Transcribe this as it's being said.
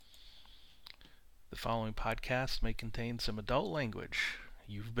following podcast may contain some adult language.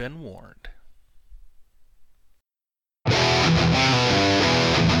 You've been warned.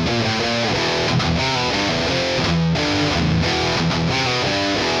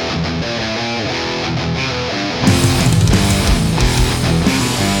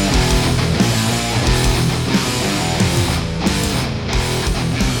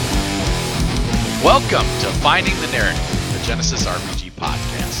 Welcome to Finding the Narrative, the Genesis RPG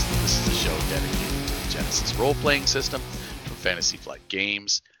podcast. This is a show dedicated to the Genesis role-playing system from Fantasy Flight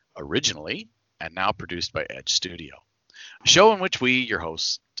Games, originally and now produced by Edge Studio. A show in which we, your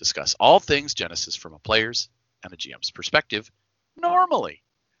hosts, discuss all things Genesis from a player's and a GM's perspective, normally.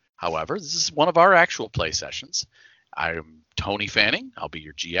 However, this is one of our actual play sessions. I am Tony Fanning. I'll be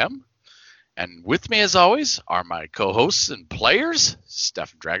your GM. And with me, as always, are my co-hosts and players,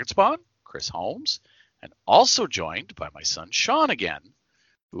 Stephen Dragonspawn, Chris Holmes, and also joined by my son Sean again,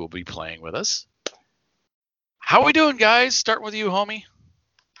 who will be playing with us. How we doing, guys? Starting with you, homie.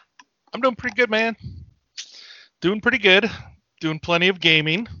 I'm doing pretty good, man. Doing pretty good. Doing plenty of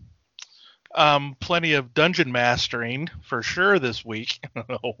gaming. Plenty of dungeon mastering for sure this week.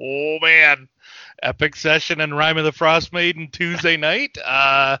 Oh man, epic session in Rime of the Frost Maiden Tuesday night.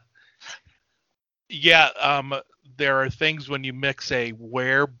 There are things when you mix a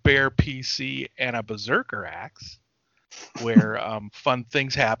Werebear PC and a Berserker axe where fun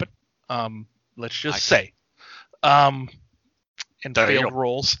things happen. Let's just say. And failed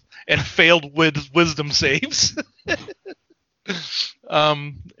rolls and failed wisdom saves.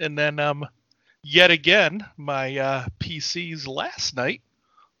 And then yet again, my PCs last night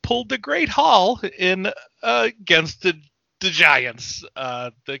pulled the Great Hall in against the Giants,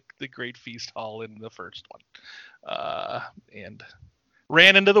 the Great Feast Hall in the first one. And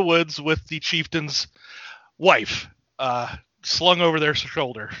ran into the woods with the chieftain's wife slung over their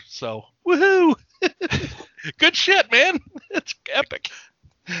shoulder. So, woohoo! Good shit, man. It's epic.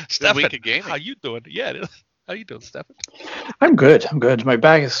 Stefan, week of gaming. How you doing? Yeah, it is. How you doing, Stefan? I'm good. My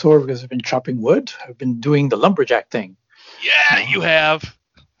back is sore because I've been chopping wood. I've been doing the lumberjack thing. Yeah, you have.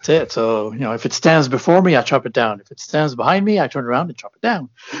 That's it. So, if it stands before me, I chop it down. If it stands behind me, I turn around and chop it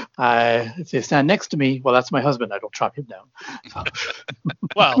down. If they stand next to me, well, that's my husband. I don't chop him down. So.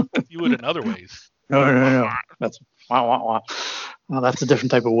 Well, you would in other ways. No. That's wah, wah, wah. Well, that's a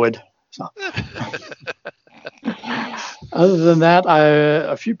different type of wood. So. Other than that,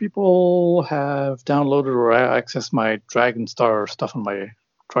 a few people have downloaded or accessed my Dragonstar stuff on my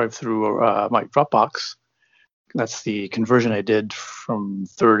drive-through or my Dropbox. That's the conversion I did from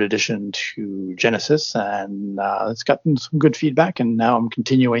 3rd edition to Genesis, and it's gotten some good feedback, and now I'm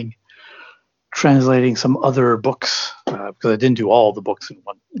continuing translating some other books because I didn't do all the books in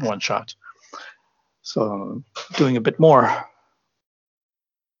one shot. So I'm doing a bit more,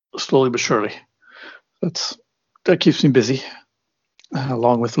 slowly but surely. That keeps me busy,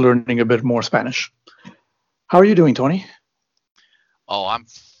 along with learning a bit more Spanish. How are you doing, Tony? Oh, I'm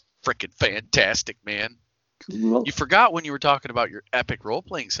freaking fantastic, man. Cool. You forgot when you were talking about your epic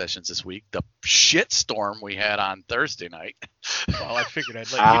role-playing sessions this week, the shitstorm we had on Thursday night. Well, I figured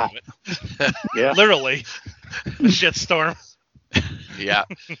I'd let you do it. Yeah. Literally, the shitstorm. Yeah.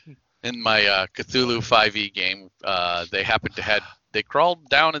 In my Cthulhu 5e game, they crawled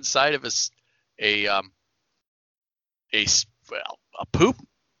down inside of a poop.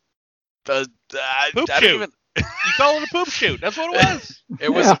 Poop chute. You call it a poop chute. That's what it was. It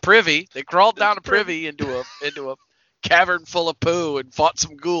was a privy. They crawled down a privy into a cavern full of poo and fought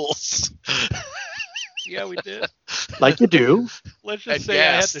some ghouls. Yeah, we did. Like you do. Let's just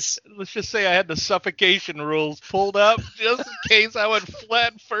say I had the suffocation rules pulled up just in case I went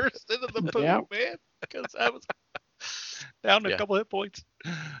flat first into the poo, man. Because I was down to a couple hit points.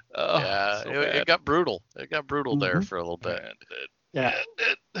 It got brutal. It got brutal there for a little bit. Yeah.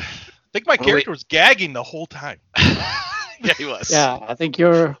 I think my character was gagging the whole time. Yeah, he was. Yeah, I think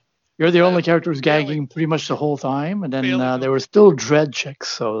you're the only character who's gagging pretty much the whole time, and then there were still dread checks,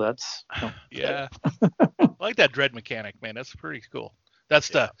 so that's... Yeah. I like that dread mechanic, man. That's pretty cool. That's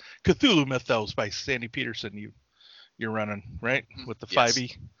the Cthulhu Mythos by Sandy Peterson you're running, right? With the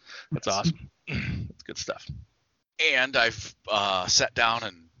 5e. That's awesome. That's good stuff. And I've sat down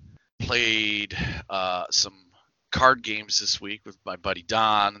and played some card games this week with my buddy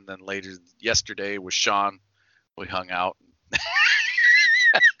Don, and then later yesterday with Sean. We hung out.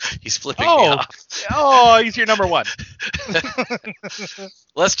 He's flipping me off. Oh, he's your number one.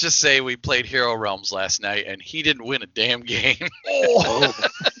 Let's just say we played Hero Realms last night, and he didn't win a damn game.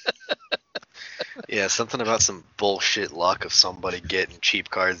 Yeah, something about some bullshit luck of somebody getting cheap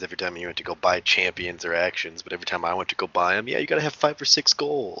cards every time you went to go buy champions or actions, but every time I went to go buy them, you gotta have 5 or 6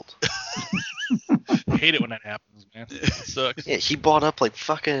 gold. hate it when that happens, man. It sucks. Yeah, he bought up like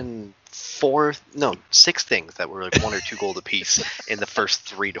fucking 6 things that were like 1 or 2 gold apiece in the first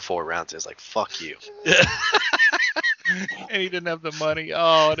 3 to 4 rounds. It was like, fuck you. And he didn't have the money.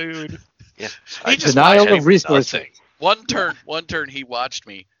 Oh, dude. Yeah. He just Denial watched me of for resources. nothing. One turn he watched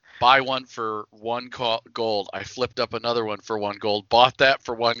me buy one for 1 gold. I flipped up another one for 1 gold, bought that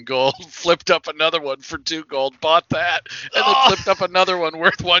for 1 gold, flipped up another one for 2 gold, bought that, and then flipped up another one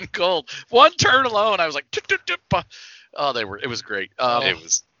worth 1 gold. One turn alone, I was like, oh, it was great. It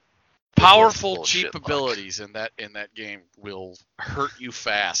was Powerful, bullshit cheap luck. abilities in that game will hurt you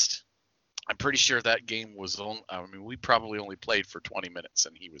fast. I'm pretty sure that game was we probably only played for 20 minutes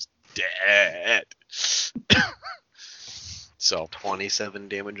and he was dead. So 27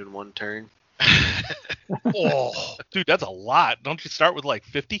 damage in 1 turn. Oh, dude, that's a lot. Don't you start with like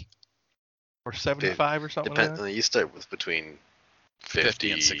 50 or 75 or something like that? You start with between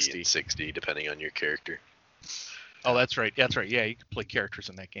 50 and 60. 60, depending on your character. Oh, that's right. That's right. Yeah, you can play characters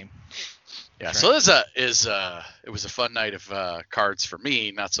in that game. yeah, That's so it was a fun night of cards for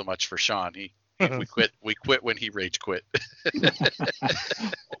me, not so much for Sean. We quit when he rage quit.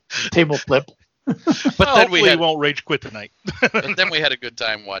 Table flip. But Well, then we hopefully had he won't rage quit tonight. but then we had a good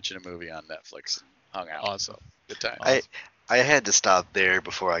time watching a movie on Netflix and hung out. Awesome. So good time. I had to stop there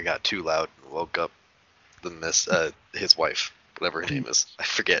before I got too loud and woke up his wife, whatever her name is. I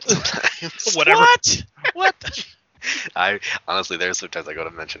forget sometimes. Whatever. What? I honestly, there's sometimes I go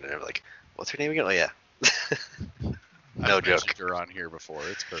to mention it and I'm like, what's her name again? Oh yeah. No I've joke. mentioned her on here before.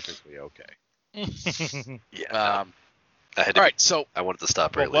 It's perfectly okay. Yeah. I had to. All right, so I wanted to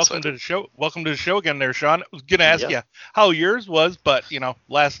stop Well, early. welcome to the show. Welcome to the show again, there, Sean. I was gonna ask you how yours was, but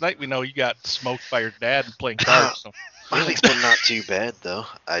last night we know you got smoked by your dad and playing cards. So. My week's been not too bad though.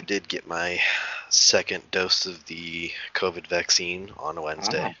 I did get my 2nd dose of the COVID vaccine on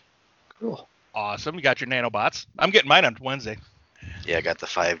Wednesday. Cool. Awesome. You got your nanobots. I'm getting mine on Wednesday. Yeah, I got the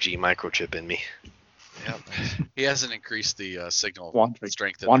 5G microchip in me. yeah, he hasn't increased the signal Wandering.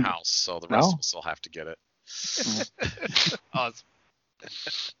 strength in Wand- the house, so the rest No? of us will have to get it. Awesome.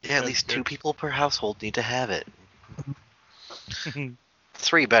 Yeah, at Good, least good. 2 people per household need to have it.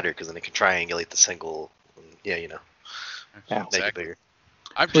 3 better, because then it can triangulate the single. Yeah, Yeah. make it Exactly. bigger.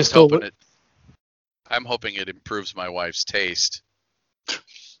 I'm Just just go hoping with- I'm hoping it improves my wife's taste.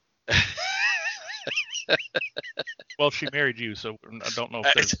 Well, she married you, so I don't know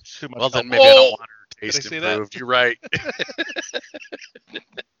if there's too much. Well, then help. maybe I don't want her Did I taste say that? improved. You're right.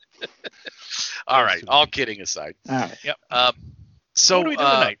 All right, all kidding aside. All right. So what do we do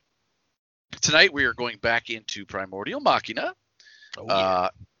tonight? Tonight we are going back into Primordial Machina. Oh, yeah.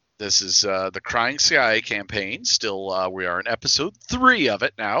 This is the Crying Sky campaign. Still, we are in episode 3 of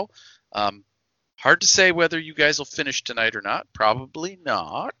it now. Hard to say whether you guys will finish tonight or not. Probably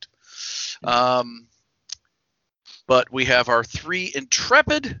not. But we have our 3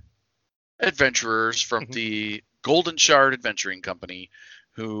 intrepid adventurers from the Golden Shard Adventuring Company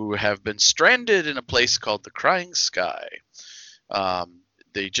who have been stranded in a place called the Crying Sky.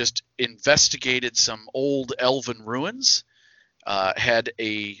 They just investigated some old elven ruins, had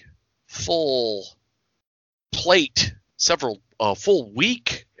a full plate, full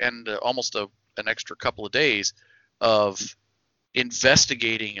week, and almost an extra couple of days of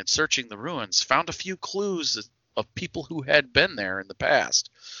investigating and searching the ruins. Found a few clues of people who had been there in the past.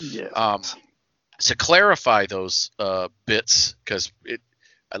 Yeah. To clarify those bits, because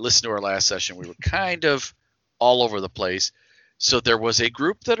I listened to our last session, we were kind of all over the place. So there was a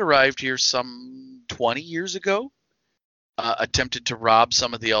group that arrived here some 20 years ago, attempted to rob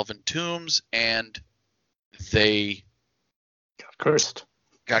some of the elven tombs, and they Got cursed.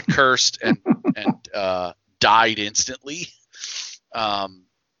 got cursed and died instantly.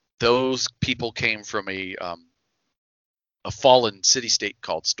 Those people came from a fallen city-state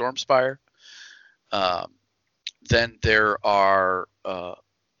called Stormspire. Then there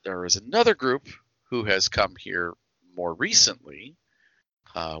is another group who has come here more recently,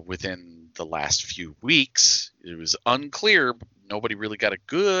 within the last few weeks. It was unclear. Nobody really got a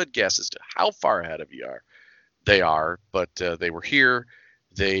good guess as to how far ahead of they are, but they were here.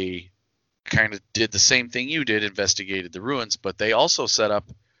 They kind of did the same thing you did, investigated the ruins, but they also set up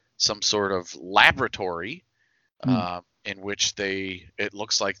some sort of laboratory in which it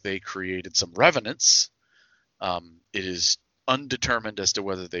looks like they created some revenants. It is undetermined as to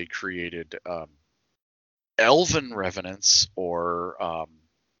whether they created elven revenants or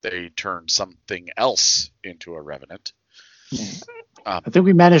they turned something else into a revenant. Yeah. I think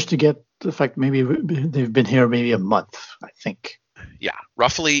we managed to get the fact maybe they've been here maybe a month, I think. Yeah,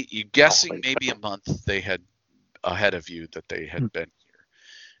 roughly, you guessing Roughly. maybe a month they had ahead of you that they had been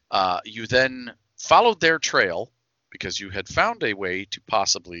here. You then followed their trail because you had found a way to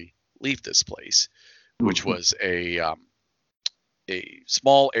possibly leave this place, which was a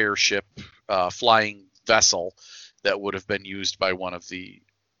small airship, flying vessel that would have been used by one of the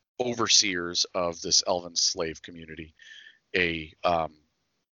overseers of this elven slave community, an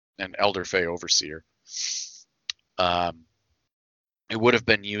Elder Fey overseer. It would have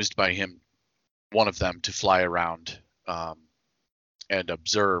been used by him, one of them, to fly around and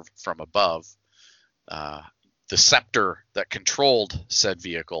observe from above. The scepter that controlled said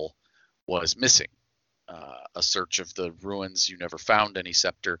vehicle was missing. A search of the ruins, you never found any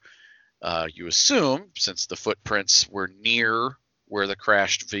scepter. You assume, since the footprints were near where the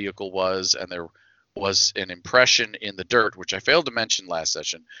crashed vehicle was, and there was an impression in the dirt, which I failed to mention last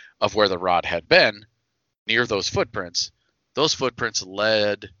session, of where the rod had been, near those footprints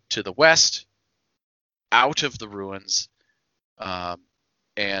led to the west, out of the ruins,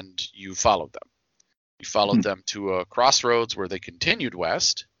 and you followed them. You followed them to a crossroads where they continued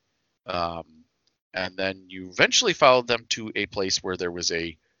west, and then you eventually followed them to a place where there was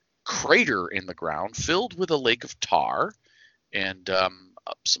a crater in the ground filled with a lake of tar, and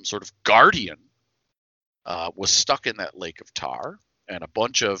some sort of guardian was stuck in that lake of tar, and a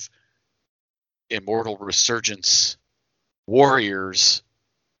bunch of Immortal Resurgence warriors'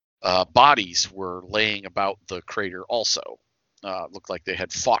 bodies were laying about the crater also. Looked like they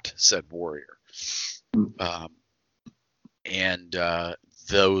had fought said warrior.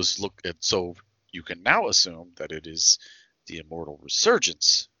 Those look at, so you can now assume that it is the Immortal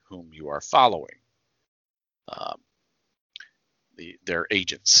Resurgence whom you are following, their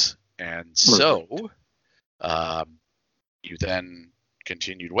agents. And so you then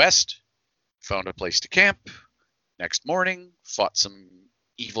continued west, found a place to camp. Next morning, fought some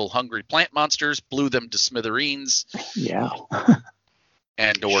evil, hungry plant monsters, blew them to smithereens. Yeah.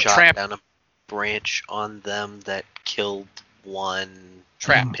 And or shot trapped down a branch on them that killed one,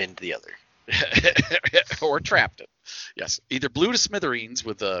 Trapped. pinned the other. or trapped it. Yes, either blew to smithereens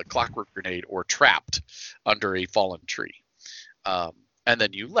with a clockwork grenade or trapped under a fallen tree. And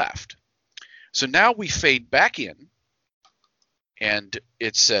then you left. So now we fade back in, and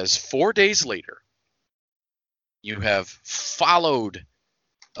it says 4 days later, you have followed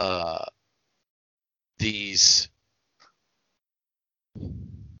these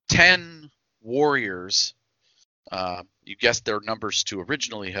 10 warriors. You guessed their numbers to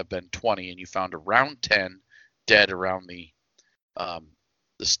originally have been 20, and you found around 10 dead around the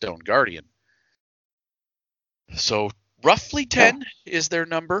Stone Guardian. So roughly 10 is their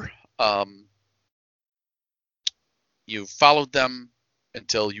number. You followed them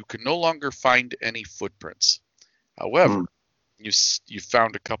until you could no longer find any footprints. However, you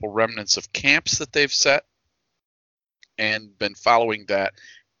found a couple remnants of camps that they've set, and been following that.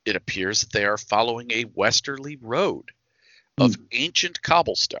 It appears that they are following a westerly road of ancient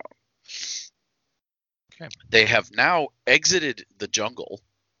cobblestone. Okay. They have now exited the jungle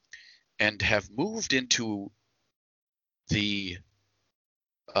and have moved into the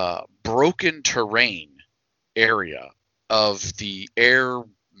broken terrain area of the air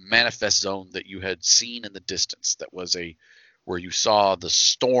manifest zone that you had seen in the distance. That was where you saw the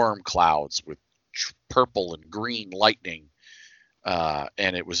storm clouds with purple and green lightning,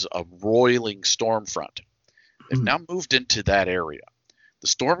 and it was a roiling storm front. They've now moved into that area. The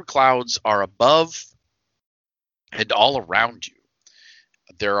storm clouds are above and all around you.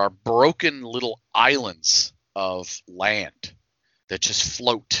 There are broken little islands of land that just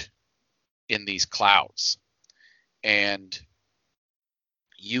float in these clouds. And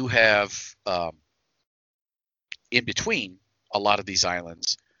you have, in between a lot of these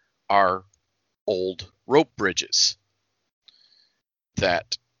islands, are old rope bridges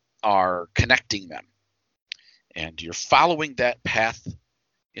that are connecting them. And you're following that path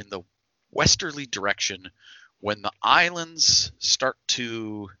in the westerly direction when the islands start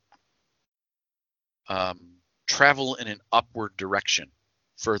to travel in an upward direction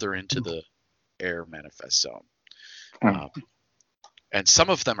further into the air manifest zone. And some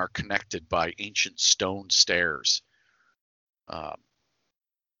of them are connected by ancient stone stairs,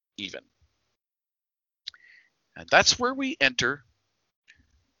 even. And that's where we enter.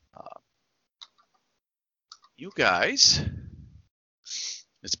 You guys,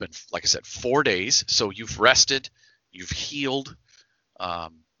 it's been, like I said, 4 days. So you've rested, you've healed. I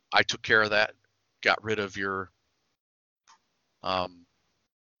took care of that, got rid of your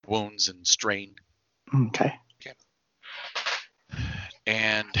wounds and strain. Okay.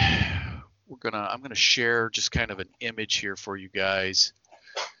 And I'm gonna share just kind of an image here for you guys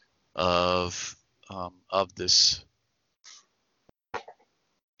of this.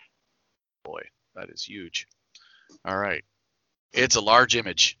 Boy, That is huge. All right. It's a large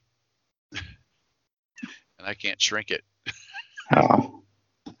image. And I can't shrink it. Oh.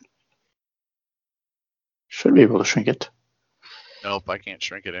 Should be able to shrink it. Nope, I can't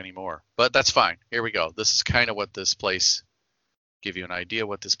shrink it anymore. But that's fine. Here we go. This is kind of what this place, give you an idea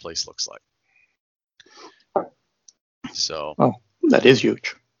what this place looks like. So, Oh, that is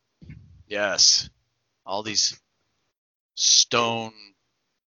huge. yes, all these stone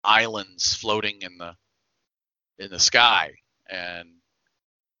islands floating in the sky, and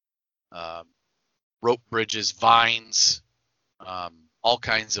rope bridges, vines, all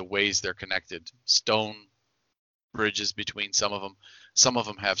kinds of ways they're connected. Stone bridges between some of them. Some of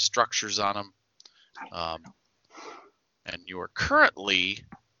them have structures on them. And you are currently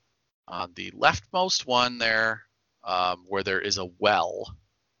on the leftmost one there, where there is a well.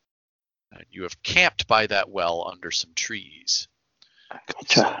 And you have camped by that well under some trees.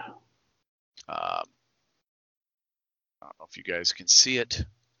 Gotcha. I don't know if you guys can see it,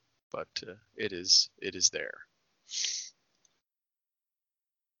 but it is there.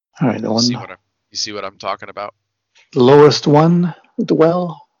 All right, the one, You see what I'm talking about? the lowest one with the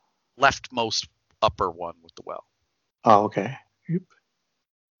well. Leftmost upper one with the well. Oh, okay. Yep.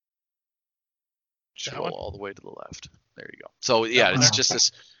 Just That roll one? all the way to the left. There you go. So yeah, That it's one? just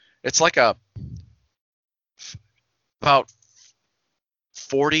this. It's like about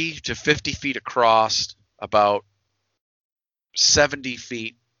 40 to 50 feet across, about 70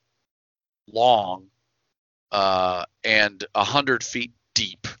 feet long, and 100 feet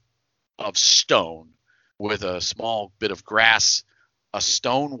deep of stone, with a small bit of grass, a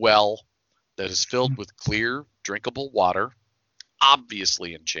stone well that is filled with clear, drinkable water,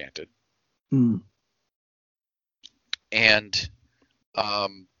 obviously enchanted. Hmm. And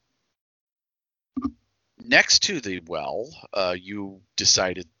next to the well, you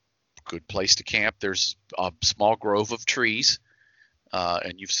decided good place to camp. There's a small grove of trees,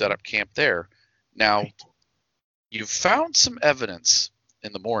 and you've set up camp there. Now, you've found some evidence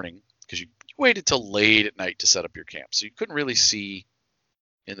in the morning, because you waited till late at night to set up your camp, so you couldn't really see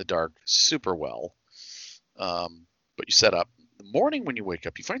in the dark super well. But you set up. In the morning when you wake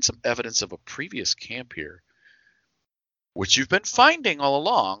up, you find some evidence of a previous camp here, which you've been finding all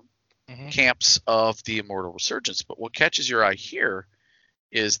along, camps of the Immortal Resurgence. But what catches your eye here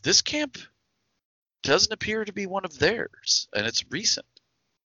is this camp doesn't appear to be one of theirs, and it's recent.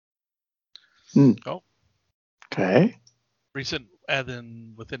 Oh, Okay. recent, as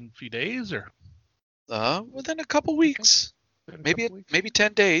in within a few days, or Within a couple weeks, within a maybe couple weeks? maybe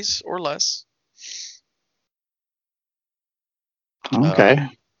 10 days or less. Okay.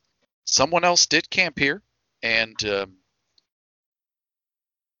 Someone else did camp here, and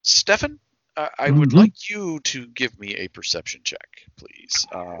Stefan, I would Mhm. like you to give me a perception check, please,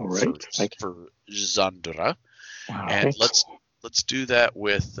 Right. for Zandra. All And right. let's do that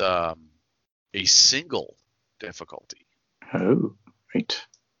with a single difficulty. Oh, right.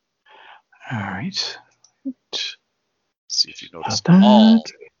 All right. See if you notice About all.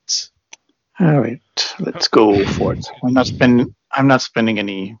 that. All right. Let's go for it. I'm not spending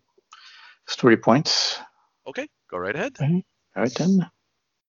any story points. Okay, go right ahead. Okay. All right then.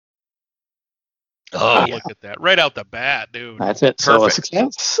 Oh, yeah. look at that! Right out the bat, dude. That's it. So a Perfect.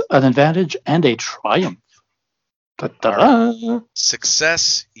 success, an advantage, and a triumph. Ta-da!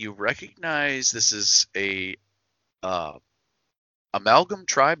 Success. You recognize this is a amalgam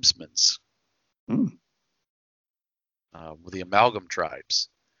tribesman's. Hmm. With the amalgam tribes.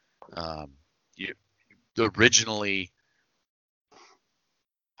 You originally,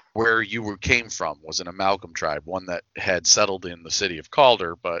 where you came from was an amalgam tribe, one that had settled in the city of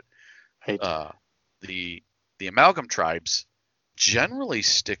Calder, but Right. the amalgam tribes generally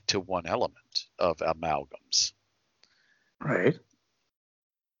stick to one element of amalgams. Right.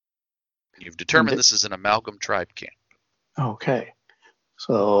 You've determined And this is an amalgam tribe camp. Okay.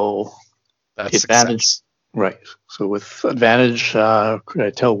 So That's the advantage. success. Right. So with advantage, could I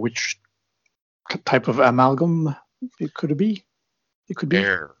tell which type of amalgam it could be? It could be.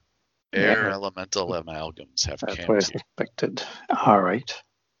 Air Yeah. elemental amalgams have That's what I camped here, suspected. All right.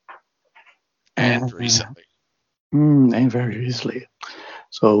 and recently. And very easily.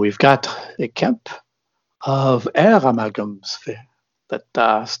 So we've got a camp of air amalgams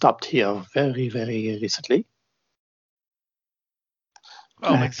that stopped here very, very recently.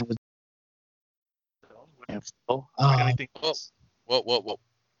 Oh, makes sense. So, Anything? Whoa.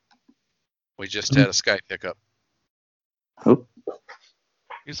 We just had a Skype hiccup. oh,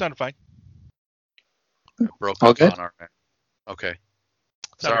 You sound fine. It broke Okay. up on our end. Okay.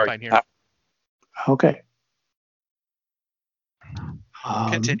 Sounded Sorry. fine here. okay.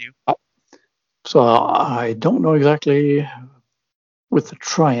 Continue. So I don't know exactly with the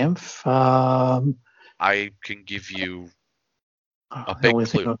Triumph. I can give you a big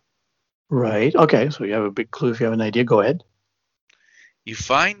clue. Right. Okay. So you have a big clue. If you have an idea, go ahead. You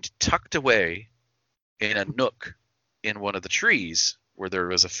find tucked away in a nook in one of the trees where there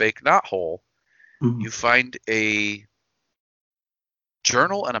was a fake knothole, Mm. you find a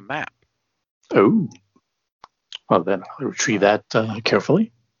journal and a map. Oh. Well, then I'll retrieve that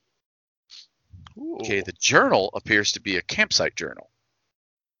carefully. Ooh. Okay, the journal appears to be a campsite journal.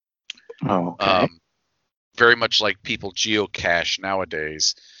 Oh, okay. Very much like people geocache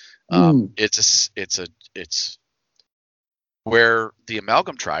nowadays. It's where the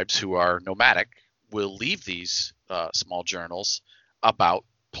amalgam tribes, who are nomadic, will leave these small journals about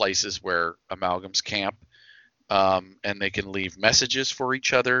places where amalgams camp, and they can leave messages for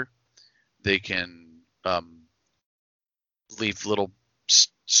each other. They can leave little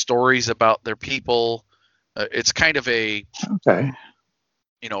stories about their people. It's kind of a okay.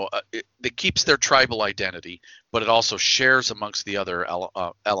 It keeps their tribal identity, but it also shares amongst the other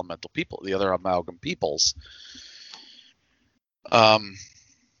elemental people, the other amalgam peoples. Some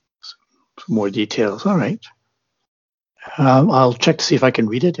more details. All right. I'll check to see if I can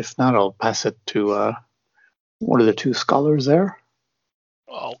read it. If not, I'll pass it to one of the two scholars there.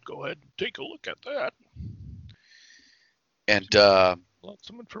 I'll go ahead and take a look at that. And lots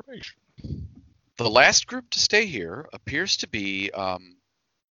of information. The last group to stay here appears to be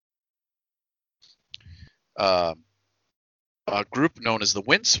a group known as the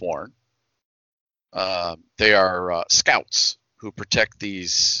Windsworn. They are scouts who protect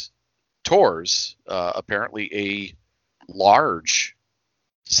these tors. Apparently, a large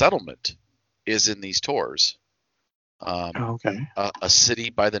settlement is in these tors. Okay. A city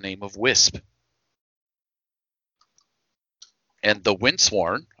by the name of Wisp. And the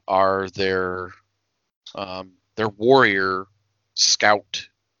Windsworn are their warrior scout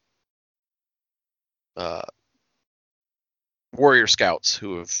warrior scouts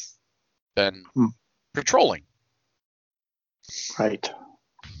who have been patrolling. Right.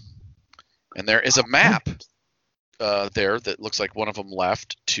 And there is a map there that looks like one of them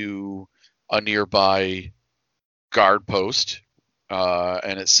left to a nearby guard post,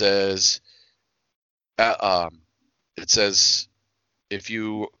 and it says if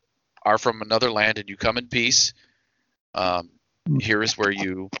you are from another land and you come in peace, here is where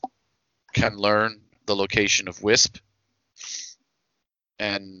you can learn the location of Wisp.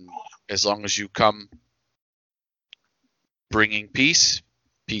 And as long as you come bringing peace,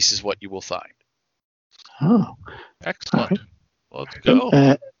 peace is what you will find. Oh, excellent. Right. Let's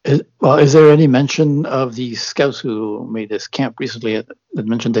go. Is there any mention of the scouts who made this camp recently that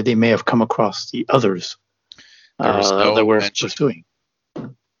mentioned that they may have come across the others There was no that we're mention. pursuing?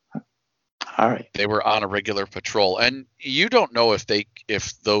 All right. They were on a regular patrol, and you don't know if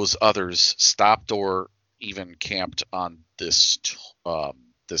those others stopped or even camped on this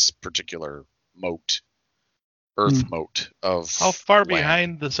particular moat, earth moat of. How far land.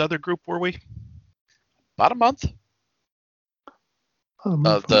 behind this other group were we? About a month.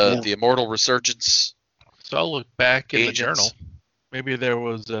 The Immortal Resurgence. So I'll look back in agents. the journal. Maybe there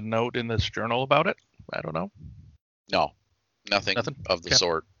was a note in this journal about it. I don't know. No, nothing of the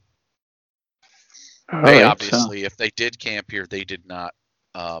sort. All They right, obviously, if they did camp here, they did not,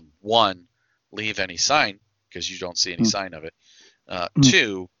 one, leave any sign, because you don't see any sign of it.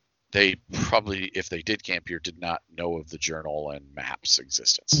 Two, they probably, if they did camp here, did not know of the journal and map's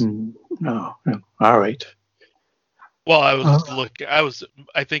existence. No. All right. Well,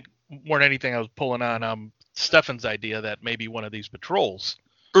 I think more than anything, I was pulling on Stefan's idea that maybe one of these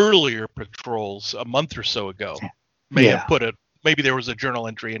earlier patrols a month or so ago, may have maybe there was a journal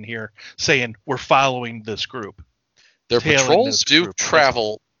entry in here saying we're following this group. Their patrols do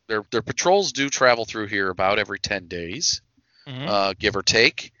travel. Their patrols do travel through here about every 10 days, give or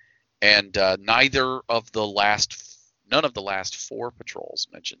take. And none of the last 4 patrols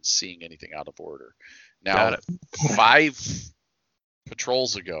mentioned seeing anything out of order. Now, 5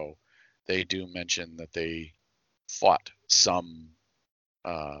 patrols ago, they do mention that they fought some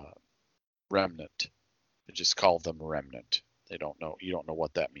remnant. They just call them remnant. They don't know. You don't know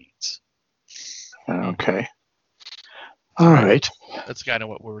what that means. Okay. All right. That's kind of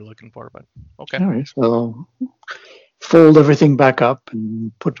what we were looking for, but okay. All right. So fold everything back up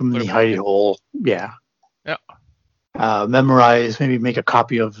and put them in the hidey hole. Yeah. Yeah. Memorize. Maybe make a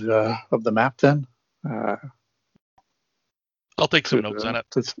copy of the map then. I'll take some notes on it.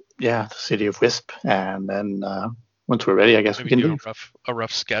 The city of Wisp, and then once we're ready, I guess maybe we can do a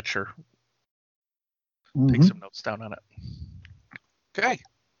rough sketch or Mm-hmm. Take some notes down on it. Okay.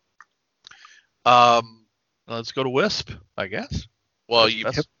 Let's go to Wisp, I guess. Well, That's the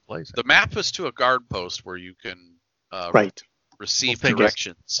best place. the map is to a guard post where you can Right. receive We'll take it.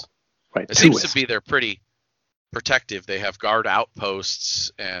 directions. Right. It to seems to Wisp. be they're pretty protective. They have guard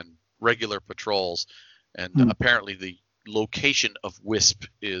outposts and regular patrols, and apparently the location of Wisp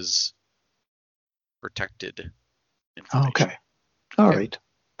is protected information. Okay. All right.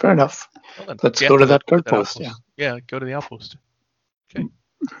 Fair enough. Well, then, Let's get go to the- that guard outpost. post. Yeah. Yeah, go to the outpost.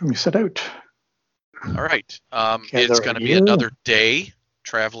 We set out. All right. Okay, It's they're going to be here. another day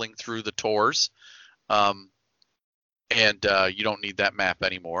traveling through the Tors. And you don't need that map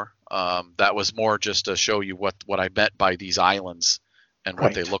anymore. That was more just to show you what I meant by these islands and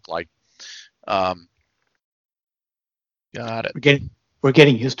what they Right. look like. Got it. We're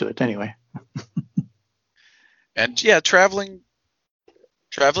getting used to it anyway. And yeah, traveling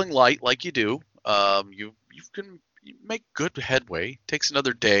light like you do. You can make good headway. Takes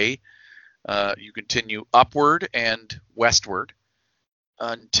another day. You continue upward and westward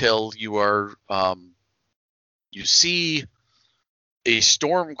until you are you see a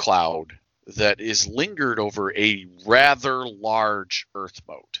storm cloud that is lingered over a rather large earth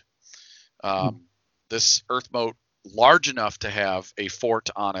moat. This earth moat large enough to have a fort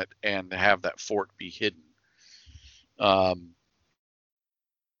on it and have that fort be hidden.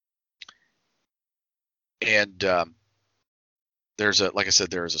 There's like I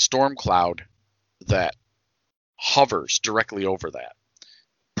said, there is a storm cloud that hovers directly over that.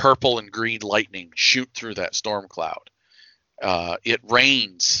 Purple and green lightning shoot through that storm cloud. It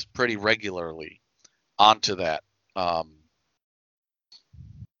rains pretty regularly onto that, or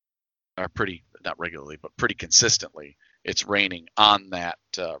not regularly, but pretty consistently. It's raining on that,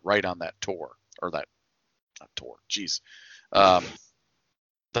 right on that Tor, or that, not Tor, geez. The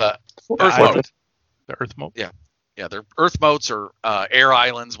Earth moat. The Earth moat. Yeah, they're Earth moats or air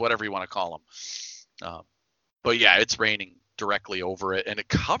islands, whatever you want to call them. But yeah, it's raining directly over it, and it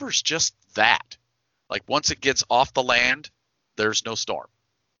covers just that. Like once it gets off the land, there's no storm.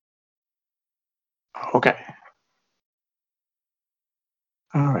 Okay.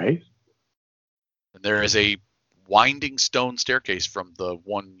 All right. And there is a winding stone staircase from the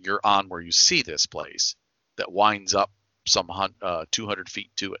one you're on where you see this place that winds up some 200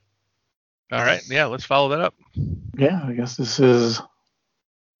 feet to it. All right. Yeah, let's follow that up. Yeah, I guess this is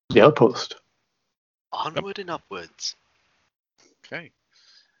the outpost. Onward and upwards. Okay.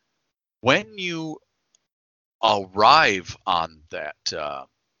 When you arrive on that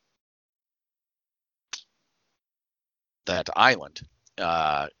island,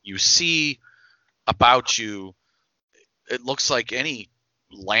 you see about you, it looks like any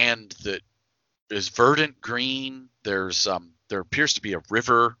land that is verdant green. There appears to be a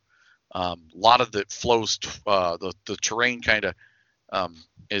river. A lot of it flows. The terrain kind of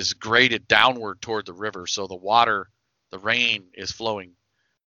is graded downward toward the river, so the rain is flowing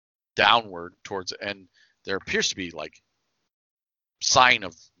downward towards, and there appears to be like sign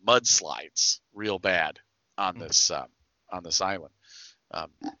of mudslides real bad on this island.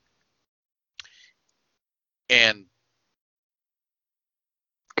 And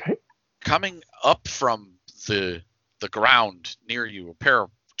Okay. coming up from the ground near you, a pair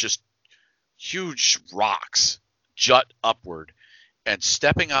of just huge rocks jut upward, and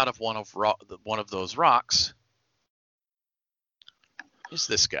stepping out of one of those rocks is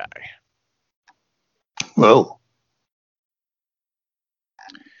this guy. Whoa.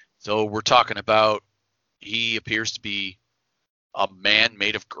 So we're talking about, he appears to be a man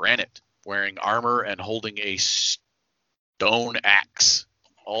made of granite, wearing armor and holding a stone axe,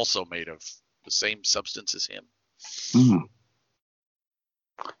 also made of the same substance as him.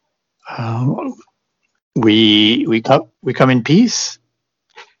 We come in peace.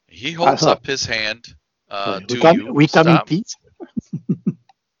 He holds up his hand We come in Stop. peace.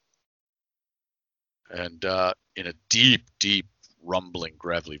 And in a deep, deep, rumbling,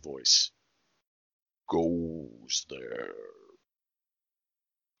 gravelly voice, goes there.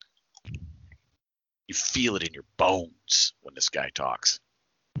 You feel it in your bones when this guy talks.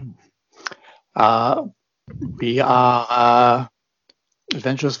 We are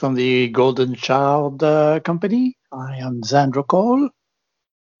adventurers from the Golden Shard Company. I am Xandro Cole.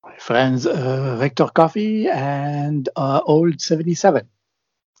 My friends Victor Coffee and Old 77.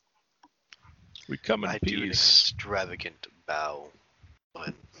 We come in I do an peace. extravagant bow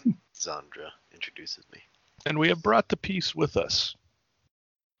when Zandra introduces me. And we have brought the peace with us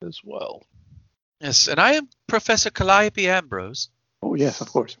as well. Yes, and I am Professor Calliope Ambrose. Oh, yes, of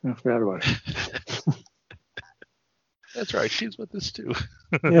course. I forgot about it. That's right. She's with us too.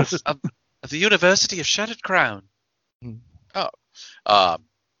 Yes. Of the University of Shattered Crown. Hmm. Oh.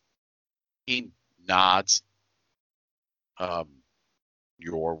 He nods.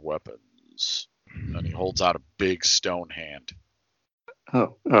 Your weapons. And he holds out a big stone hand.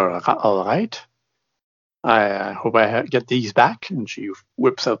 Oh, all right. I hope I get these back. And she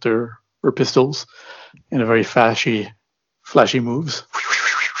whips out her pistols in a very flashy moves.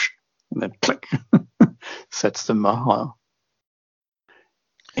 And then click, sets them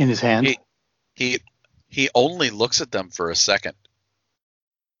in his hand. He only looks at them for a second,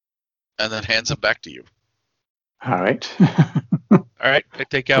 and then hands them back to you. All right. All right, I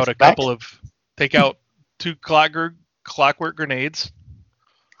take out two clockwork grenades,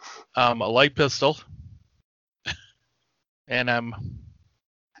 a light pistol, and I'll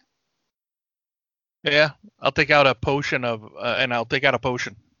take out a potion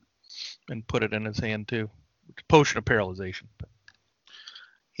and put it in his hand too. Potion of paralyzation.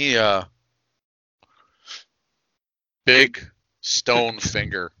 He big stone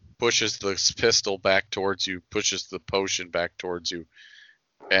finger pushes the pistol back towards you, pushes the potion back towards you,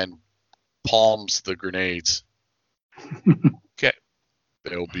 and palms the grenades. Okay.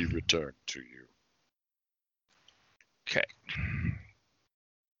 They'll be returned to you. Okay.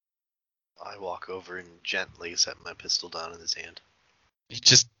 I walk over and gently set my pistol down in his hand. He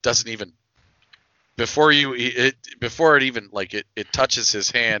just doesn't even before it even it touches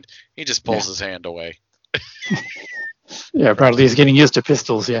his hand, he just pulls his hand away. Yeah, apparently he's getting used to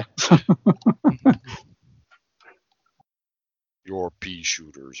pistols, yeah. Your pea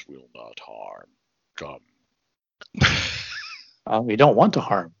shooters will not harm. Come. We don't want to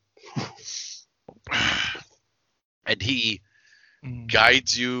harm. And he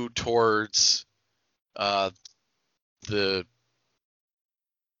guides you towards the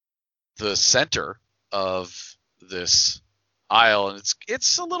center of this aisle, and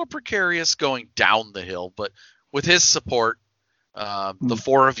it's a little precarious going down the hill, but with his support, the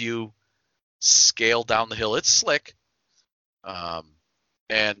four of you scale down the hill. It's slick, and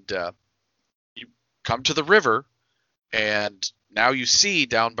you come to the river, and now you see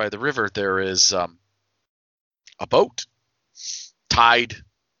down by the river there is a boat tied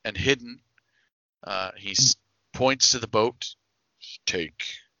and hidden. He points to the boat. Take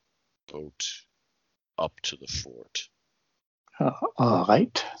boat up to the fort. All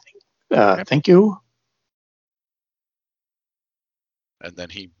right. Thank you. And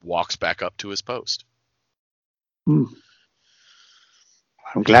then he walks back up to his post. I'm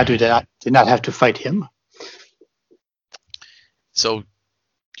glad we did not have to fight him. So,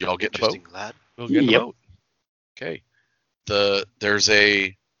 y'all get in the boat? Lad. We'll get in the boat. Okay. There's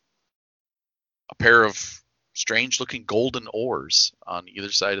a pair of strange-looking golden oars on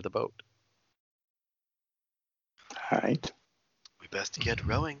either side of the boat. All right. We best get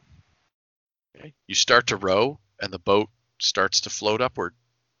rowing. Okay. You start to row, and the boat starts to float upward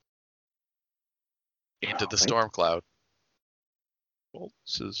into the storm cloud. Well,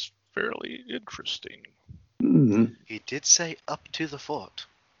 this is fairly interesting. Mm-hmm. He did say up to the fort.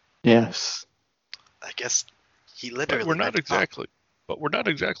 Yes. I guess he literally. But we're not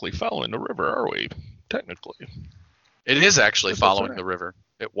exactly following the river, are we? Technically. It is actually following the river.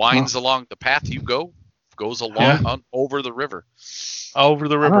 It winds along the path you go, goes along over the river. Over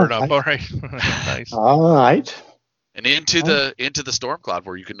the river and up. All right. Nice. All right. And into the storm cloud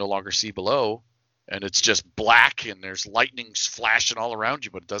where you can no longer see below, and it's just black and there's lightning flashing all around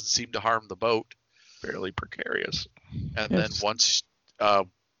you, but it doesn't seem to harm the boat. Fairly precarious. And then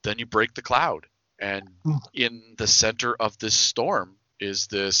then you break the cloud, and in the center of this storm is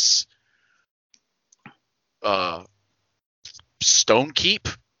this stone keep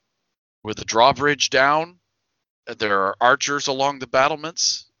with a drawbridge down. There are archers along the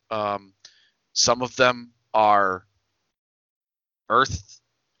battlements. Some of them are earth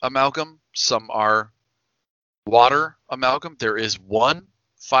amalgam, some are water amalgam. There is one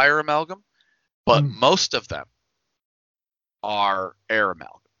fire amalgam, but most of them are air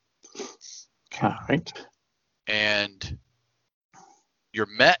amalgam. All right. And you're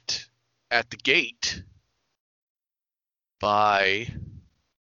met at the gate by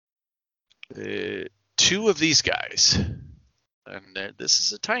two of these guys. And this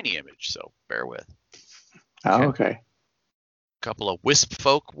is a tiny image, so bear with. Oh, okay. A couple of wisp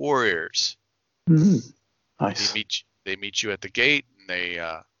folk warriors. Mm-hmm. Nice. They meet you at the gate, and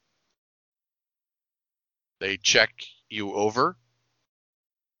they check you over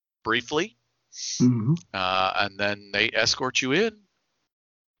briefly, and then they escort you in,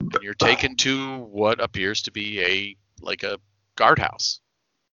 and you're taken to what appears to be a guardhouse.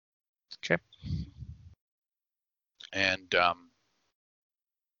 Okay. And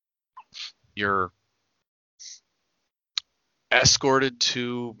you're escorted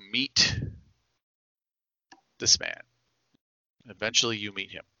to meet this man. Eventually, you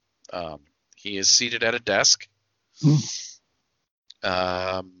meet him. He is seated at a desk.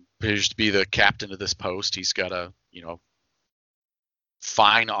 Appears to be the captain of this post. He's got a,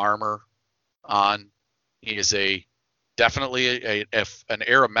 fine armor on. He is definitely an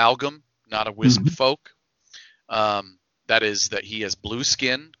air amalgam, not a wisp folk. That is that he has blue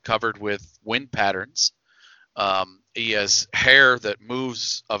skin covered with wind patterns. He has hair that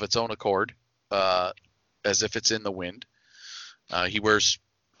moves of its own accord, as if it's in the wind.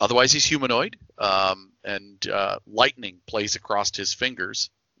 Otherwise he's humanoid, and lightning plays across his fingers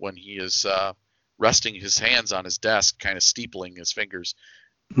when he is resting his hands on his desk, kind of steepling his fingers.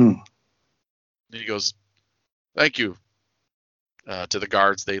 And he goes, "Thank you," to the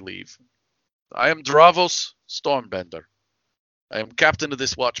guards. They leave. "I am Dravos Stormbender. I am captain of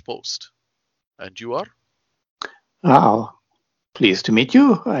this watch post. And you are?" Oh, pleased to meet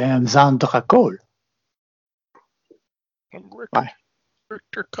you. I am Zandra Cole. I'm Bye.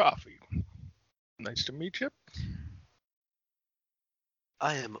 Richter Coffee. Nice to meet you.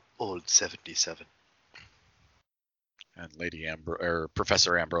 I am Old 77. And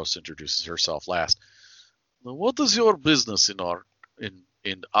Professor Ambrose introduces herself last. "Now, what is your business in our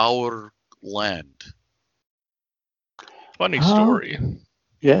land?" Funny story.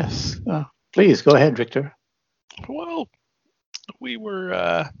 Yes. Please, go ahead, Victor. Well, we were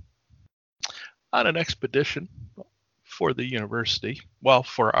on an expedition for the university. Well,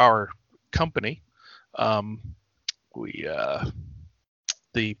 for our company.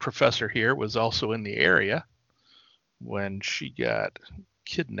 The professor here was also in the area when she got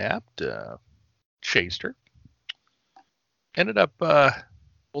kidnapped, chased her. Ended up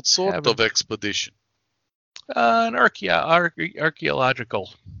What sort of expedition? An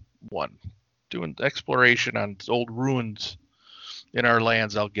archaeological one, doing exploration on old ruins in our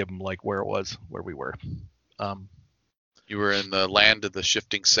lands. I'll give them like where we were. You were in the land of the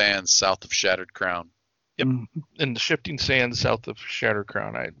shifting sands south of Shattered Crown. Yep, in the shifting sands south of Shattered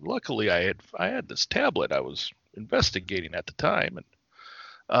Crown. Luckily I had this tablet I was investigating at the time,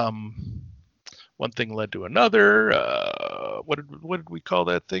 and one thing led to another. What did we call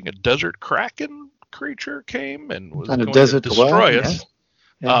that thing? A desert kraken creature came and was going to destroy us.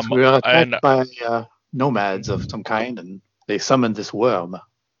 Yes, we were attacked by nomads of some kind, and they summoned this worm.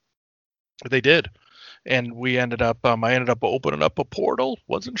 They did. And we ended up, I ended up opening up a portal.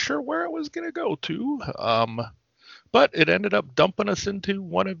 Wasn't sure where it was going to go to. But it ended up dumping us into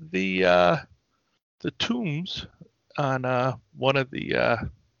one of the tombs on one of the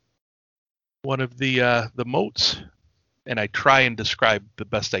moats. And I try and describe the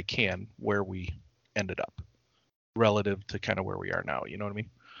best I can where we ended up relative to kind of where we are now. You know what I mean?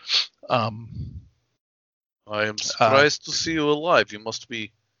 I am surprised to see you alive. You must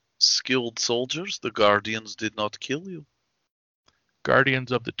be skilled soldiers. The Guardians did not kill you.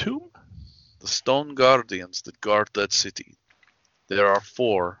 Guardians of the tomb? The stone guardians that guard that city. There are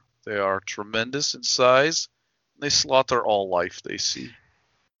 4. They are tremendous in size. They slaughter all life they see.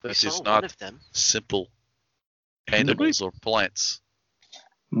 That is not one of them. simple animals or plants.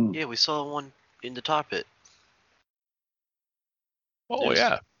 Yeah, we saw one in the tar pit. Oh,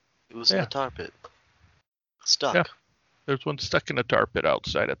 yeah. It was in the tar pit. Stuck. Yeah. There's one stuck in a tar pit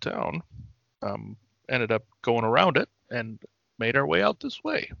outside of town. Ended up going around it and made our way out this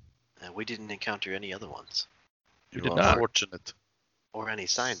way. And we didn't encounter any other ones. We did not. Fortunate. Or any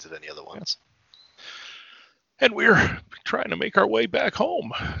signs of any other ones. Yeah. And we're trying to make our way back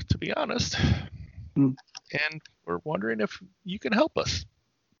home, to be honest. And we're wondering if you can help us.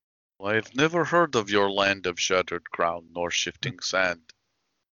 I've never heard of your land of Shattered Crown nor shifting sand.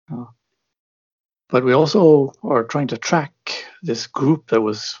 But we also are trying to track this group that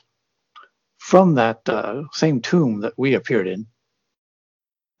was from that same tomb that we appeared in.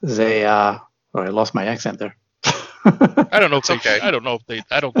 They, I lost my accent there. I don't know if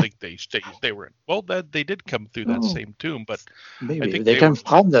I don't think they were in. Well, they did come through that same tomb, but maybe I think they came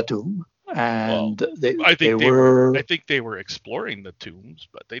from the tomb, and I think they were exploring the tombs,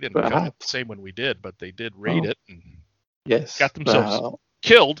 but they didn't come the same when we did. But they did raid it and got themselves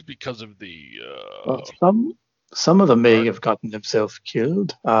killed because of the. Some of them may have gotten themselves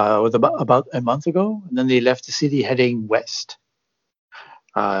killed. With about a month ago, and then they left the city heading west.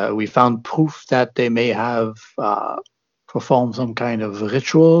 We found proof that they may have performed some kind of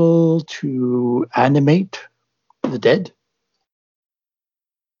ritual to animate the dead.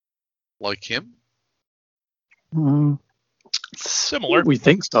 Like him? Similar. We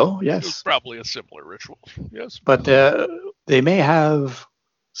think so, yes. It was probably a similar ritual, yes. But they may have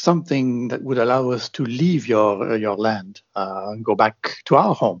something that would allow us to leave your land and go back to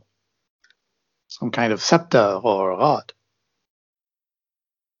our home. Some kind of scepter or rod.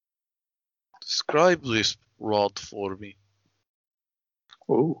 Describe this rod for me.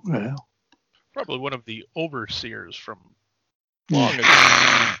 Oh, yeah. Probably one of the overseers from long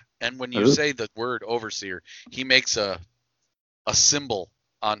ago. And when you say the word overseer, he makes a symbol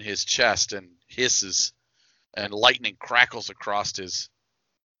on his chest and hisses, and lightning crackles across his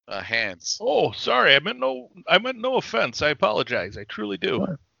hands. Oh, sorry. I meant no offense. I apologize. I truly do.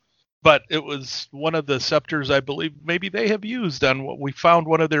 Sure. But it was one of the scepters I believe maybe they have used on what we found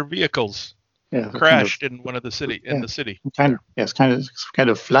one of their vehicles Yeah, crashed in one of the city in yeah. the city. kind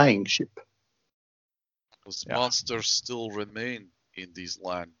of flying ship. Those Yeah. monsters still remain in these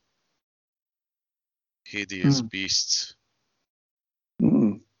land. Hideous beasts.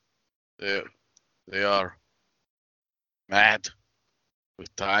 Mm. They are mad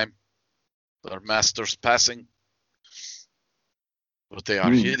with time. Their masters passing. But they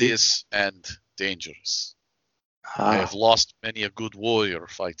are hideous and dangerous. I have lost many a good warrior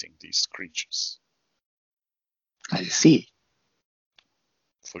fighting these creatures. I see.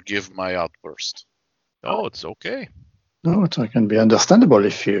 Forgive my outburst. Oh, it's okay. No, it can be understandable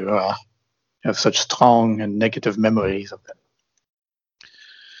if you have such strong and negative memories of them.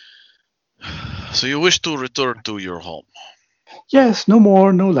 So you wish to return to your home? Yes, no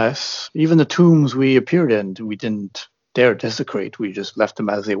more, no less. Even the tombs we appeared in, we didn't dare desecrate. We just left them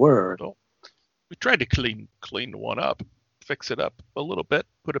as they were. We tried to clean one up, fix it up a little bit,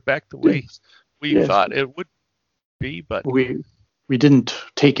 put it back the way we Yes. thought it would be, but We didn't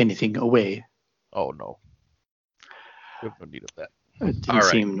take anything away. oh no. We have no need of that. It didn't All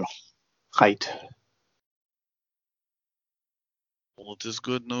right. seem right. Well, it is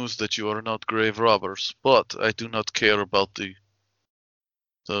good news that you are not grave robbers, but I do not care about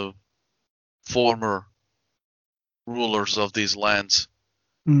the former rulers of these lands.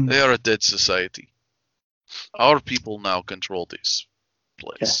 Mm. They are a dead society. Our people now control this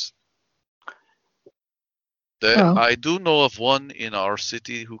place. Well. I do know of one in our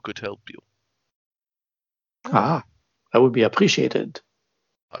city who could help you. That would be appreciated.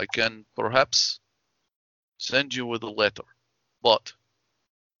 I can perhaps send you with a letter, but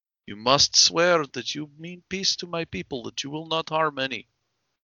you must swear that you mean peace to my people, that you will not harm any.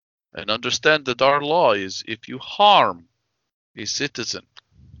 And understand that our law is if you harm a citizen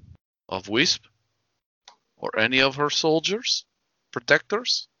of Wisp or any of her soldiers,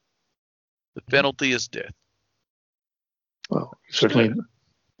 protectors, the penalty is death. Well, certainly,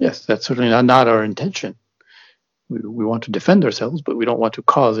 yes, that's certainly not our intention. We want to defend ourselves, but we don't want to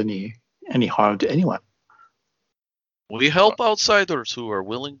cause any harm to anyone. We help outsiders who are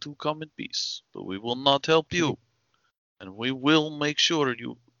willing to come in peace, but we will not help you. And we will make sure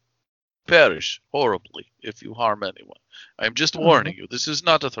you perish horribly if you harm anyone. I'm just warning you, this is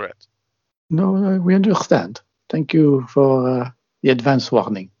not a threat. No, we understand. Thank you for the advance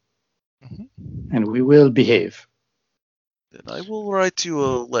warning. Mm-hmm. And we will behave. Then I will write you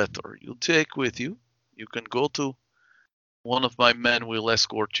a letter. You take with you. You can go to one of my men will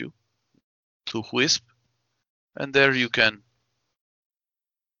escort you to Wisp, and there you can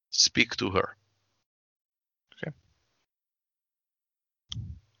speak to her. Okay.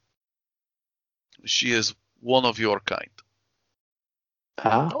 She is one of your kind.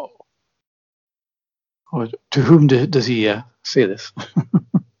 Oh. To whom does he say this?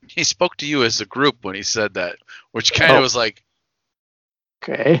 He spoke to you as a group when he said that, which kind of was like,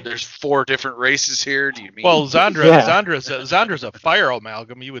 okay. there's 4 different races here. Do you mean? Well, Yeah. Zandra's a fire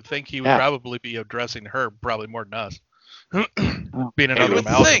amalgam. You would think he would Yeah. probably be addressing her probably more than us. Oh. Being you another would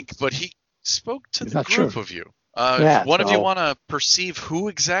amalgam. think, but he spoke to He's the not group sure. of you. Yeah, one of you so- want to perceive who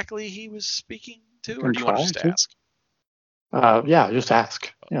exactly he was speaking to, or Can do you want to try just to. ask? Yeah, just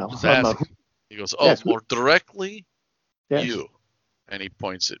ask. Just ask. He goes, Yes. more directly, Yes. you. And he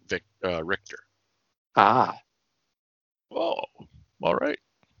points at Richter. Oh, all right.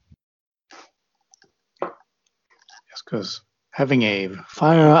 Yes, because having a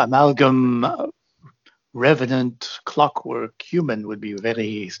fire amalgam revenant clockwork human would be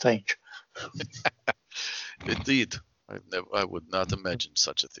very strange. Indeed. I would not imagine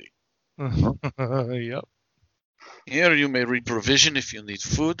such a thing. Yep. Here you may reprovision if you need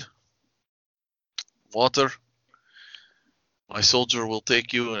food, water. My soldier will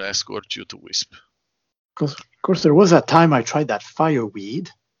take you and escort you to Wisp. Of course, there was that time I tried that fireweed.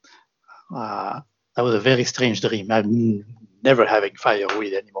 That was a very strange dream. I'm never having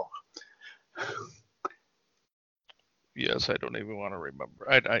fireweed anymore. Yes, I don't even want to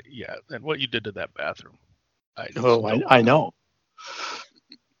remember. Yeah, and what you did to that bathroom. I know.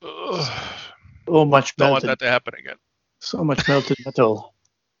 Ugh. So much Don't want melted. that to happen again. So much melted metal.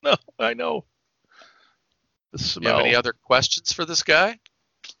 No, I know. The You have any smell. other questions for this guy?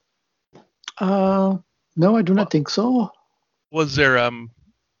 No, I do not think so. Was there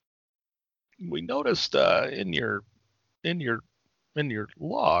we noticed in your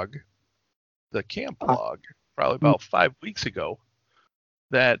log, the camp log, probably about 5 weeks ago,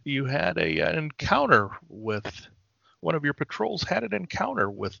 that you had an encounter with one of your patrols had an encounter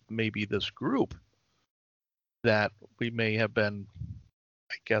with maybe this group that we may have been,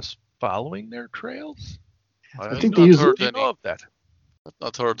 I guess, following their trails. I I've think not they use heard Do you know any. of that? I've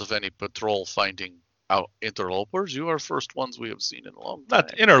not heard of any patrol finding out interlopers. You are first ones we have seen in a long time.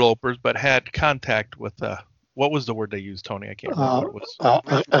 Not interlopers, but had contact with what was the word they used, Tony? I can't remember what it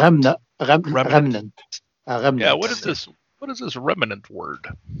was. remnant. Remnant. Remnant. Yeah, what is this? What is this remnant word?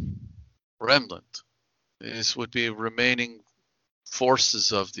 Remnant. This would be remaining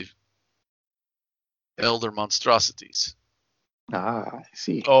forces of the elder monstrosities. I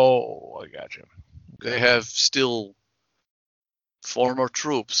see. Oh, I got you. They have still former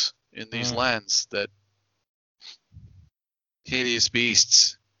troops in these Mm. lands that hideous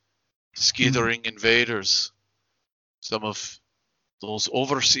beasts, skittering invaders, some of those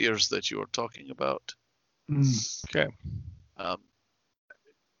overseers that you are talking about. Okay.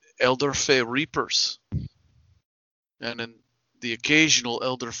 Elder Fey Reapers, and then the occasional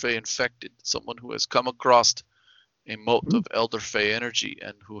Elder Fey infected, someone who has come across a mote of Elder Fey energy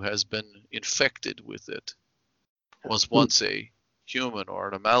and who has been infected with it, was once a human or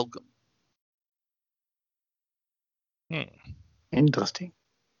an amalgam. Interesting.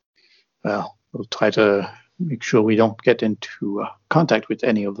 Well, we'll try to make sure we don't get into contact with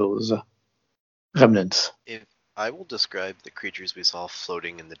any of those remnants. I will describe the creatures we saw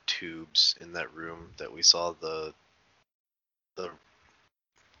floating in the tubes in that room that we saw the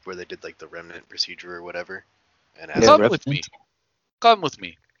where they did like the remnant procedure or whatever. And Yeah, Come Revenant. with me. Come with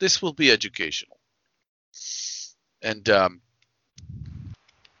me. This will be educational. And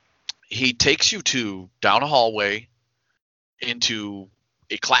he takes you down a hallway into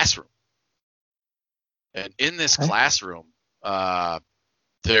a classroom. And in this Okay. classroom,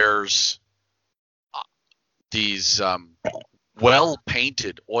 there's these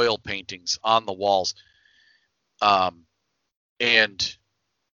well-painted oil paintings on the walls. And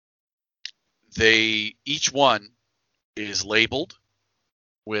each one is labeled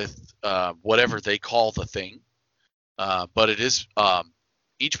with whatever they call the thing. But it is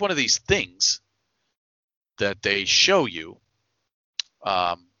each one of these things that they show you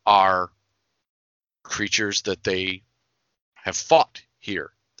are creatures that they have fought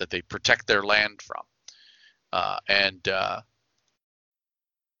here, that they protect their land from. And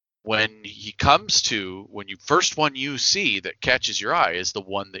when you first one you see that catches your eye is the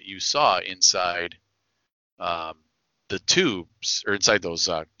one that you saw inside the tubes, or inside those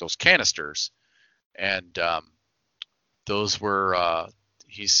canisters, and those were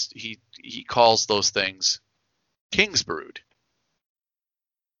he calls those things King's Brood.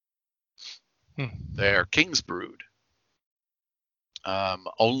 They're King's Brood.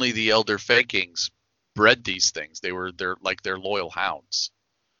 Only the Elder Fey Kings bred these things. They're loyal hounds.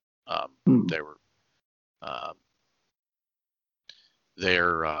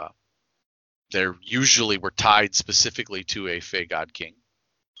 They're usually were tied specifically to a Fey God King,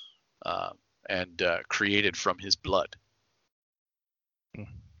 and created from his blood.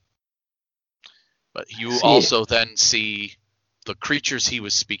 But you also then see the creatures he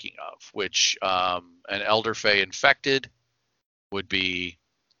was speaking of, which an Elder Fey infected would be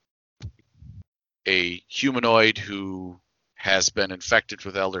a humanoid who has been infected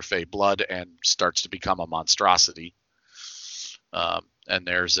with Elder Fey blood and starts to become a monstrosity. And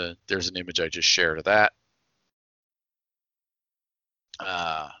there's an image I just shared of that.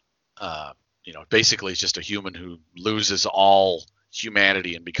 Basically it's just a human who loses all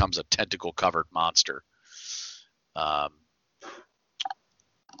humanity and becomes a tentacle-covered monster. An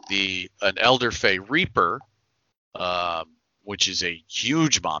Elder Fey Reaper, which is a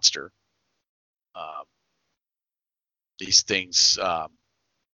huge monster. These things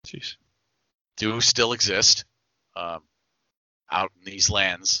do still exist out in these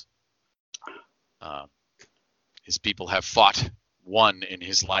lands. His people have fought one in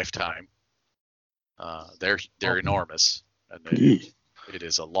his lifetime. They're enormous, and it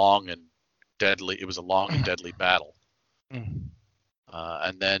is a long and deadly. It was a long and deadly battle.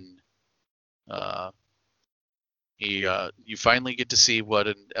 And then you finally get to see what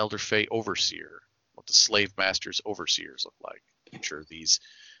an Elder Fey overseer, what the slave master's overseers look like. Picture these.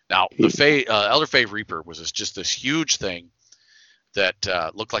 Now, the Elder Fey Reaper was just this huge thing that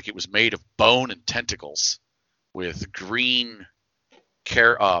looked like it was made of bone and tentacles, with green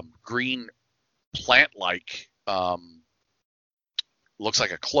plant-like, looks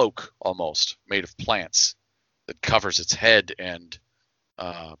like a cloak almost, made of plants that covers its head and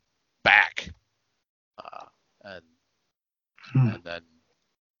back. And then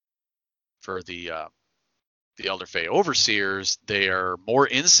for the Elder Fae Overseers, they are more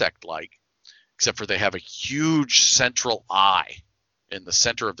insect-like, except for they have a huge central eye in the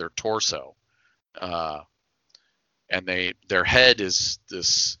center of their torso. And their head is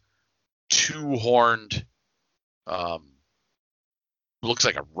this two-horned, looks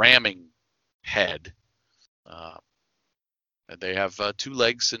like a ramming head. And they have 2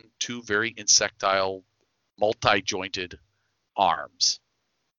 legs and 2 very insectile, multi-jointed arms.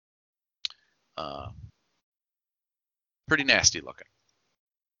 Pretty nasty looking.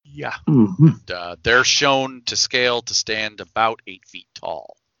 Yeah. Mm-hmm. They're shown to scale to stand about 8 feet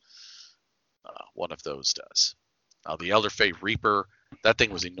tall. One of those does. Now the Elder Fae Reaper, that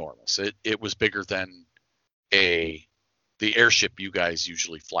thing was enormous. It was bigger than the airship you guys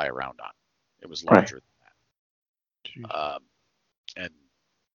usually fly around on. It was larger than that. And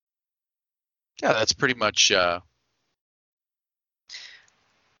yeah, that's pretty much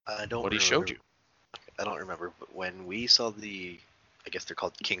what he showed you. I don't remember, but when we saw I guess they're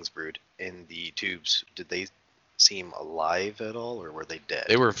called King's Brood, in the tubes, did they seem alive at all, or were they dead?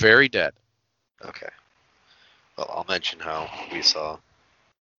 They were very dead. Okay. Well, I'll mention how we saw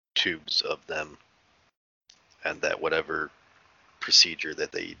tubes of them, and that whatever procedure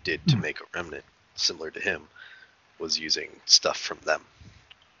that they did to make a remnant similar to him was using stuff from them.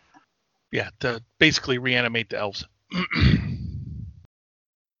 Yeah, to basically reanimate the elves.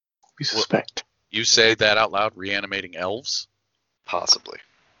 We suspect. You say that out loud, reanimating elves? Possibly.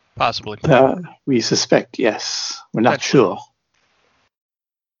 Possibly. We suspect, yes. We're not That's sure.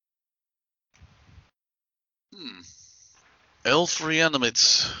 Elf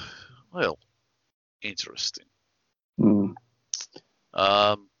reanimates. Well, interesting. Mm.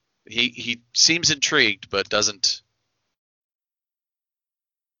 He seems intrigued, but doesn't.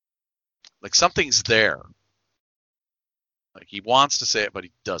 Like something's there. Like he wants to say it, but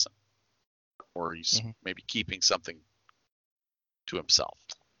he doesn't. Or he's maybe keeping something to himself.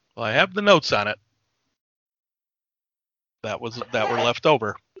 Well, I have the notes on it. That were left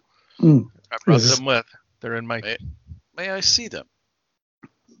over. Mm. I brought them with. They're in my. May I see them?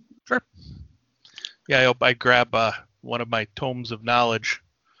 Sure. Yeah, I hope I grab one of my tomes of knowledge,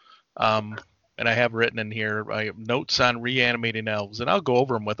 and I have written in here notes on reanimating elves, and I'll go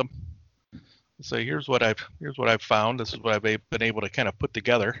over them with them. So here's what I've found. This is what I've been able to kind of put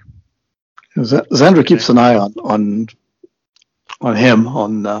together. Xandra keeps an eye on him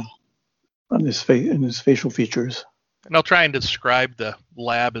on his facial features, and I'll try and describe the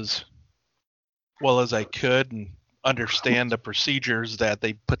lab as well as I could and understand the procedures that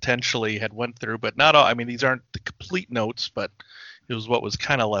they potentially had went through, but not all. I mean, these aren't the complete notes, but it was what was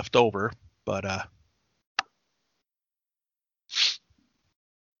kind of left over. But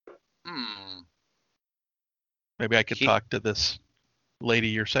maybe I could talk to this lady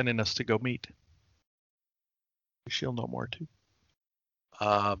you're sending us to go meet. She'll know more too.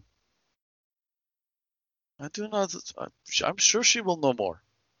 I do not. I'm sure she will know more.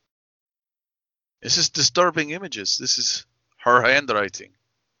 This is disturbing images. This is her handwriting.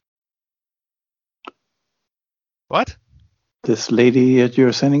 What? This lady that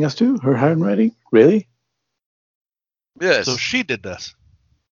you're sending us to, her handwriting? Really? Yes. So she did this.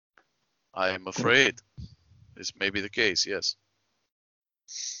 I am afraid this may be the case, yes.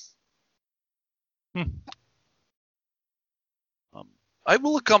 I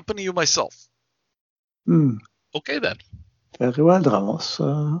will accompany you myself. Okay then. Very well, Ramos.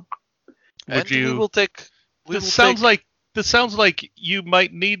 We will take. This sounds like you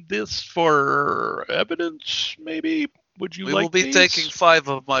might need this for evidence. Maybe would you like? We will be these? taking 5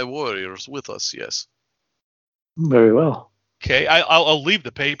 of my warriors with us. Yes. Very well. Okay, I'll leave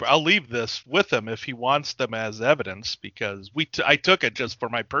the paper. I'll leave this with him if he wants them as evidence, because I took it just for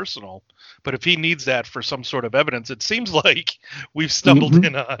my personal. But if he needs that for some sort of evidence, it seems like we've stumbled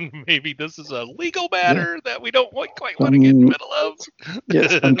in on maybe this is a legal matter that we don't quite want to get in the middle of.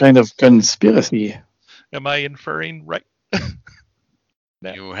 Yes, some kind of conspiracy. Am I inferring right?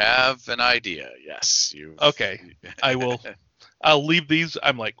 You have an idea, yes. Okay, I will. I'll leave these.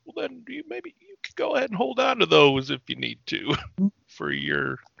 I'm like, well, then maybe you could go ahead and hold on to those if you need to for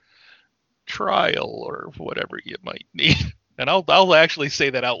your trial or whatever you might need. And I'll actually say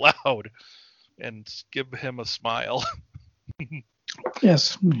that out loud and give him a smile.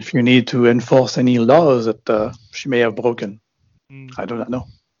 Yes, if you need to enforce any laws that she may have broken. I do not know.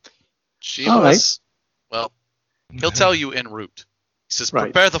 She was, well, he'll tell you en route. He says,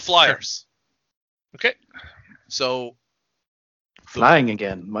 prepare the flyers. Okay. So Flying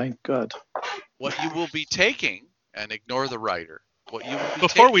again. My God. what you will be taking, and ignore the writer. What you will be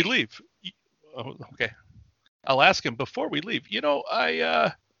Before we taking, leave. Oh, okay. I'll ask him before we leave.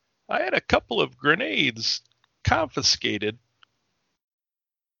 I had a couple of grenades confiscated.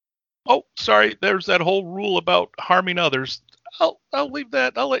 Oh, sorry. There's that whole rule about harming others. I'll leave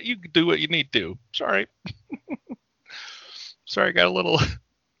that. I'll let you do what you need to. Sorry. Sorry, I got a little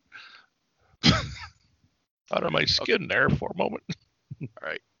out of my skin there for a moment. all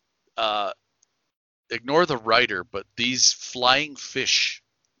right. Ignore the writer, but these flying fish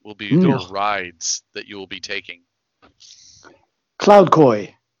will be your rides that you will be taking. Cloud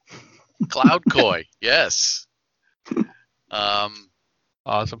Koi. Cloud Koi, yes.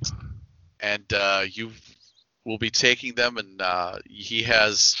 Awesome. And you will be taking them, and he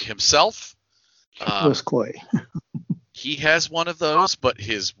has himself. Wisp Koi. He has one of those, but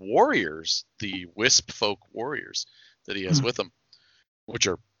his warriors, the Wisp folk warriors that he has with him, which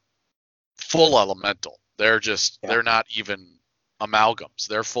are full elemental. They're they're not even amalgams.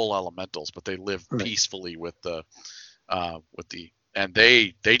 They're full elementals, but they live peacefully with the and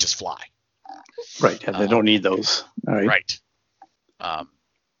they just fly. Right, and they don't need those. All right. Right.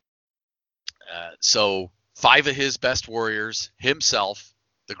 So 5 of his best warriors, himself,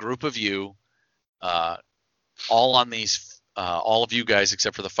 the group of you, all on these, all of you guys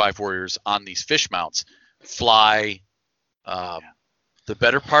except for the 5 warriors on these fish mounts, fly the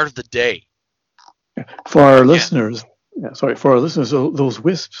better part of the day. For our listeners, those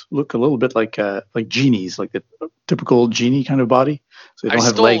wisps look a little bit like genies, like the typical genie kind of body. So they don't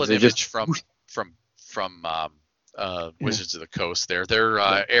have legs. An image from Wizards of the Coast. They're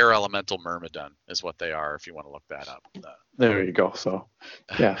air elemental myrmidon is what they are. If you want to look that up. There you go. So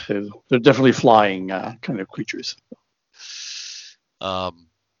yeah, they're definitely flying kind of creatures. And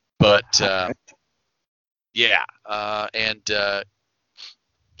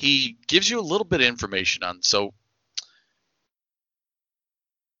he gives you a little bit of information on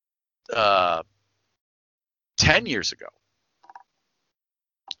 10 years ago,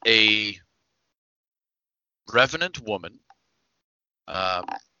 a revenant woman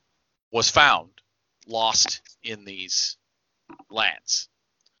was found lost in these lands.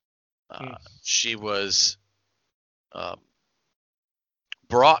 She was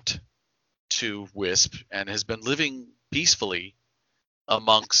brought to Wisp and has been living peacefully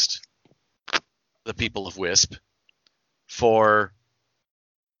amongst the people of Wisp for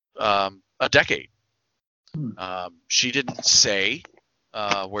a decade. She didn't say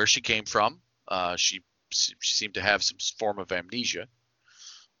where she came from. She seemed to have some form of amnesia,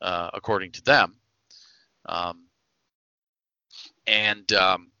 according to them.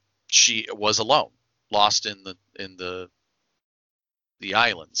 She was alone, lost in the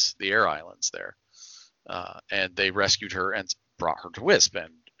islands, the air islands there. And they rescued her and brought her to Wisp.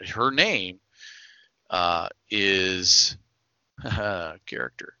 And her name is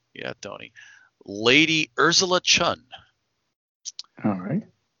character. Yeah, Tony. Lady Ursula Chun. All right.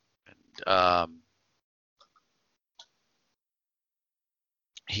 And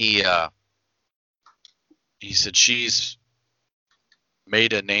he said she's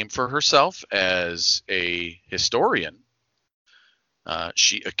made a name for herself as a historian.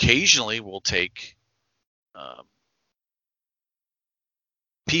 She occasionally will take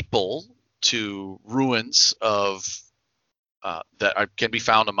people to ruins of that can be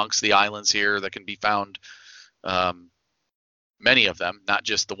found amongst the islands here, that can be found, many of them, not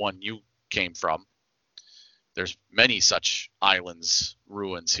just the one you came from. There's many such islands,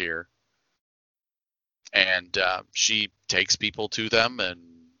 ruins here. And she takes people to them and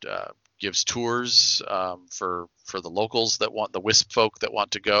gives tours for the locals that want, the Wisp folk that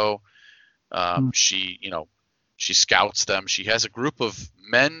want to go. She scouts them. She has a group of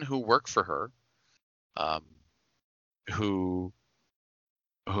men who work for her, whom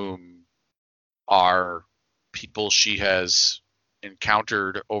are people she has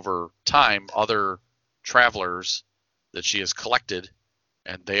encountered over time, other travelers that she has collected,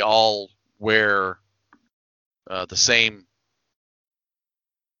 and they all wear the same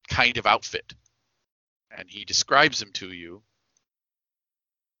kind of outfit. And he describes them to you,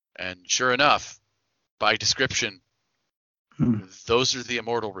 and sure enough, by description, those are the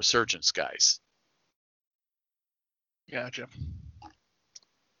Immortal Resurgence guys. Gotcha.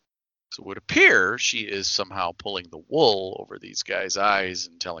 So it would appear she is somehow pulling the wool over these guys' eyes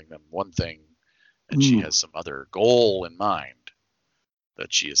and telling them one thing, and she has some other goal in mind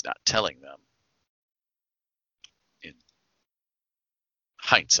that she is not telling them. In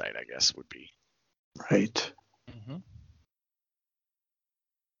hindsight, I guess, would be. Right. Mm-hmm.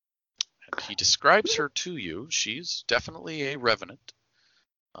 he describes her to you. She's definitely a revenant.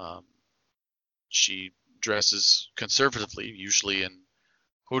 She dresses conservatively, usually in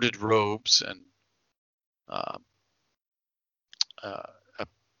hooded robes, and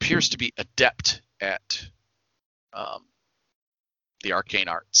appears to be adept at the arcane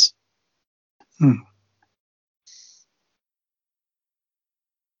arts. And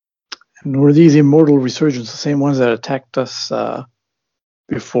were these immortal resurgents the same ones that attacked us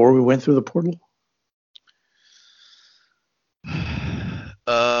before we went through the portal?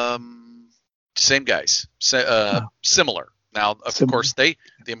 Same guys. Similar. Now, of course, the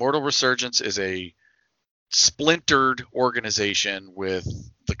Immortal Resurgence is a splintered organization with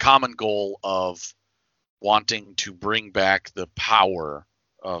the common goal of wanting to bring back the power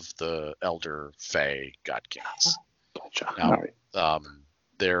of the Elder Fae God Kings. Gotcha. Now,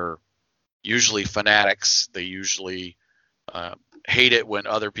 they're usually fanatics. They usually hate it when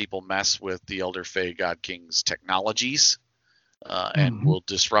other people mess with the Elder Fae God King's technologies, and will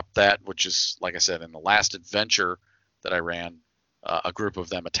disrupt that, which is, like I said, in the last adventure that I ran, a group of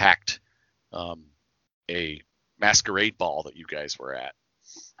them attacked a masquerade ball that you guys were at.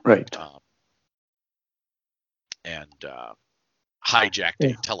 Right. And hijacked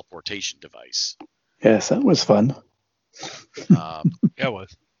a teleportation device. Yes, that was fun. Yeah, it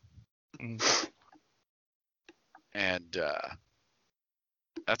was. And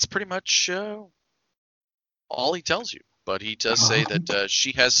that's pretty much all he tells you. But he does say that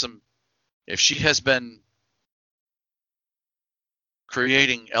she has some. If she has been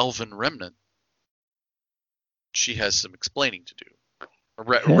creating Elven Remnant, she has some explaining to do.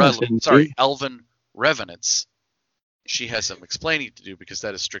 Sorry, Elven Revenants. She has some explaining to do because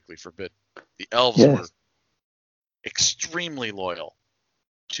that is strictly forbidden. The elves were extremely loyal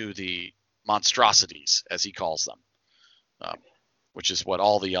to the monstrosities, as he calls them, which is what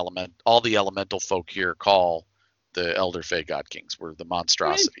all the elemental folk here call the Elder Fae God Kings, were the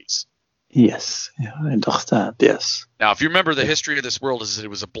monstrosities. Yes, yeah, I understand. Yes. Now, if you remember, the history of this world is that it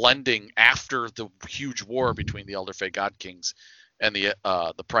was a blending after the huge war between the Elder Fae God Kings and the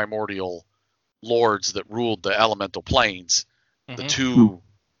primordial lords that ruled the elemental planes. The two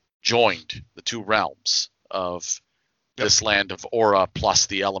joined, the two realms of this land of Aura plus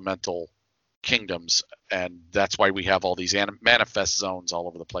the elemental kingdoms, and that's why we have all these manifest zones all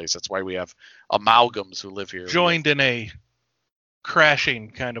over the place. That's why we have amalgams who live here. Joined in a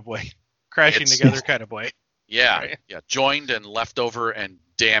crashing kind of way. Crashing together kind of way. Yeah, right? Yeah. Joined and left over and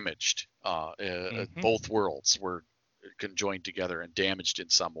damaged. Both worlds were conjoined together and damaged in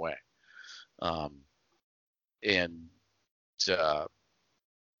some way.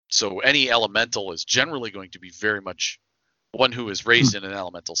 So any elemental is generally going to be very much, one who is raised in an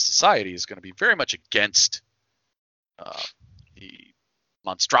elemental society is going to be very much against the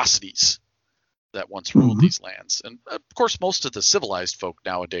monstrosities that once ruled these lands. And of course, most of the civilized folk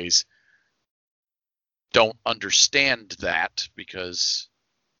nowadays don't understand that because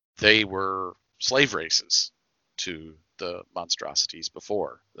they were slave races to the monstrosities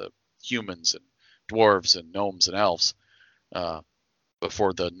before, the humans and dwarves and gnomes and elves,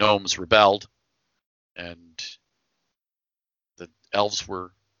 before the gnomes rebelled and the elves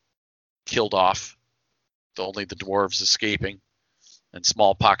were killed off, only the dwarves escaping and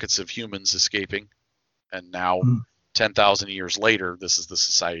small pockets of humans escaping, and now 10,000 years later, this is the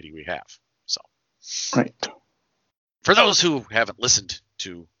society we have. So, right. For those who haven't listened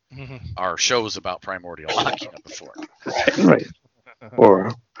to our shows about Primordial Machina before, right,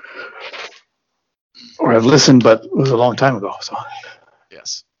 or I've listened, but it was a long time ago. So,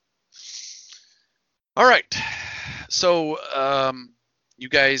 yes. All right. So, you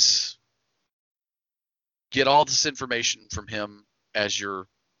guys get all this information from him as you're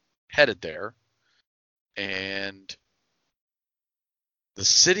headed there, and the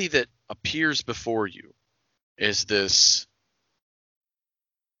city that appears before you is this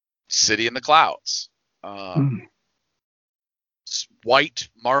city in the clouds. White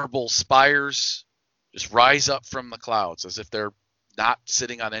marble spires just rise up from the clouds as if they're not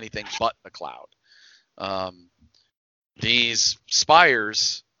sitting on anything but a cloud. These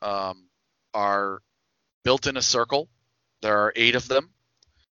spires are built in a circle. There are 8 of them,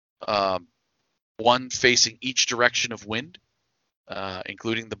 one facing each direction of wind,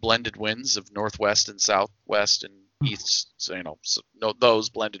 including the blended winds of northwest and southwest and east. So, those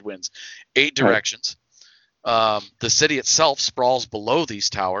blended winds, 8 directions. The city itself sprawls below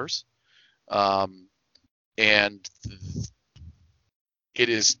these towers, and it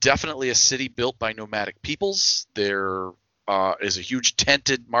is definitely a city built by nomadic peoples. There is a huge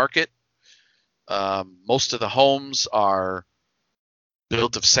tented market. Most of the homes are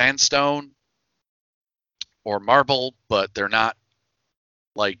built of sandstone or marble, but they're not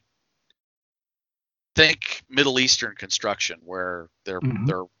like, think Middle Eastern construction where they're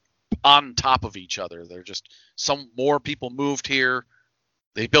on top of each other. They're just some more people moved here,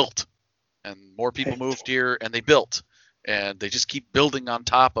 they built, and more people moved here and they built, and they just keep building on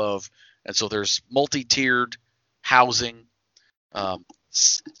top of, and so there's multi-tiered housing,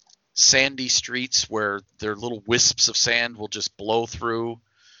 sandy streets where their little wisps of sand will just blow through,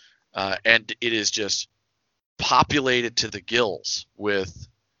 and it is just populated to the gills with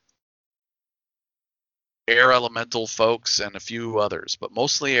air elemental folks and a few others, but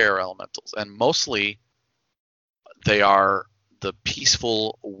mostly air elementals, and mostly they are the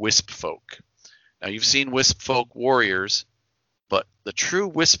peaceful wisp folk. Now, you've seen wisp folk warriors, but the true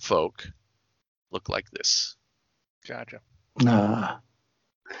wisp folk look like this. Gotcha.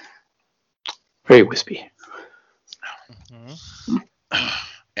 Very wispy. Mm-hmm.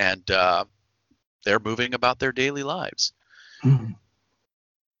 And they're moving about their daily lives.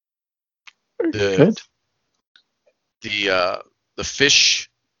 Good. The fish,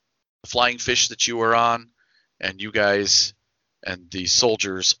 the flying fish that you were on, and you guys and the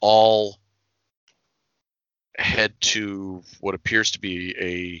soldiers all head to what appears to be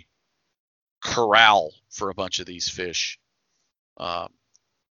a corral for a bunch of these fish, and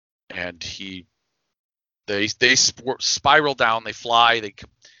they spiral down, they fly,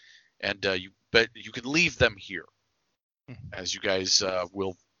 and you can leave them here as you guys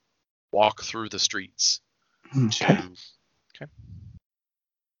will walk through the streets to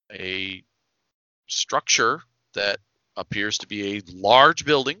a structure that appears to be a large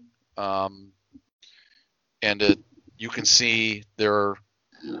building, and you can see they're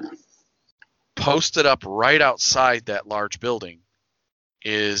posted up right outside that large building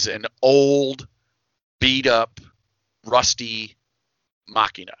is an old, beat up, rusty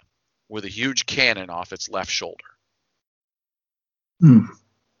machina with a huge cannon off its left shoulder.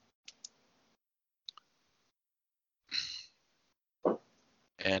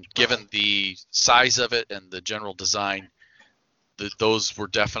 And given the size of it and the general design, those were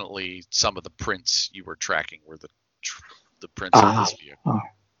definitely some of the prints you were tracking, were the prints of this vehicle.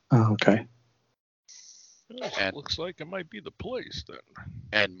 Okay. And looks like it might be the place then.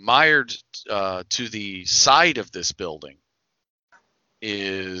 And mired to the side of this building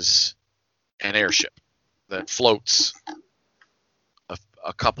is an airship that floats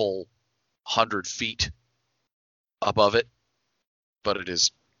a couple 100 feet above it, but it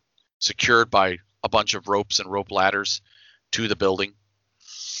is secured by a bunch of ropes and rope ladders to the building.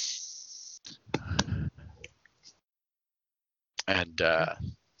 And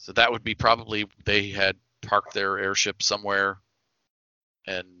so that would be probably, they had parked their airship somewhere,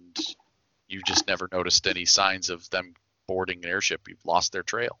 and you just never noticed any signs of them boarding an airship. You've lost their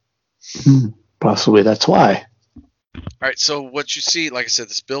trail. Possibly that's why. All right, so what you see, like I said,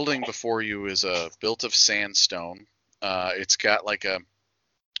 this building before you is built of sandstone. It's got like an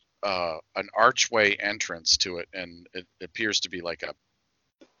archway entrance to it, and it appears to be like a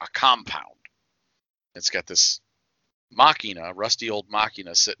compound. It's got this machina, rusty old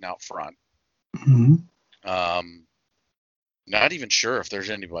machina, sitting out front. Not even sure if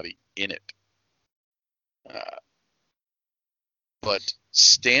there's anybody in it. But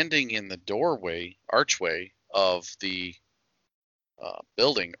standing in the archway of the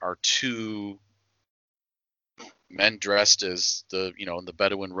building are two men dressed as in the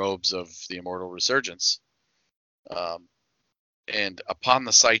Bedouin robes of the Immortal Resurgence. And upon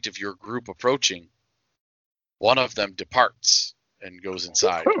the sight of your group approaching, one of them departs and goes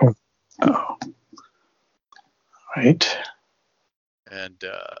inside. Oh. Right. And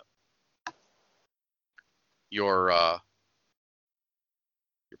you've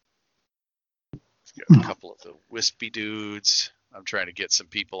got a couple of the wispy dudes. I'm trying to get some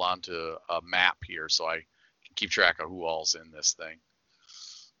people onto a map here so I can keep track of who all's in this thing.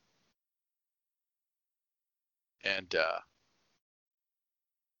 And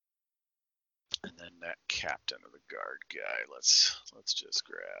then that captain of the guard guy. Let's just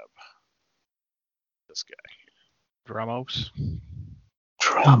grab this guy here. Dramos.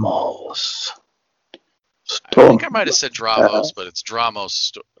 I think I might have said Dramos, but it's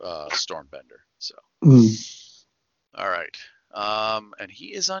Dramos Stormbender. So, all right, and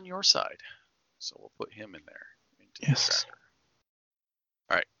he is on your side, so we'll put him in there. Yes.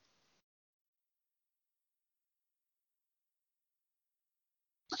 All right.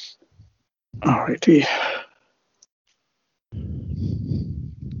 Alrighty.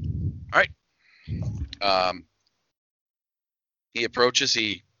 All right. He approaches.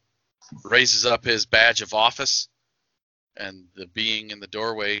 He raises up his badge of office, And the being in the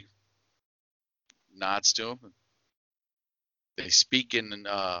doorway nods to him. They speak in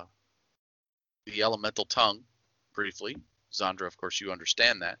the elemental tongue briefly. Zandra, of course, you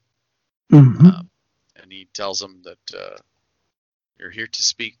understand that. Mm-hmm. And he tells them that you're here to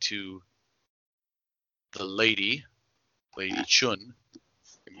speak to the Lady Chun,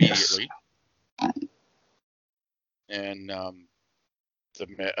 immediately. Yes. And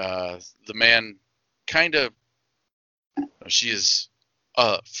the man kind of, she is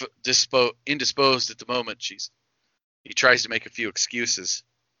indisposed at the moment. He tries to make a few excuses.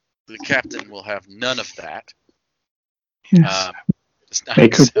 The captain will have none of that. Yes. Does not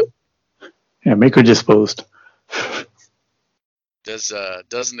accept, make her disposed.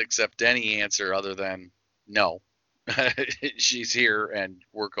 doesn't accept any answer other than no. She's here and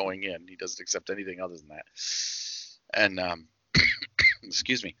we're going in. He doesn't accept anything other than that. And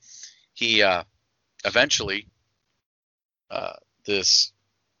excuse me. He eventually this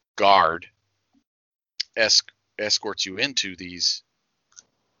guard escorts you into these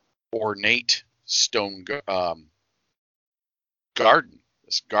ornate stone garden.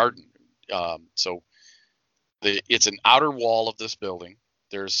 This garden. So it's an outer wall of this building.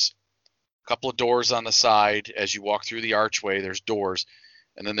 There's a couple of doors on the side. As you walk through the archway, there's doors,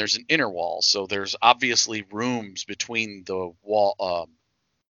 and then there's an inner wall. So there's obviously rooms between the wall,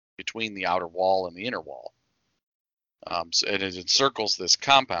 between the outer wall and the inner wall. And it encircles this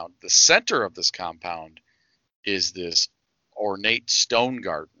compound. The center of this compound is this ornate stone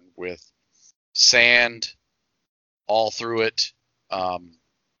garden with sand all through it,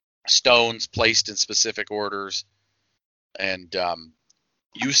 stones placed in specific orders, and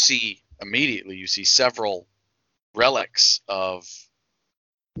you see several relics of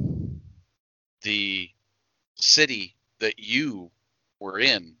the city that you were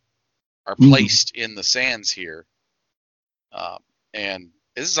in are placed in the sands here. And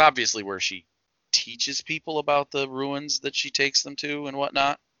this is obviously where she teaches people about the ruins that she takes them to and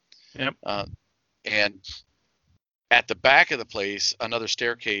whatnot. Yep. And at the back of the place, another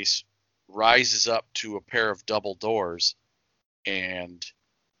staircase rises up to a pair of double doors, and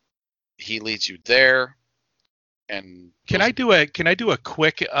he leads you there. And can I do a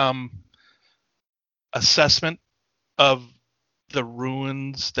quick assessment of the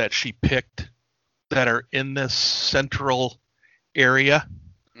ruins that she picked that are in this central area,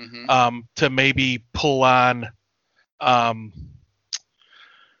 to maybe pull on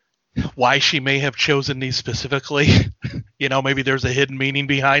why she may have chosen these specifically? Maybe there's a hidden meaning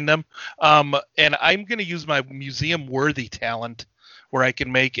behind them. And I'm going to use my museum worthy talent where I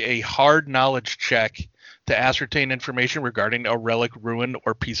can make a hard knowledge check to ascertain information regarding a relic, ruin,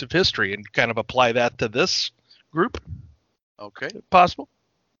 or piece of history, and kind of apply that to this group. Okay. If possible.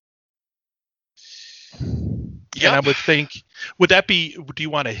 Yeah. And I would think, would that be, do you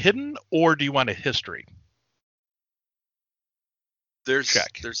want a hidden or do you want a history?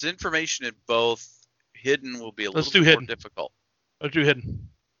 There's information in both. Hidden will be a Let's little do more difficult. Let's do hidden.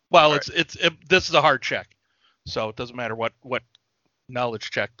 Well, Right. This is a hard check, so it doesn't matter what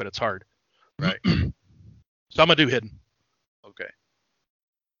knowledge check, but it's hard. Right. So I'm gonna do hidden. Okay.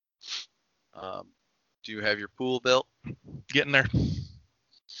 Do you have your pool built? Getting there.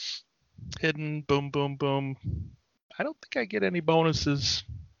 Hidden. Boom, boom, boom. I don't think I get any bonuses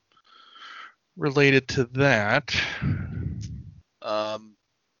related to that.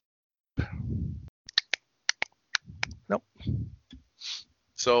 Nope.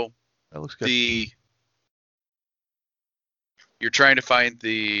 So that looks good. You're trying to find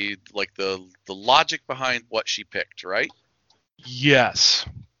the logic behind what she picked, right? Yes.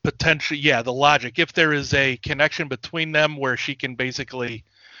 Potentially, yeah, the logic. If there is a connection between them where she can basically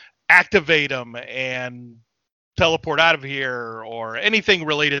activate them and teleport out of here or anything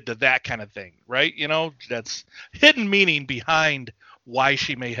related to that kind of thing, right? That's hidden meaning behind why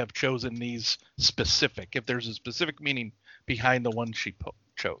she may have chosen these specific, if there's a specific meaning behind the one she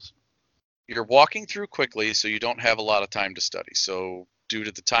chose. You're walking through quickly, so you don't have a lot of time to study. So due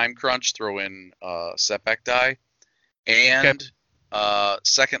to the time crunch, throw in setback die. And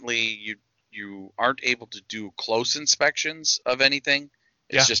secondly, you aren't able to do close inspections of anything.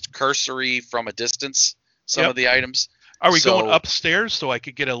 It's just cursory from a distance, some of the items. Are we going upstairs so I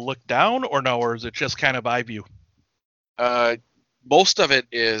could get a look down, or no? Or is it just kind of eye view? Most of it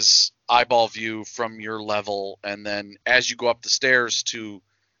is eyeball view from your level, and then as you go up the stairs to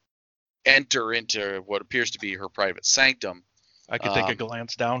enter into what appears to be her private sanctum, I could take a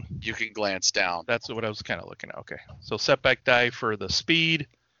glance down. You can glance down. That's what I was kind of looking at. Okay, so setback die for the speed,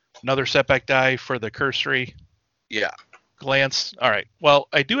 another setback die for the cursory. Yeah. Glance. All right. Well,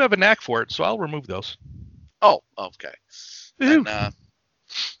 I do have a knack for it, so I'll remove those. Oh, okay. Woohoo. And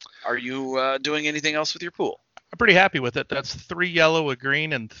are you doing anything else with your pool? I'm pretty happy with it. That's 3 yellow, a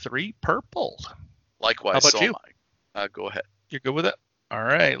green, and 3 purple. Likewise, How about so you? am I. Go ahead. You're good with it? All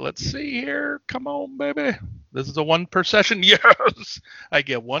right, let's see here. Come on, baby. This is a 1 per session. Yes! I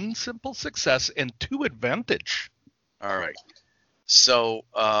get 1 simple success and 2 advantage. All right. So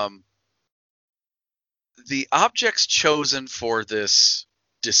the objects chosen for this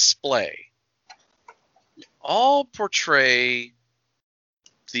display all portray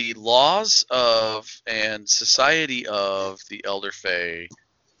the laws of and society of the Elder Fae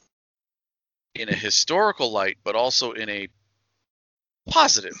in a historical light, but also in a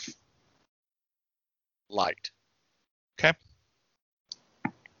positive light. Okay.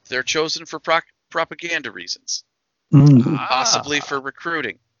 They're chosen for propaganda reasons, possibly for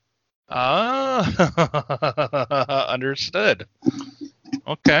recruiting. Understood.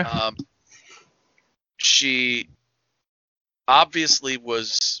 Okay. She obviously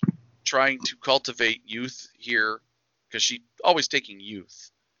was trying to cultivate youth here because she's always taking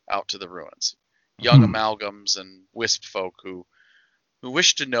youth out to the ruins, young amalgams and wisp folk who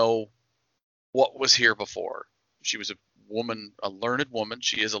wish to know what was here before. She was a woman, a learned woman.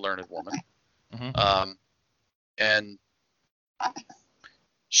 She is a learned woman. Mhm. And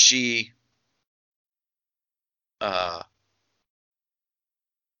she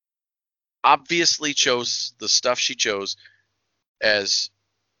obviously chose the stuff she chose as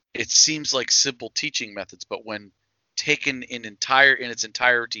it seems like simple teaching methods, but when taken in its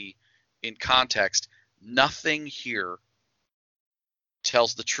entirety in context, nothing here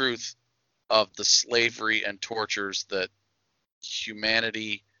tells the truth of the slavery and tortures that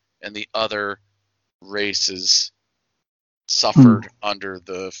humanity and the other races suffered under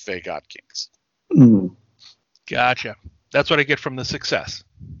the Fae God Kings. Gotcha. That's what I get from the success.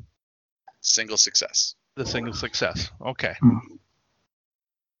 Single success. The single success. Okay.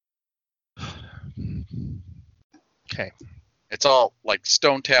 Okay. It's all like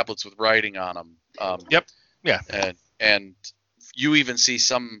stone tablets with writing on them. Yep. Yeah. And you even see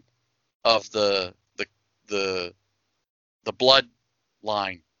some of the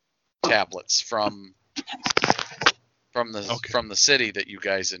bloodline tablets from the city that you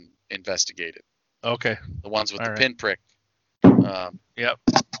guys investigated. Okay. The ones with All the right. pinprick. Yep.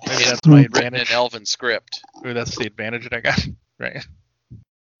 Maybe that's my written in advantage. Elven script. Maybe that's the advantage that I got. Right.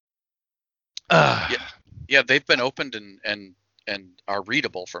 Yeah, they've been opened and are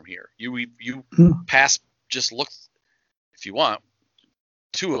readable from here. You pass, just look if you want.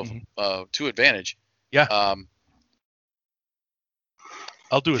 2 of them, 2 advantage. Yeah.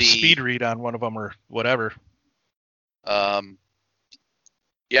 I'll do a the- speed read on one of them or whatever. Yeah,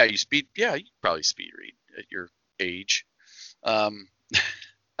 you probably speed read at your age. Or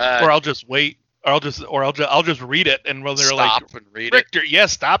I'll just wait. Or I'll just read it, and when they're stop like, and read Richter,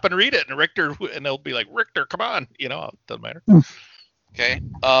 yes, stop and read it, and Richter, and they'll be like, Richter, come on, it doesn't matter. it. Okay.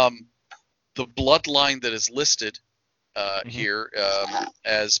 The bloodline that is listed here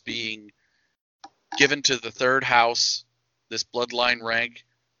as being given to the 3rd house, this bloodline rank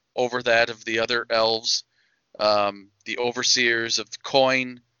over that of the other elves, the overseers of the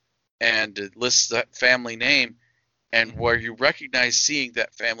coin, and it lists that family name. And where you recognize seeing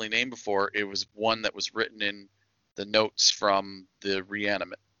that family name before, it was one that was written in the notes from the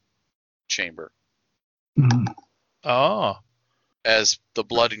reanimate chamber Oh. as the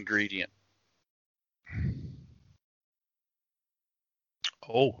blood ingredient.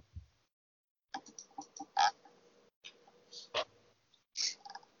 Oh.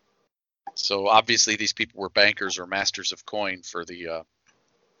 So obviously these people were bankers or masters of coin for the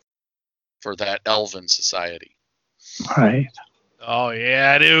for that elven society. Right. Oh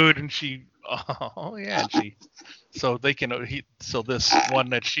yeah, dude, and she. Oh yeah, and she. So they can. So this one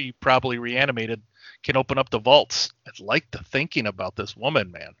that she probably reanimated can open up the vaults. I like the thinking about this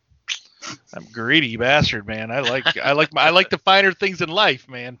woman, man. I'm greedy bastard, man. I like the finer things in life,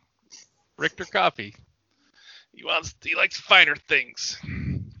 man. Richter Coffee. He likes finer things.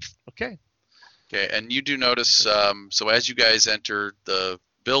 Okay. Okay, and you do notice. So as you guys enter the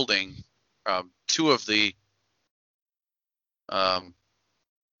building, 2 of the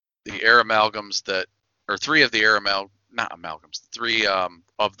air amalgams that, or 3 of the air not amalgams, 3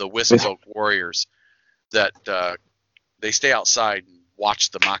 of the Wisp Folk warriors that they stay outside and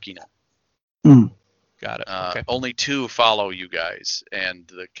watch the Machina. Got it. Okay. Only 2 follow you guys and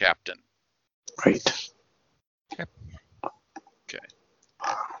the captain. Right.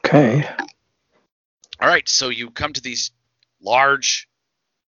 Okay. All right, so you come to these large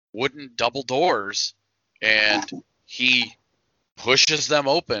wooden double doors, and he pushes them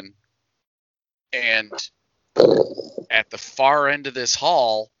open, and At the far end of this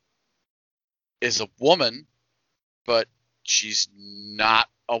hall is a woman, but she's not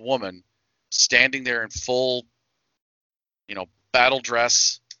a woman, standing there in full, battle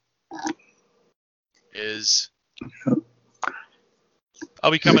dress.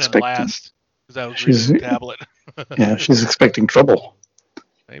 I'll be coming in expecting- last because I was She's- reading the tablet. Yeah, she's expecting trouble.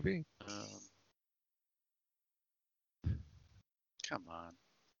 Maybe. Come on.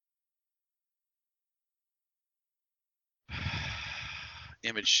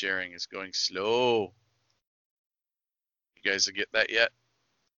 Image sharing is going slow. You guys get that yet?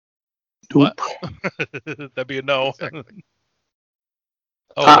 What? Nope. That'd be a no. Exactly.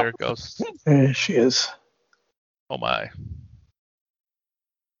 Oh, there it goes. There she is. Oh my.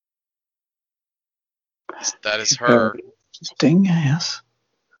 That is her. Sting, yes.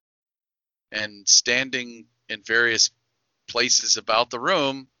 And standing in various places about the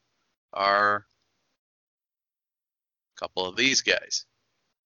room are a couple of these guys.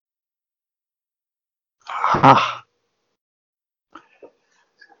 Ah.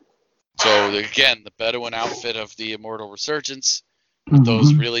 So again, the Bedouin outfit of the Immortal Resurgence, with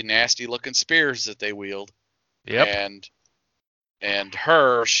those Mhm. really nasty looking spears that they wield. Yep. And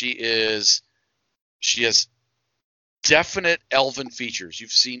her, she has definite elven features.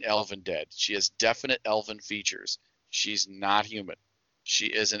 You've seen Elven Dead. She has definite elven features. She's not human. She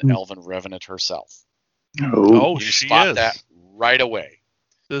is an elven revenant herself. Oh, You she spot is. that right away.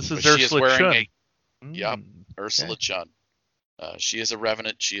 This is But she is Ursula wearing Chun. Yep. Ursula Chun. She is a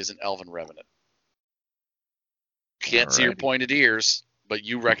revenant. She is an elven revenant. Can't see her Alrighty. pointed ears, but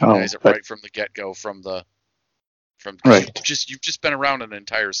you recognize it but- right from the get-go. From Right. you've just been around an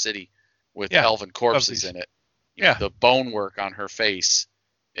entire city with Yeah, elven corpses these. in it. Yeah. The bone work on her face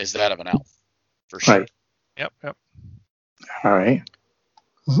is that of an elf, for sure. Right. Yep. All right.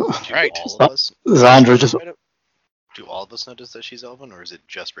 Right. All of us, Zandra just. do all of us notice that she's elven, or is it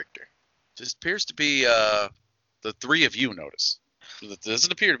just Richter? This appears to be the three of you notice. It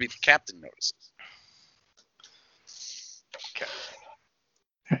doesn't appear to be the captain notices.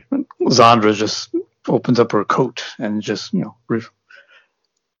 Zandra just opens up her coat and just,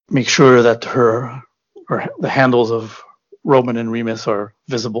 make sure that the handles of Roman and Remus are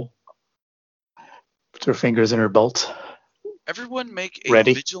visible. Puts her fingers in her belt. Everyone make a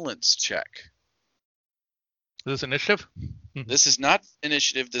Ready. vigilance check. Is this initiative? This is not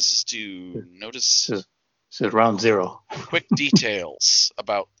initiative. This is to notice This is round 0. quick details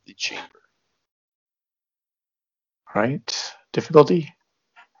about the chamber. Right. Difficulty?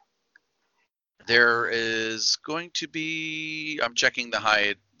 There is going to be. I'm checking the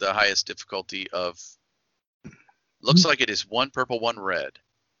highest difficulty of. Looks like it is 1 purple, 1 red.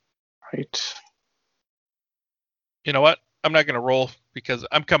 Right. You know what? I'm not going to roll because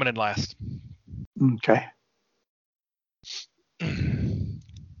I'm coming in last. Okay.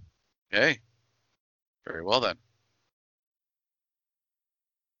 Okay. Very well then.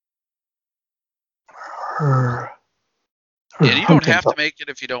 Her And you don't hunting have to belt. make it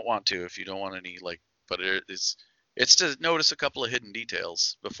if you don't want to. If you don't want any but it's to notice a couple of hidden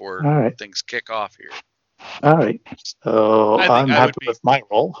details before All right. things kick off here. All right. So I think I'm I happy would be- with my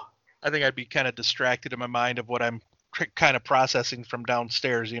roll. I think I'd be kind of distracted in my mind of what I'm kind of processing from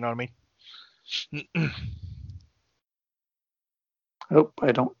downstairs. You know what I mean? Oh,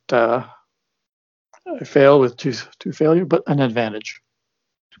 I don't. I fail with two failure, but an advantage.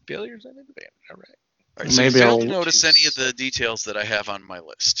 Failures and advantage. All right. All right, so Maybe you failed I'll to notice choose- any of the details that I have on my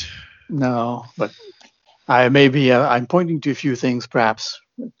list. No, but I may be. I'm pointing to a few things. Perhaps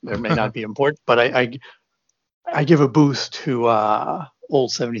there may not be important, but I give a boost to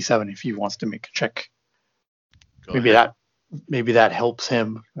old 77 if he wants to make a check. Go Maybe ahead. that helps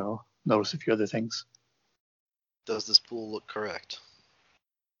him. Notice a few other things. Does this pool look correct?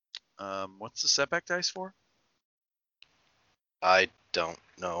 What's the setback dice for? I don't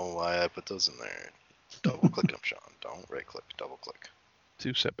know why I put those in there. Double click them, Sean. Don't right click, double click.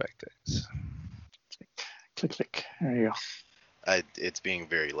 2 setback days. Click, click. There you go. It's being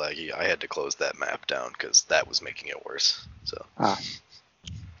very laggy. I had to close that map down because that was making it worse. So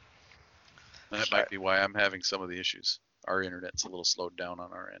That might be why I'm having some of the issues. Our internet's a little slowed down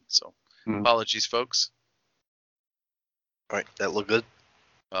on our end, so Hmm. apologies, folks. all right, that look good.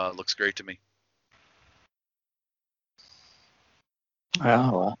 Looks great to me.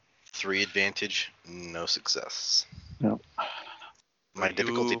 Well, 3 advantage, no success. No. My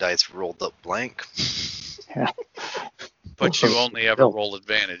difficulty You- dice rolled up blank. But you Also, only ever still. roll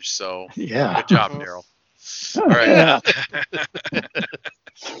advantage, so yeah. good job, Daryl. All right. Yeah.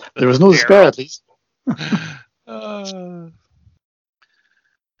 There was no despair, at least. Uh, All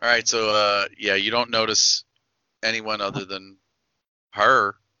right, so yeah, you don't notice anyone other than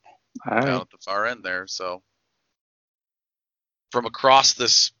her All right. down at the far end there. So from across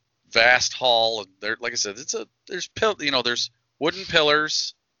this vast hall, and there, like I said, there's wooden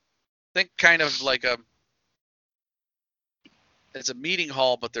pillars. Think kind of like it's a meeting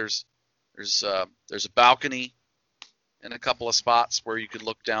hall, but there's a balcony in a couple of spots where you could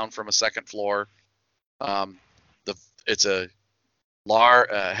look down from a second floor. It's a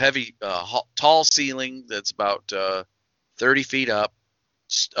heavy, tall ceiling that's about 30 feet up.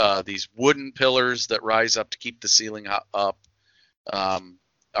 These wooden pillars that rise up to keep the ceiling up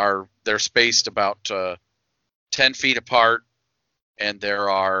they're spaced about 10 feet apart, and there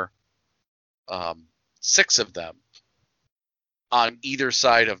are 6 of them on either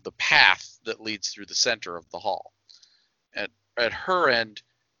side of the path that leads through the center of the hall. At her end,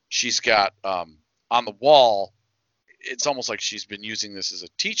 she's got on the wall, it's almost like she's been using this as a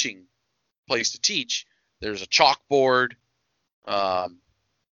teaching place to teach. There's a chalkboard, a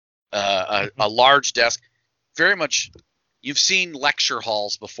large desk. Very much, you've seen lecture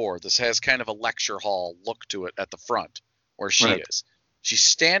halls before. This has kind of a lecture hall look to it at the front where she is. She's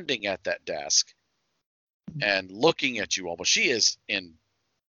standing at that desk and looking at you almost. She is in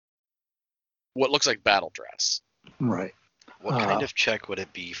what looks like battle dress. Right. What kind of check would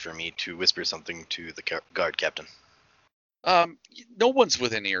it be for me to whisper something to the guard captain? No one's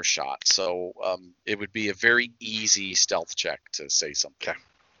within earshot, so it would be a very easy stealth check to say something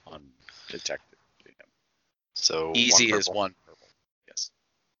undetected. So easy is 1 purple. Yes.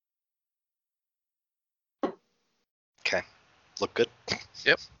 Okay. Look good.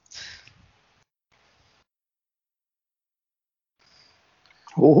 Yep.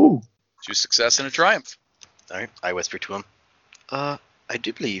 Oh. 2 success and a triumph. All right. I whisper to him. I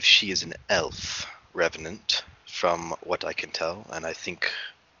do believe she is an elf revenant, from what I can tell, and I think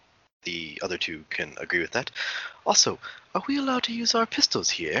the other 2 can agree with that. Also, are we allowed to use our pistols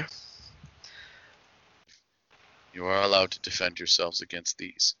here? You are allowed to defend yourselves against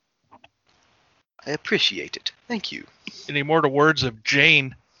these. I appreciate it. Thank you. In the immortal words of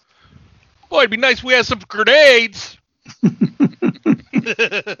Jane, boy, it'd be nice if we had some grenades.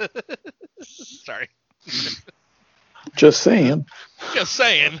 Sorry. Just saying. Just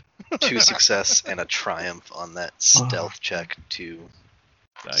saying. 2 success and a triumph on that stealth check to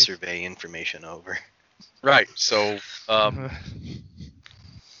survey information over. Right. So,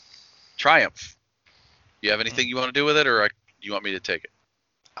 triumph. You have anything you want to do with it, or you want me to take it?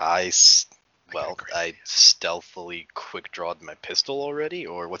 I stealthily quick drawed my pistol already,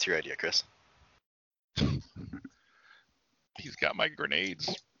 or what's your idea, Chris? He's got my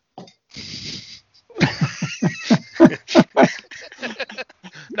grenades.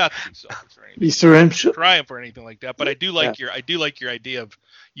 Not to be selfish or anything, triumph or anything like that, but I do like your idea of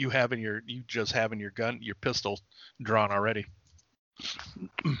you just having your gun, your pistol drawn already.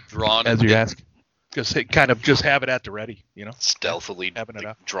 Drawn as you ask. Just kind of just have it at the ready, Stealthily having it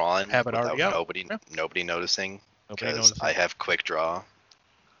up. Drawn, have it already out. Nobody noticing. Because I have quick draw,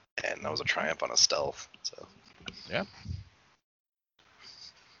 and that was a triumph on a stealth. So yeah.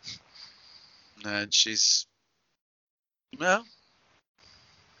 And she's well.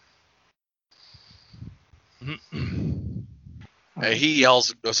 He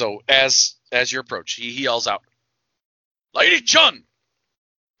yells. So as you approach, he yells out, "Lady Chun,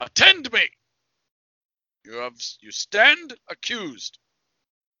 attend me! You stand accused."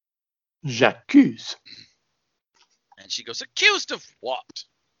 J'accuse. And she goes, "Accused of what?"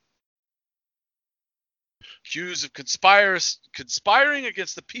 "Accused of conspiring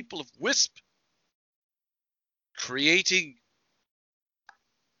against the people of Wisp, creating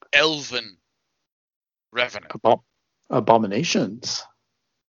elven revenant." Abominations.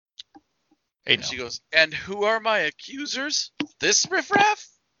 And she goes, "And who are my accusers? This riffraff?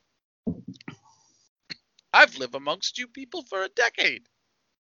 I've lived amongst you people for a decade.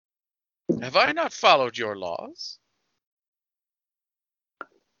 Have I not followed your laws?"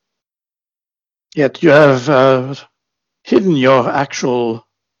 Yet you have hidden your actual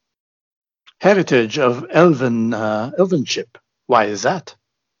heritage of elvenship. Why is that?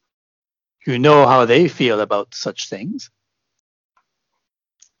 You know how they feel about such things.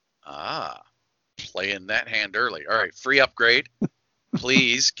 Playing that hand early. All right, free upgrade.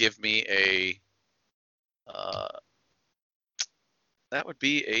 Please give me a... that would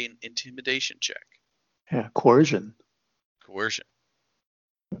be an intimidation check. Yeah, coercion. Coercion.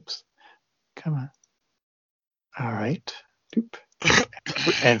 Oops. Come on. All right. Doop.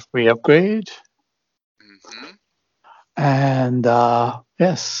 And free upgrade. Mm-hmm. And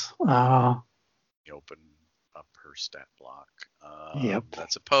yes. You open up her stat block. Yep.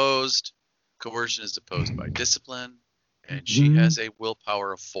 That's opposed. Coercion is opposed by discipline, and she has a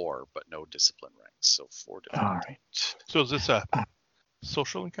willpower of 4, but no discipline ranks, so 4 difficulty. All right. So is this a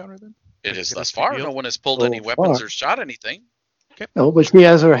social encounter then? It is Get thus us far. revealed? No one has pulled So any weapons far. or shot anything. No, but she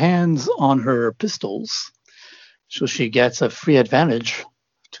has her hands on her pistols, so she gets a free advantage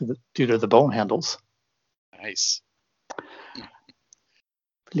due to the bone handles. Nice.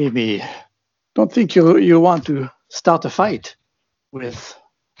 Believe me, don't think you want to start a fight with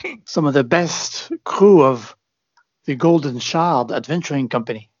some of the best crew of the Golden Shard Adventuring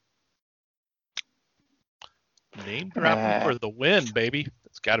Company. Name dropping for the win, baby.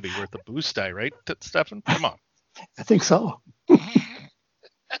 It's got to be worth a boost die, right, Stefan? Come on. I think so.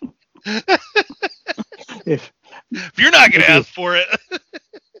 If you're not going to ask for it.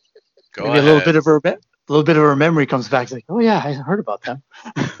 Go maybe ahead. a little bit of her memory comes back. It's like, oh yeah, I heard about them.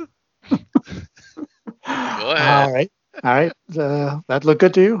 Go ahead. All right. That look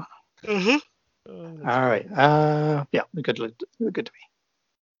good to you? Uh-huh. All right. Yeah, good to me.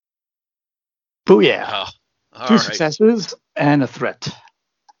 Booyah. All Two right. successes and a threat.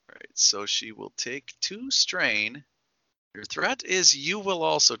 All right. So she will take 2 strain. Your threat is you will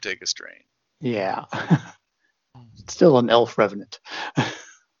also take a strain. Yeah. Still an elf revenant.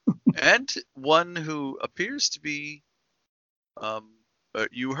 And one who appears to be,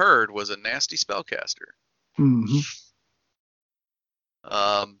 you heard, was a nasty spellcaster. Mm-hmm.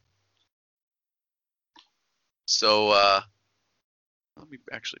 So let me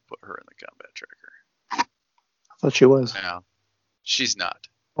actually put her in the combat tracker. I thought she was. Now, she's not.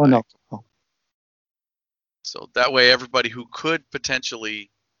 Oh, no. Oh. So that way, everybody who could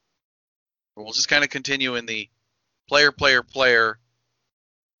potentially, we'll just kind of continue in the player,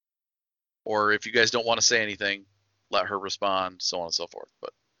 or if you guys don't want to say anything, let her respond, so on and so forth.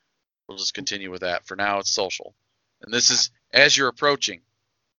 But we'll just continue with that. For now, it's social. And this is as you're approaching.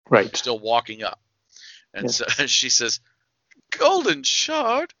 Right. You're still walking up. And Yes. so she says, Golden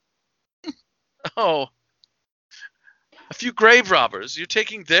Shard? Oh. A few grave robbers. You're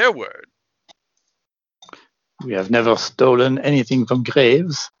taking their word. We have never stolen anything from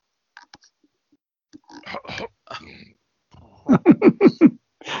graves.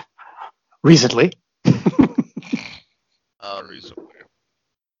 Recently.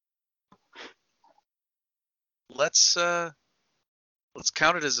 Let's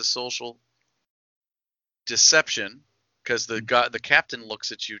count it as a social deception, because the captain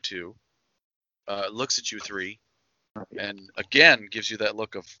looks at you two, looks at you three, and again gives you that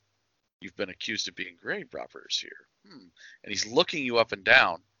look of, you've been accused of being grave robbers here. And he's looking you up and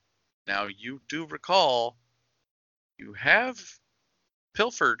down. Now you do recall you have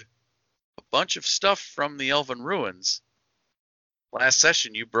pilfered a bunch of stuff from the Elven Ruins. Last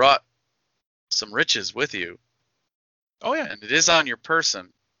session you brought some riches with you. Oh yeah, and it is on your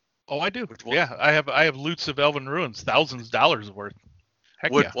person. Oh, I do. Yeah, I have loots of Elven Ruins, thousands of dollars worth.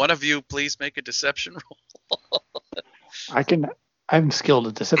 Heck Would yeah. one of you please make a deception roll? I'm skilled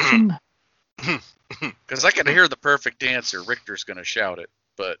at deception. Because I can hear the perfect answer. Richter's going to shout it,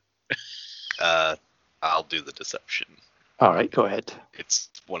 but I'll do the deception. All right, go ahead. It's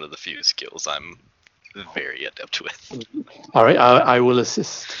one of the few skills I'm very adept with. All right, I will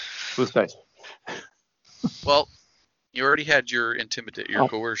assist. Who's next? Well, you already had your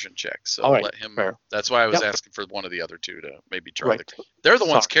coercion check, so all right, let him. fair. That's why I was asking for one of the other two to maybe try. Right. They're the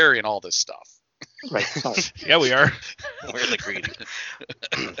ones Sorry. carrying all this stuff. Right, sorry. Yeah, we are. We're the greedy.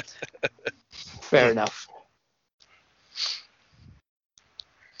 Fair enough.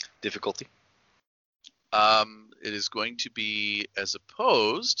 Difficulty? It is going to be as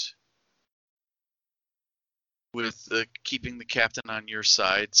opposed with keeping the captain on your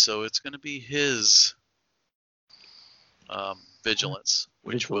side, so it's going to be his vigilance,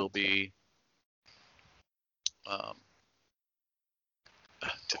 which will be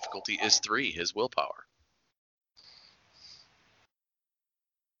difficulty is 3, his willpower.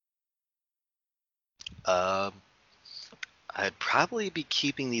 I'd probably be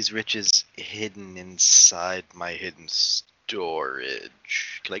keeping these riches hidden inside my hidden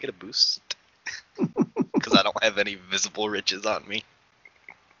storage. Can I get a boost? Because I don't have any visible riches on me.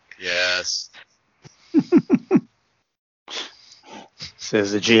 Yes.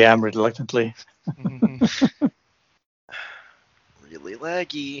 Says the GM reluctantly. Really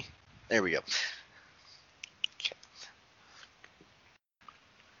laggy. There we go. Okay.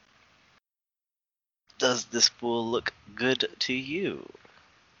 Does this pool look good to you?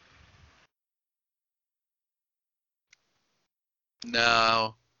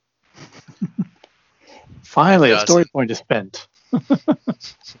 No. Finally, a Doesn't. story point is spent.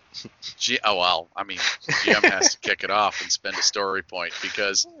 GM has to kick it off and spend a story point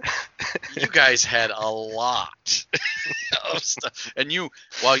because you guys had a lot of stuff. And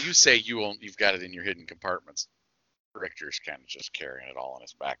while you say you've got it in your hidden compartments, Richter's kind of just carrying it all in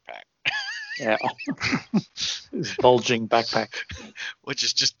his backpack. Yeah. His bulging backpack. Which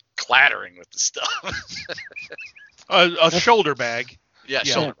is just clattering with the stuff. A shoulder bag. Yeah,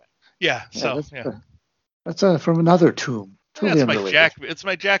 shoulder bag. Yeah, That's from another tomb. Totally unrelated. It's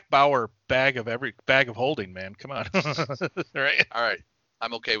my Jack Bauer bag of holding, man. Come on. Right. All right.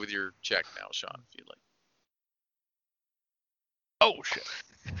 I'm okay with your check now, Sean, if you'd like. Oh shit.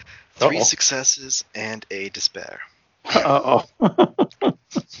 3 successes and a despair. Uh-oh.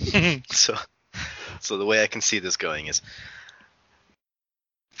 So the way I can see this going is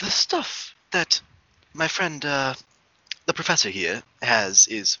the stuff that my friend, the professor here, has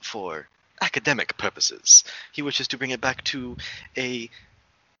is for academic purposes. He wishes to bring it back to a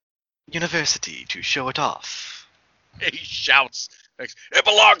university to show it off. He shouts, "It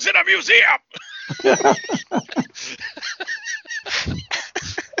belongs in a museum!"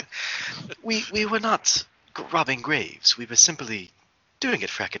 We were not robbing graves. We were simply doing it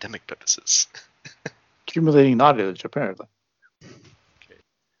for academic purposes. Accumulating knowledge, apparently. Okay.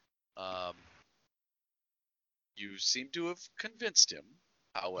 You seem to have convinced him,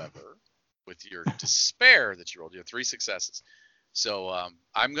 however, with your despair that you rolled. You have 3 successes. So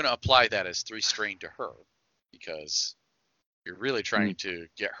I'm going to apply that as 3 strain to her because you're really trying to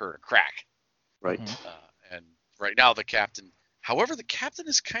get her to crack. Right. And right now the captain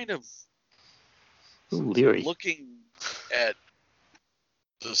is kind of leery, looking at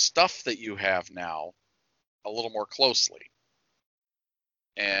the stuff that you have now a little more closely.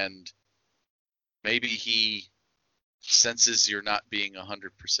 And maybe he senses you're not being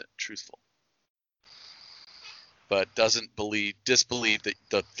 100% truthful, but doesn't disbelieve that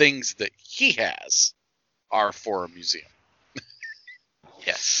the things that he has are for a museum.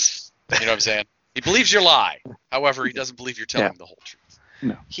 Yes. You know what I'm saying? He believes your lie. However, he doesn't believe you're telling the whole truth.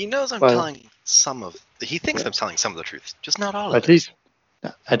 No. He knows I'm telling some of... He thinks I'm telling some of the truth, just not all of it.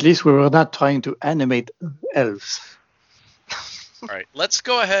 At least we were not trying to animate elves. All right, let's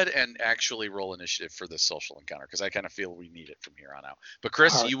go ahead and actually roll initiative for this social encounter because I kind of feel we need it from here on out. But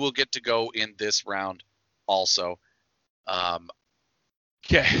Chris, you will get to go in this round also.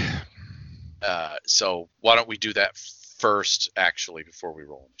 Okay. So why don't we do that first, actually, before we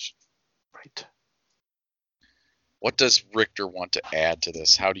roll initiative? Right. What does Richter want to add to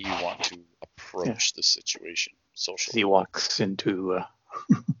this? How do you want to approach the situation socially? He walks into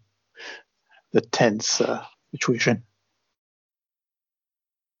the tense situation.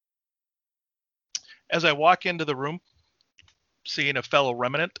 As I walk into the room, seeing a fellow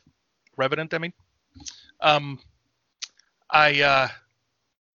revenant,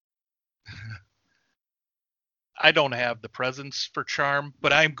 I don't have the presence for charm,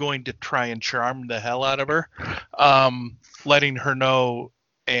 but I'm going to try and charm the hell out of her, letting her know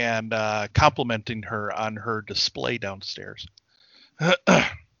and complimenting her on her display downstairs.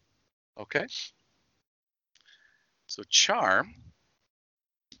 Okay. So charm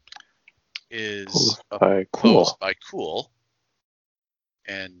is opposed by cool,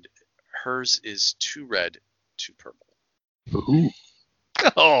 and hers is 2 red, 2 purple. Ooh.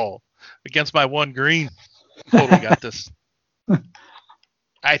 Oh, against my 1 green. Totally got this.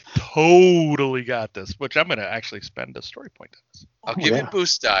 I totally got this, which I'm going to actually spend a story point on this. I'll give you a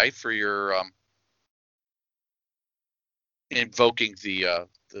boost die for your invoking the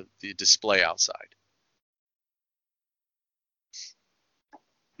display outside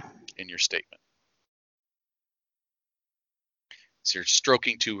in your statement. So you're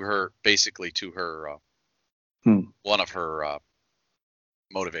stroking to her, basically to her, one of her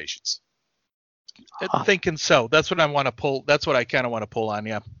motivations. Thinking so. That's what I want to pull. That's what I kind of want to pull on.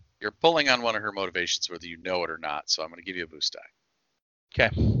 Yeah. You're pulling on one of her motivations, whether you know it or not. So I'm going to give you a boost die. Okay.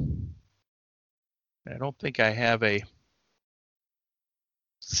 I don't think I have a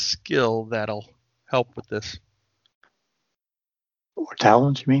skill that'll help with this. Or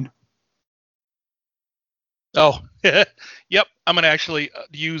talent, you mean? Oh, yep. I'm going to actually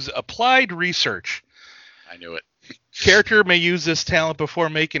use applied research. I knew it. Character may use this talent before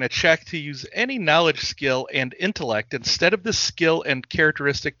making a check to use any knowledge, skill, and intellect instead of the skill and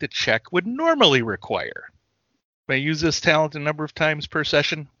characteristic the check would normally require. May use this talent a number of times per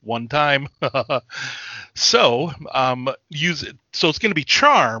session. 1 time. So use it. So it's going to be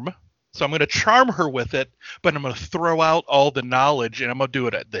charm. So I'm going to charm her with it, but I'm going to throw out all the knowledge, and I'm going to do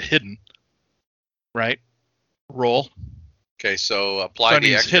it at the hidden. Right? Roll. Okay, so apply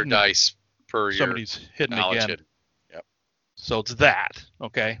the extra dice per your somebody's hidden knowledge again. hidden. Yep. So it's that.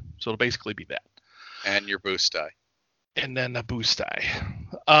 Okay. So it'll basically be that. And your boost die. And then a boost die.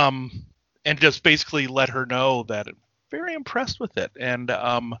 And just basically let her know that I'm very impressed with it. And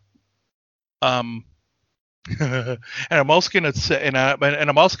and I'm also gonna say, and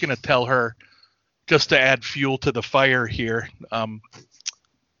I'm also gonna tell her, just to add fuel to the fire here. Pun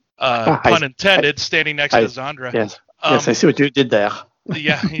intended. Standing next to Zandra. Yes. Yes, I see what you did there.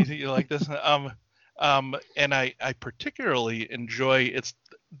 Yeah, you like this. And I particularly enjoy it's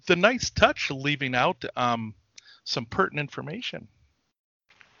the nice touch leaving out some pertinent information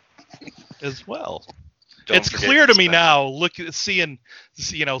as well. It's clear to me now, seeing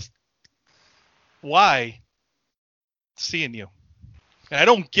why seeing you. And I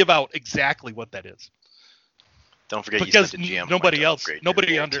don't give out exactly what that is. Don't forget because you spent a GM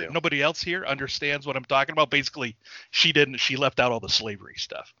nobody else here understands what I'm talking about. Basically, she left out all the slavery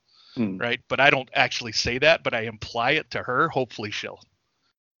stuff. Right? But I don't actually say that, but I imply it to her. Hopefully she'll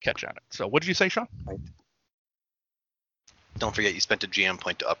catch on it. So what did you say, Sean? Don't forget you spent a GM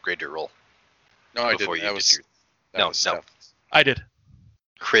point to upgrade your roll. No, I didn't. No. I did.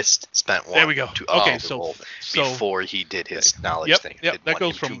 Chris spent one. There we go. To okay, so before he did his knowledge thing. Yep. That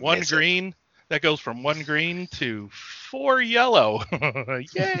goes from one green. That goes from 1 green to 4 yellow.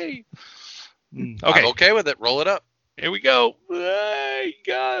 Yay! Okay. I'm okay with it. Roll it up. Here we go. My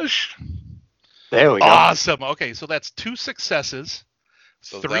gosh. There we go. Awesome. Okay, so that's 2 successes.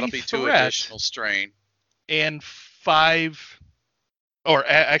 So 3 that'll be 2 threat, additional strain. And 5,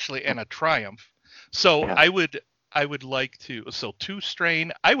 and a triumph. So yeah. I would like to. So 2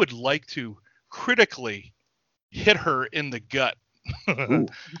 strain. I would like to critically hit her in the gut. Ooh,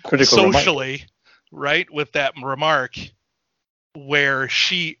 socially, remark. Right, with that remark where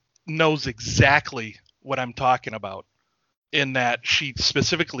she knows exactly what I'm talking about, in that she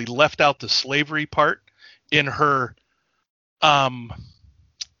specifically left out the slavery part in her and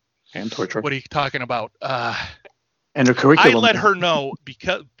torture. What are you talking about? And her curriculum. I let her know,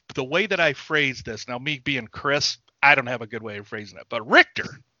 because the way that I phrased this, now me being Chris, I don't have a good way of phrasing it, but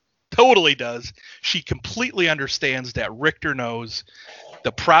Richter totally does. She completely understands that Richter knows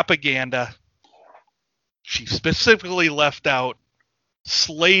the propaganda. She specifically left out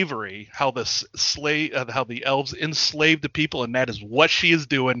slavery, how the elves enslaved the people, and that is what she is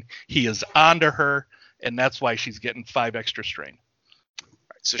doing. He is onto her, and that's why she's getting 5 extra strain.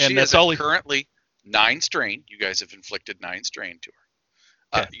 Right, so she has currently 9 strain. You guys have inflicted 9 strain to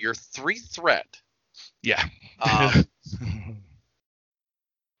her. Okay. Your 3 threat. Yeah.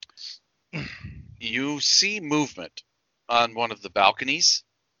 You see movement on one of the balconies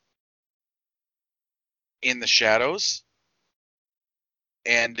in the shadows,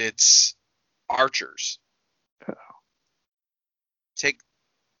 and it's archers. Oh. Take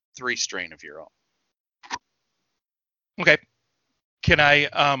 3 strain of your own. Okay. Can I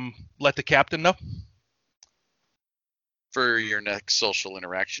let the captain know? For your next social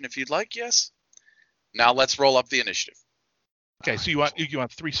interaction, if you'd like, yes. Now let's roll up the initiative. Okay, so you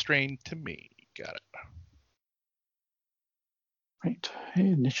want 3 strain to me. Got it. Right.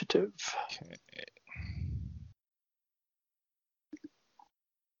 Initiative. Okay.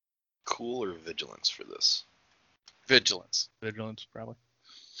 Cool or vigilance for this? Vigilance. Vigilance, probably.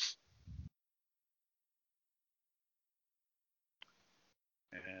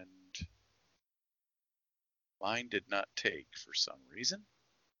 And mine did not take for some reason.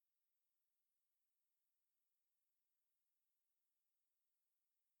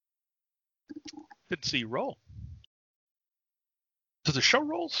 Didn't see you roll. Does it show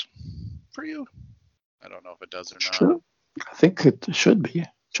rolls for you? I don't know if it does or not. Sure. I think it should be. It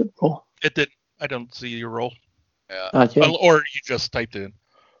should roll. It did. I don't see your roll. Yeah. Or you just typed it in.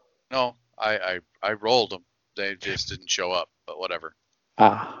 No, I rolled them. They just didn't show up, but whatever.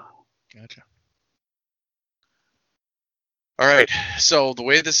 Ah. Gotcha. All right. So the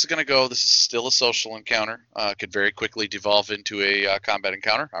way this is going to go, this is still a social encounter. Could very quickly devolve into a combat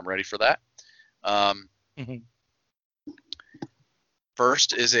encounter. I'm ready for that.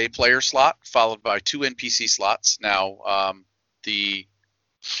 First is a player slot, followed by 2 NPC slots. Now, the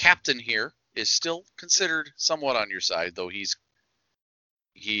captain here is still considered somewhat on your side, though he's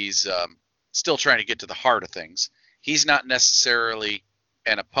still trying to get to the heart of things. He's not necessarily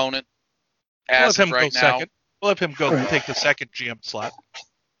an opponent as of right now. Second. We'll have him go take the second GM slot,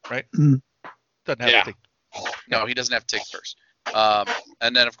 right? Mm. Doesn't have to take. No, he doesn't have to take first.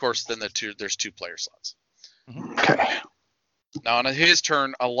 And then, of course, there's 2 player slots. Okay. Now, on his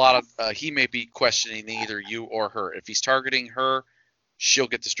turn, he may be questioning either you or her. If he's targeting her, she'll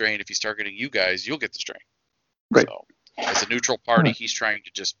get the strain. If he's targeting you guys, you'll get the strain. Right. So, as a neutral party, he's trying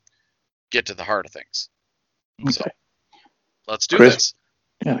to just get to the heart of things. Okay. So, Let's do Chris? this.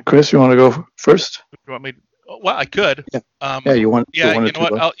 Yeah, Chris, you want to go first? You want me? Well, I could. Yeah. Yeah, you want. Yeah, wanted you know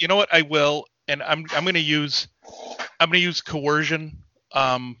what? to, You know what? I will, and I'm going to use coercion,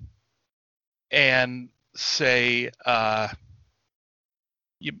 and say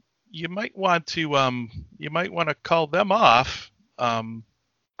you might want to call them off, and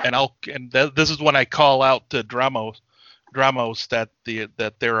this is when I call out to Dramos that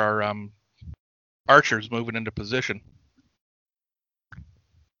there are archers moving into position.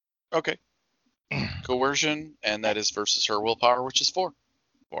 Okay. Coercion, and that is versus her willpower, which is 4.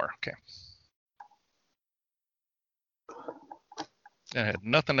 4. Okay. I had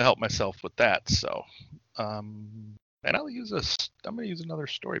nothing to help myself with that, so and I'm gonna use another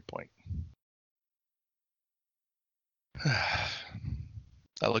story point. That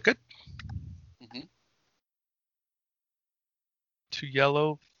look good? Mhm. 2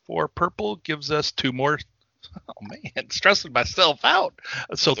 yellow, 4 purple gives us 2 more. Oh man, stressing myself out.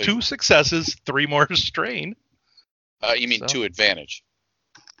 So 2 successes, 3 more strain. You mean 2 advantage?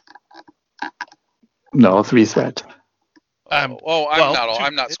 No, 3 threat. I'm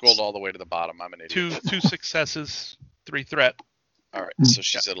not scrolled all the way to the bottom. I'm an idiot. 2 successes, 3 threat. All right, so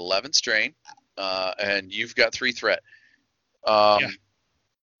she's at 11 strain, and you've got 3 threat. And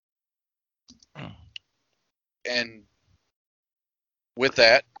with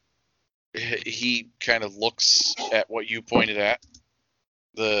that, he kind of looks at what you pointed at,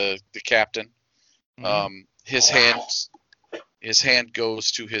 the captain. His hand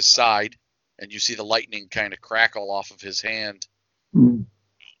goes to his side, and you see the lightning kind of crackle off of his hand,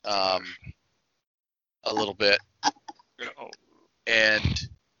 a little bit, and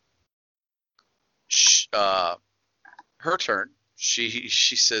her turn. She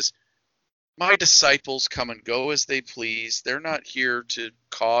says, "My disciples come and go as they please. They're not here to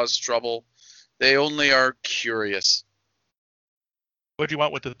cause trouble. They only are curious." What do you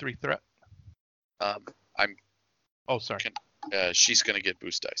want with the 3 threat? Oh, sorry. She's going to get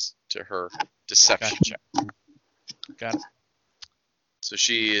boost dice to her deception check. Got it. So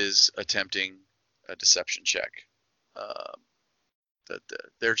she is attempting a deception check.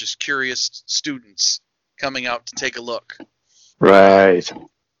 They're just curious students coming out to take a look. Right.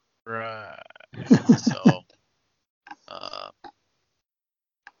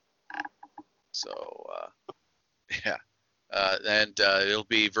 Yeah. And it'll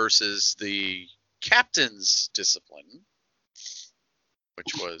be versus the captain's discipline,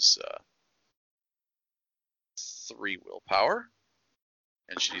 which was 3 willpower,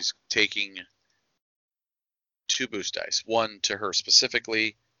 and she's taking 2 boost dice. 1 to her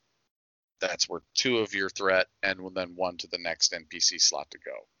specifically. That's worth 2 of your threat, and then 1 to the next NPC slot to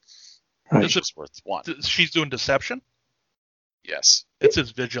go. Right. Which is worth 1. She's doing deception? Yes. It's his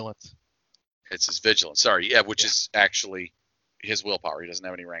vigilance. It's his vigilance. Sorry, which is actually his willpower. He doesn't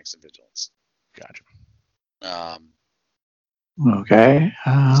have any ranks in vigilance. Gotcha. Okay.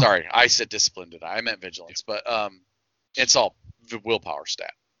 Sorry, I said discipline, did I? I meant vigilance, but it's all willpower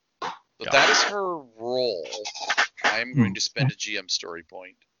stat. So that is her roll. I'm going to spend a GM story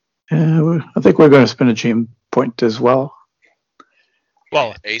point. I think we're going to spend a GM point as well.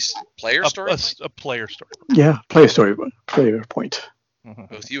 Well, player story? A player story. Yeah, player point.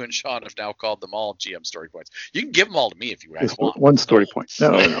 Both you and Sean have now called them all GM story points. You can give them all to me if you guys want. 1 story point.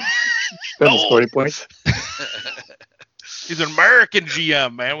 No. Spend a story point. He's an American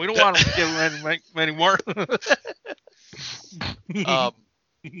GM, man. We don't want to give him any more. All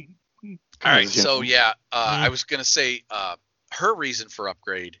right, so I was going to say her reason for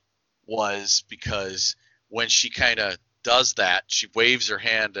upgrade was because when she kind of does that, she waves her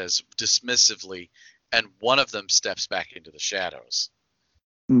hand as dismissively, and one of them steps back into the shadows.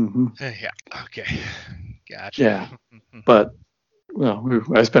 Mm-hmm. Yeah. Okay. Gotcha. Yeah, but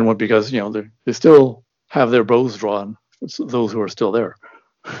I spend 1 because they still have their bows drawn. It's those who are still there.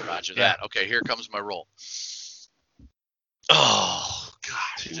 Roger that. Okay, here comes my roll. Oh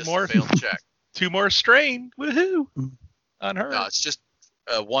God! 2 more failed check. 2 more strain. Woohoo! On her. No, it's just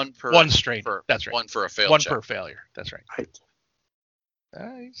 1 per 1 strain. That's right. 1 for a failed 1 check. per failure. That's right.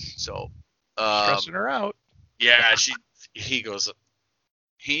 Nice. So stressing her out. Yeah,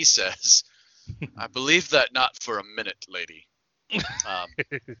 he says, "I believe that not for a minute, lady.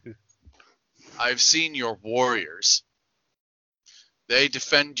 I've seen your warriors. They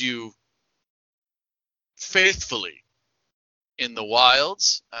defend you faithfully in the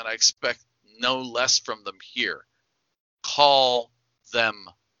wilds, and I expect no less from them here. Call them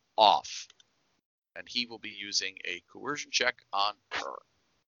off." And he will be using a coercion check on her.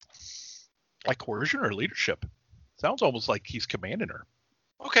 Like coercion or leadership? Sounds almost like he's commanding her.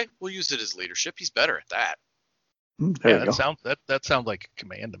 Okay, we'll use it as leadership. He's better at that. There you go. That sounds like a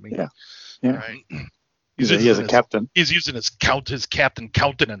command to me. Yeah. Yeah. Right. He is a captain. He's using his captain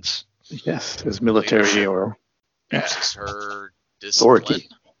countenance. Yes, his military or Uses her discipline. authority.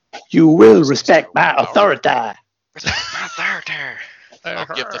 You will respect my authority. I'll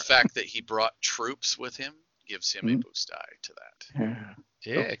give the fact that he brought troops with him gives him a boost die to that.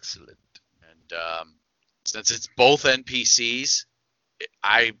 Yeah. Excellent. And since it's both NPCs,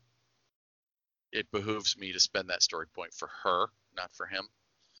 it behooves me to spend that story point for her, not for him.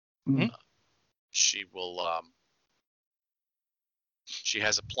 Mhm. She will. She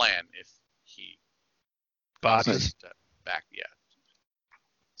has a plan if he Botches. back. Yeah,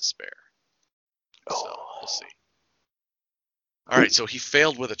 spare. So we'll see. All right, so he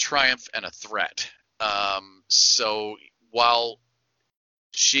failed with a triumph and a threat. So while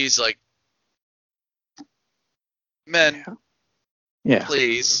she's like, men, Yeah.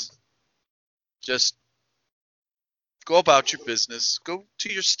 please, just go about your business. Go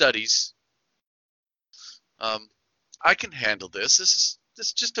to your studies. I can handle this. This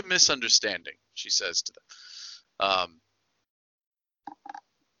is just a misunderstanding, she says to them.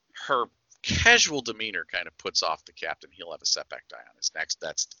 Her casual demeanor kind of puts off the captain. He'll have a setback die on his next.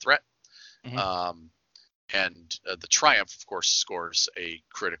 That's the threat. Mhm. And the triumph, of course, scores a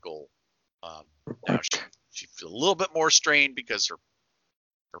critical. Now she feels a little bit more strained because her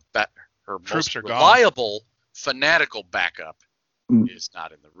Troops most are gone. reliable fanatical backup is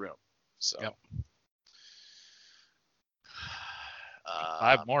not in the room. So. Yep.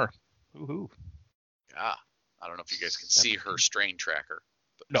 5 more. Woohoo. Yeah. I don't know if you guys can see her strain tracker.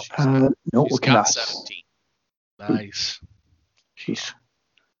 But No. No, she's we got cannot. 17. Nice. She's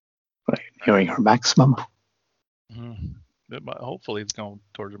nearing her maximum. Hopefully it's going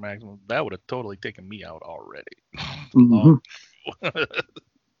towards the maximum. That would have totally taken me out already. Mhm.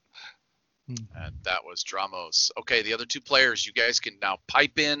 And that was Dramos. Okay, the other two players, you guys can now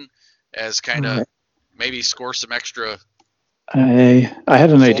pipe in as kind of Right. maybe score some extra I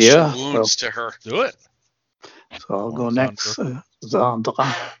had an idea. wounds to her. Do it. So I'll go Oh, next.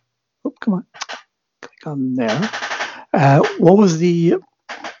 Zandra. Oh, come on. Click on there. What was the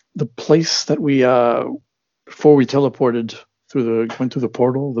place that we before we teleported went through the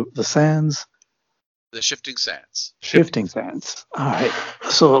portal? The sands. The Shifting Sands. Shifting sands. All right.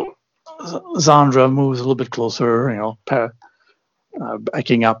 So Zandra moves a little bit closer.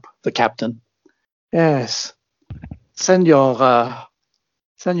 Backing up the captain. Yes. Send your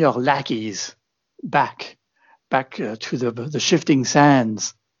lackeys back to the Shifting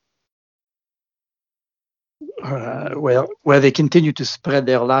Sands, where they continue to spread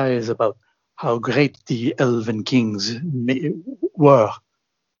their lies about how great the Elven Kings were,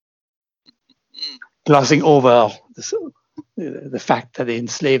 glossing over the fact that they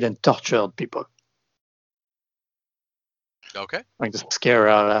enslaved and tortured people. Okay. Trying to scare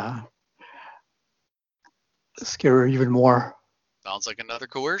her even more. Sounds like another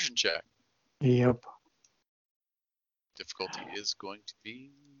coercion check. Yep. Difficulty is going to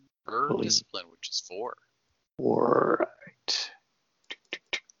be her Holy. discipline, which is 4. All right.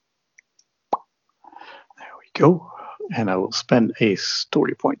 There we go. And I will spend a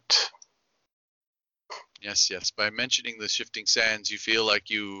story point. Yes. By mentioning the Shifting Sands, you feel like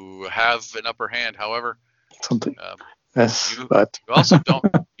you have an upper hand. However, Something. Yes, but you also don't.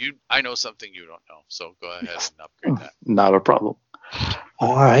 I know something you don't know. So go ahead and upgrade that. not a problem.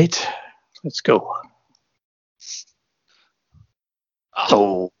 All right. Let's go.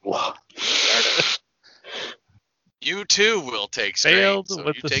 Oh. You too will take strain. Failed So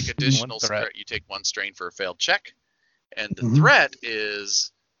with you the take one additional threat. You take 1 strain for a failed check, and the Mhm. threat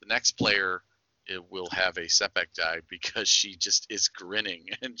is the next player will have a setback die because she just is grinning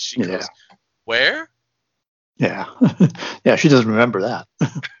and she goes, "Where?" Yeah. Yeah, she doesn't remember that.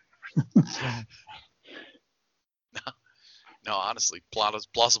 No, honestly,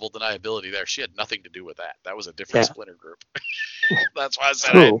 plausible deniability there. She had nothing to do with that. That was a different splinter group. That's why I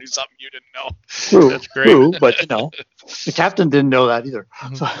said I knew something you didn't know. True, That's great. True, but the captain didn't know that either.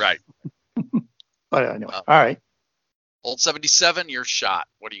 So, Right. but anyway, all right. Old 77, you're shot.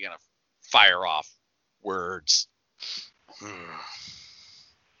 What are you going to fire off? Words.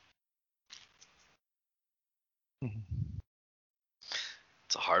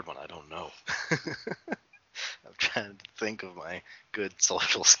 It's a hard one. I don't know. I'm trying to think of my good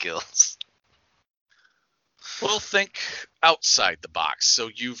social skills. Well, think outside the box. So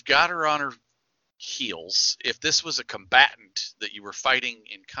you've got her on her heels. If this was a combatant that you were fighting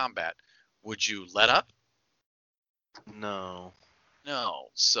in combat, would you let up? No. No.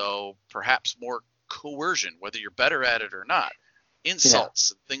 So perhaps more coercion, whether you're better at it or not.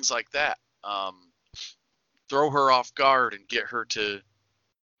 Insults and things like that. throw her off guard and get her to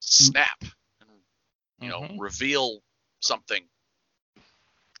snap and, reveal something.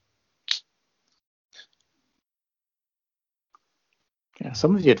 Yeah,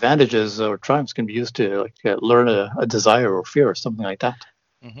 some of the advantages or triumphs can be used to learn a desire or fear or something like that.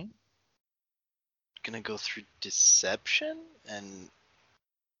 Mm-hmm. Gonna go through deception and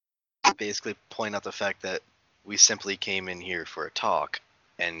basically point out the fact that we simply came in here for a talk,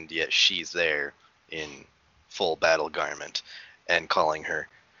 and yet she's there in full battle garment and calling her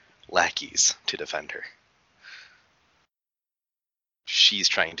lackeys to defend her. She's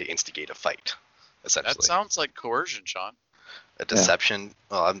trying to instigate a fight, essentially. That sounds like coercion, Sean. A deception. Yeah.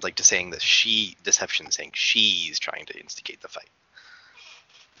 Well, I'm like saying that deception is saying she's trying to instigate the fight.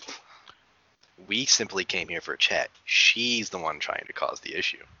 We simply came here for a chat. She's the one trying to cause the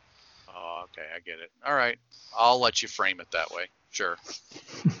issue. Oh, okay, I get it. All right, I'll let you frame it that way. Sure.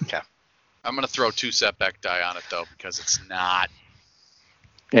 Okay. I'm gonna throw 2 setback die on it though, because it's not.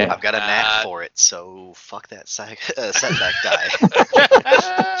 Yeah. I've got a knack for it, so fuck that setback die.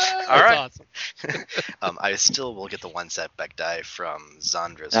 All right. Awesome. I still will get the 1 setback die from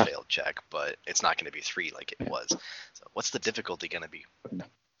Zandra's failed check, but it's not going to be 3 like it was. So what's the difficulty going to be?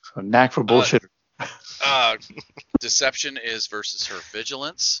 So knack for bullshit. Deception is versus her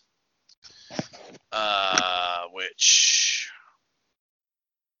vigilance, which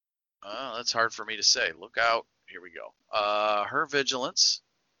that's hard for me to say. Look out. Here we go. Her vigilance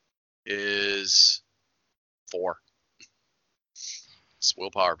is 4. It's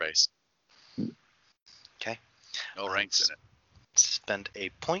willpower based. Okay. No ranks in it. Spend a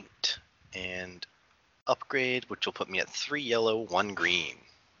point and upgrade, which will put me at 3 yellow, 1 green.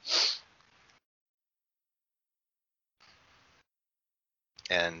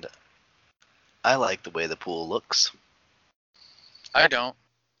 And I like the way the pool looks. I don't.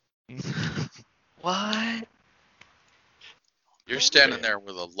 What? You're standing there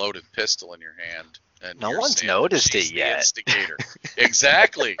with a loaded pistol in your hand, and no you're one's saying noticed she's it the yet. Instigator.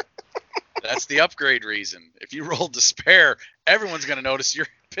 Exactly. That's the upgrade reason. If you roll despair, everyone's going to notice your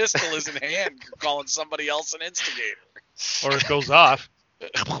pistol is in hand. You're calling somebody else an instigator. Or it goes off.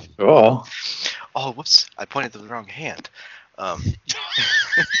 Oh. Oh, whoops! I pointed to the wrong hand.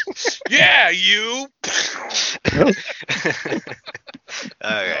 Yeah, you.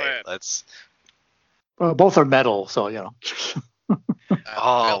 Alright, let's. Well, both are metal, so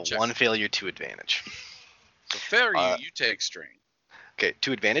Oh, 1 failure, 2 advantage. So failure, you take strain. Okay,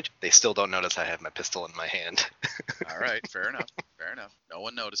 2 advantage. They still don't notice I have my pistol in my hand. All right, fair enough. Fair enough. No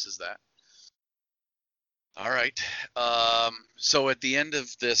one notices that. All right. So at the end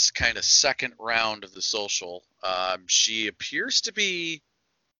of this kind of second round of the social, she appears to be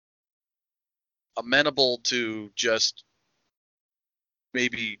amenable to just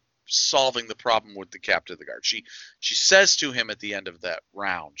maybe solving the problem with the captain of the guard. She says to him at the end of that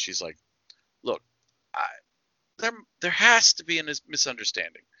round, she's like, "Look, there has to be a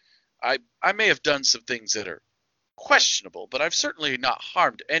misunderstanding. I may have done some things that are questionable, but I've certainly not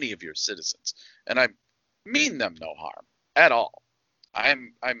harmed any of your citizens, and I mean them no harm at all.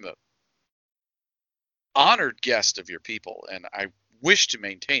 I'm the honored guest of your people, and I wish to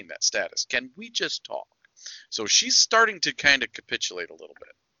maintain that status. Can we just talk?" So she's starting to kind of capitulate a little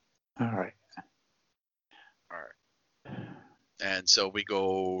bit. All right. And so we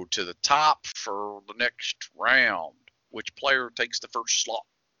go to the top for the next round. Which player takes the first slot?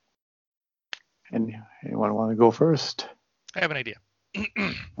 And anyone want to go first? I have an idea.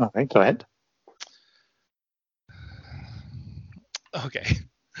 All right, go ahead. Okay.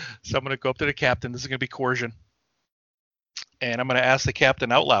 So I'm going to go up to the captain. This is going to be coercion. And I'm going to ask the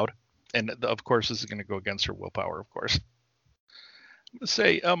captain out loud. And of course, this is going to go against her willpower, of course. I'm going to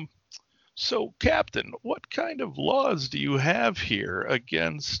say, so Captain, what kind of laws do you have here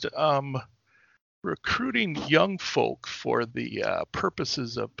against recruiting young folk for the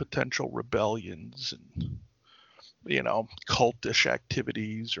purposes of potential rebellions and, cultish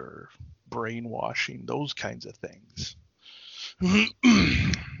activities or brainwashing, those kinds of things?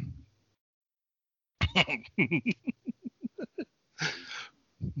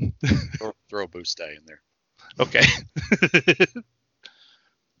 Throw a boost die in there. Okay.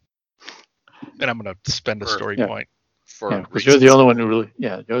 And I'm going to spend a story point. Because you're the only one who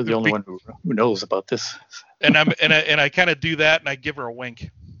you're the only one who knows about this. And I kind of do that, and I give her a wink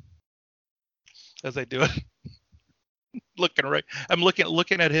as I do it. I'm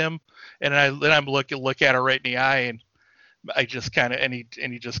looking at him, and I'm look at her right in the eye, and I just kind of and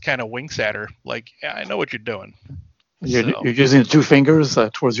he just kind of winks at her like, yeah, I know what you're doing. You're using the 2 fingers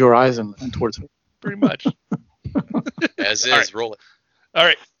towards your eyes and towards her. Pretty much. As is, All right. roll it. All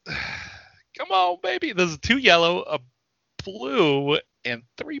right. Come on, baby. There's 2 yellow, a blue, and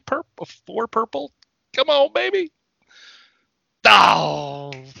 4 purple. Come on, baby.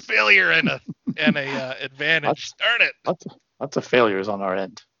 Oh, failure and a advantage. Darn it. Lots of failures on our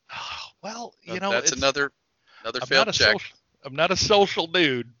end. Well, that's another I'm failed not check. I'm not a social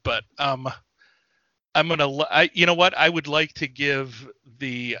dude, but I'm gonna. You know what? I would like to give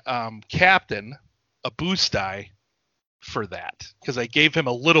the captain a boost die for that because I gave him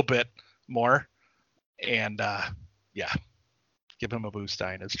a little bit more, and give him a boost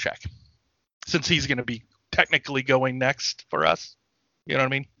die in his check since he's gonna be technically going next for us. You know what I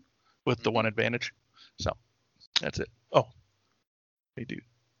mean? With the 1 advantage. So that's it. Oh, they do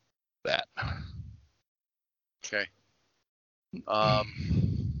that. Okay.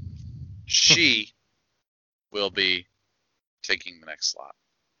 She will be taking the next slot.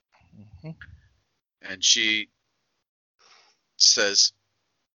 Mhm. And she says,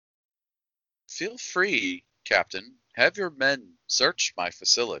 "Feel free, Captain. Have your men search my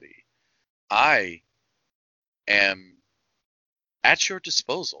facility. I am at your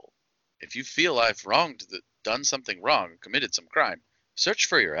disposal. If you feel I've done something wrong, committed some crime, search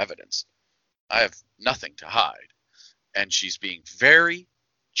for your evidence. I have nothing to hide." And she's being very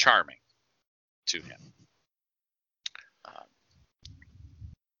charming to him.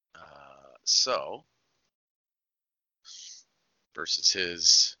 So, versus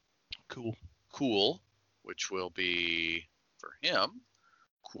his cool, which will be for him.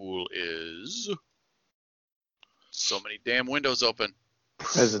 Cool is so many damn windows open.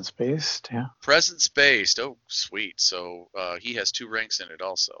 Presence-based, yeah. Presence-based. Oh, sweet. So he has 2 ranks in it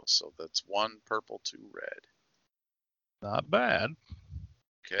also. So that's 1 purple, 2 red. Not bad.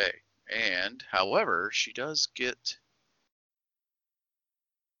 Okay. And, however, she does get,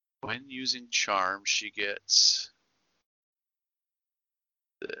 when using charm, she gets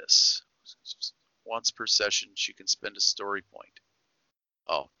this. Once per session, she can spend a story point.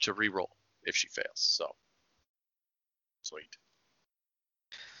 Oh, to reroll if she fails. So, sweet.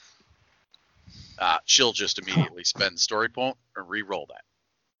 She'll just immediately spend story point and re-roll that.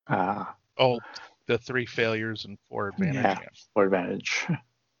 Oh, the 3 failures and 4 advantage. Yeah, 4 advantage.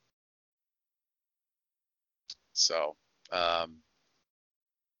 So,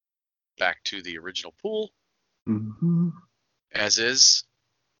 back to the original pool, as is,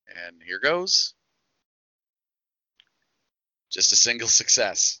 and here goes. Just a single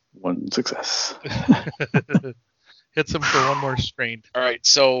success. 1 success. Hits him for 1 more strain. All right,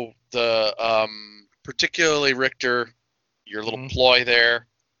 so the particularly Richter, your little ploy there,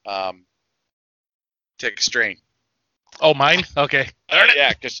 take a strain. Oh, mine? Okay.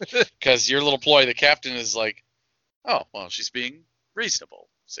 Yeah, because your little ploy, the captain is like, oh, well, she's being reasonable.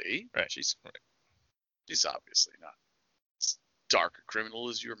 See, right? She's obviously not as dark a criminal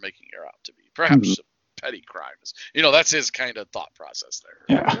as you're making her out to be. Perhaps some petty crimes. That's his kind of thought process there.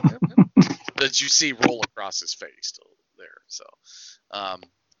 Yeah. That you see roll across his face there. So,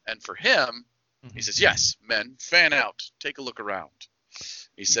 and for him, he says, "Yes, men, fan out. Take a look around."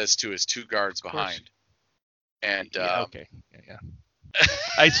 He says to his 2 guards behind. And okay. Yeah.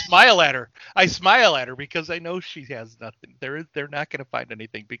 I smile at her because I know she has nothing. They're not going to find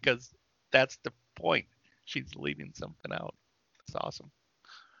anything because that's the point. She's leaving something out. It's awesome.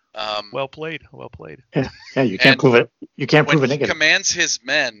 Well played. Yeah, you can't prove it. You can't prove it negative. When he commands his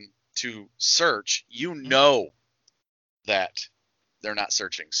men to search, you know that they're not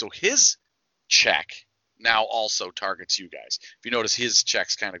searching. So his check now also targets you guys. If you notice, his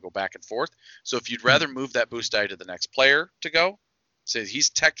checks kind of go back and forth. So if you'd rather move that boost die to the next player to go, say he's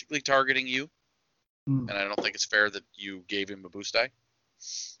technically targeting you, and I don't think it's fair that you gave him a boost die.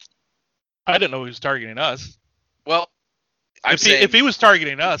 I didn't know he was targeting us. Well, if he was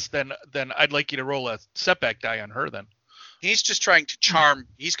targeting us, then I'd like you to roll a setback die on her then. He's just trying to charm.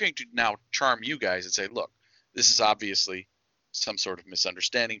 He's going to now charm you guys and say, look, this is obviously some sort of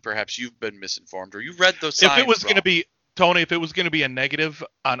misunderstanding. Perhaps you've been misinformed or you read those signs If it was wrong. going to be, Tony, if it was going to be a negative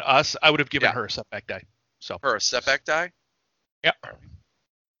on us, I would have given her a setback die. So her a setback die? Yeah.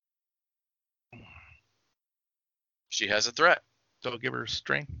 She has a threat. So give her a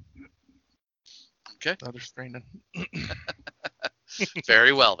strain. Okay. Another strain then.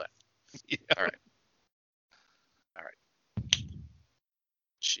 Very well then. Yeah. All right.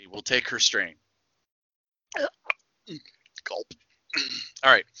 She will take her strain. Gulp.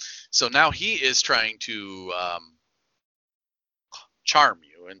 All right. So now he is trying to charm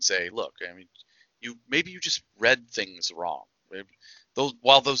you and say, look, I mean, maybe you just read things wrong.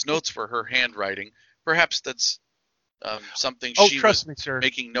 While those notes were her handwriting, perhaps that's something she was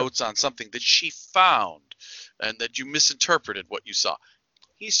making notes on something that she found and that you misinterpreted what you saw.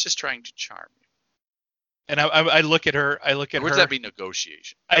 He's just trying to charm you. And I look at her. I look at Or would her. that be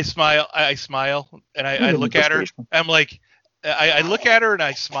negotiation? I smile, and I Maybe look at her. negotiation. I'm like, I look at her and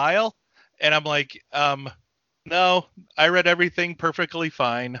I smile, and I'm like, no, I read everything perfectly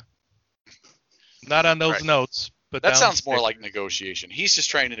fine. Not on those Right. notes, but That sounds more downstairs. like negotiation. He's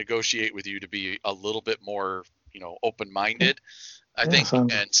just trying to negotiate with you to be a little bit more, open-minded, I Yeah, think.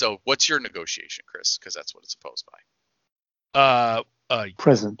 sounds- And so, what's your negotiation, Chris? Because that's what it's opposed by.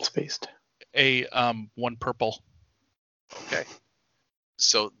 Presence based. A 1 purple. Okay.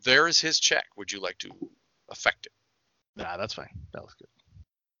 So there is his check. Would you like to affect it? Nah, that's fine. That was good.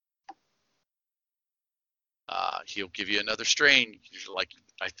 He'll give you another strain. You're like,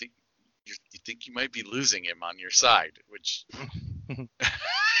 I think you think you might be losing him on your side, which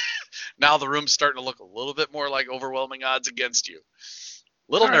now the room's starting to look a little bit more like overwhelming odds against you.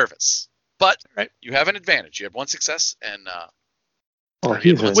 Little All right. nervous, but All right. you have an advantage. You have 1 success, and Oh, Or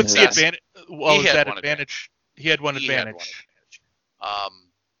he's he- in What's the there. Yes. advantage? Well, He is had that one advantage? He had one he had advantage. one advantage.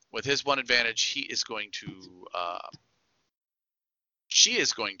 With his 1 advantage, he is going to. She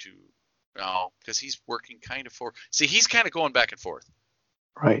is going to. No, because he's working kind of for. See, he's kind of going back and forth.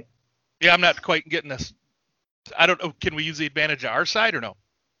 Right. Yeah, I'm not quite getting this. I don't know. Can we use the advantage on our side or no?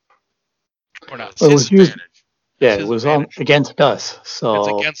 Or not? It's Well, it his was used- advantage. Yeah, His it was on advantage. against us. So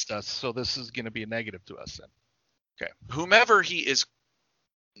It's against us, so this is going to be a negative to us then. Whomever he is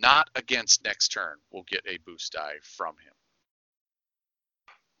not against next turn will get a boost die from him.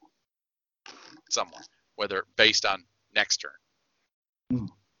 Someone, whether based on next turn. Hmm.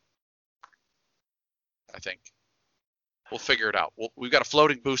 I think. We'll figure it out. We've got a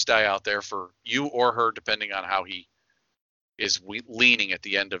floating boost die out there for you or her, depending on how he is leaning at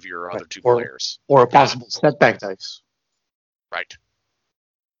the end of your other Right. 2 Or- players. or a possible setback dice. Right.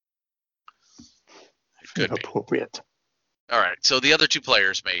 It could be. Appropriate. All right. So the other 2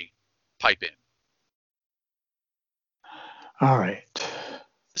 players may pipe in. All right.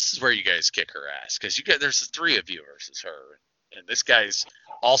 This is where you guys kick her ass, because there's 3 of you versus her, and this guy's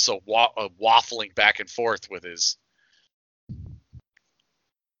also waffling back and forth with his.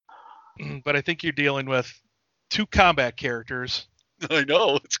 But I think you're dealing with 2 combat characters I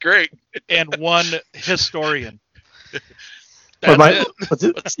know, it's great. and 1 historian. But That's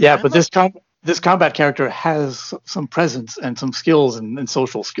it. but this combat character has some presence and some skills and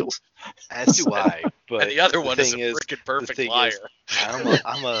social skills. As do I. But And the other one is a thing is, freaking perfect thing liar. is,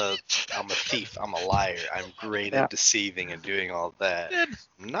 I'm a thief. I'm a liar. I'm great Yeah. at deceiving and doing all that. Then,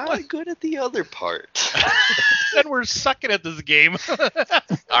 I'm not good at the other part. then we're sucking at this game. All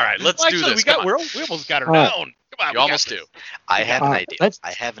right, let's Well, do actually, this. we Come on. almost got her All right. down. Come on, You we got almost this. do. I have an Uh, idea. let's-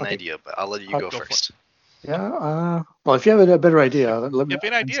 I have an okay. idea, but I'll let you I'll go go for it. first. Yeah. Well, if you have a better idea, let me. If you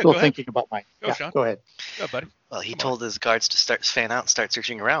have an I'm idea, still go ahead. thinking about mine. Go, Yeah, Sean. go ahead. Go, buddy. Well, he Come on. told his guards to start fan out and start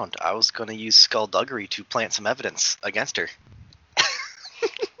searching around. I was going to use skullduggery to plant some evidence against her.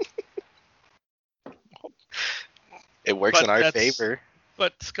 It works But in our that's- favor.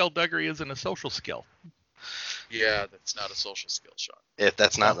 But skullduggery isn't a social skill. Yeah, that's not a social skill, Sean. If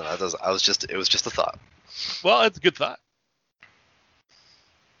that's not, then it was just a thought. Well, it's a good thought.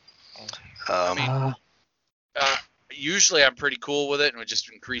 Uh, Usually I'm pretty cool with it and would just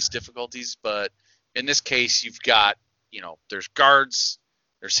increase difficulties, but in this case you've got, there's guards,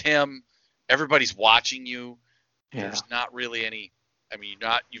 there's him, everybody's watching you. yeah. There's not really any,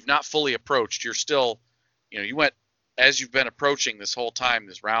 you've not fully approached. You're still, you went, as you've been approaching this whole time,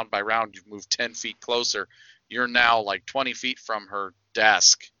 this round by round, you've moved 10 feet closer. You're now like 20 feet from her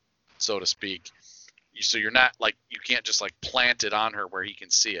desk, so to speak. So you're not like, you can't just like plant it on her where he can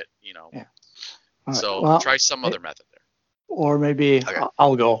see it, Yeah. All right, So well, try some other method there. or maybe Okay.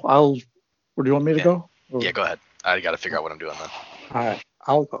 I'll go. Or do you want me to Yeah. go? Or- Yeah, go ahead. I got to figure out what I'm doing then. All right,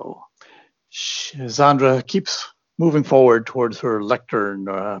 I'll go. Zandra keeps moving forward towards her lectern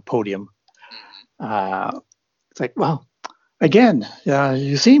podium. It's like, well, again,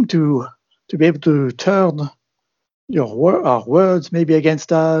 you seem to be able to turn our words maybe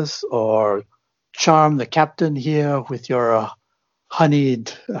against us, or charm the captain here with your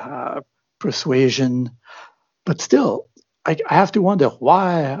honeyed persuasion. But still, I have to wonder,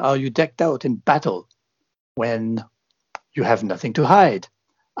 why are you decked out in battle when you have nothing to hide?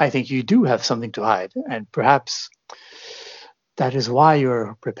 I think you do have something to hide, and perhaps that is why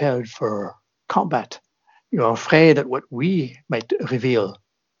you're prepared for combat. You're afraid at what we might reveal.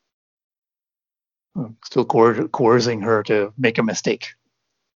 I'm still coercing her to make a mistake.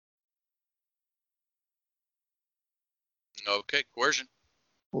 Okay, coercion.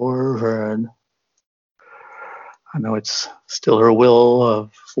 Or her. I know it's still her will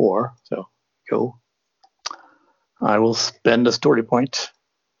of 4, so go. I will spend a story point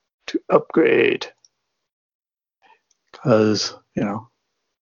to upgrade. Because,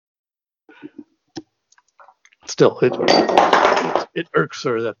 still, it irks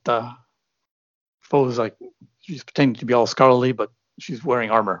her that foes like she's pretending to be all scholarly, but she's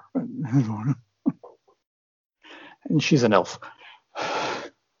wearing armor. And she's an elf.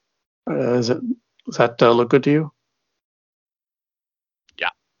 Does that look good to you? Yeah.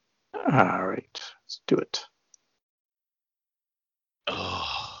 All right. Let's do it. Oh.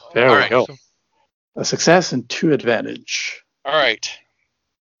 There All we right. go. A success and 2 advantage. All right.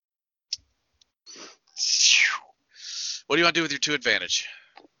 What do you want to do with your 2 advantage?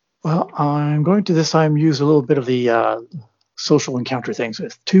 Well, I'm going to this time use a little bit of the social encounter things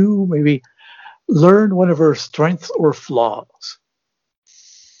with 2, maybe learn one of her strengths or flaws.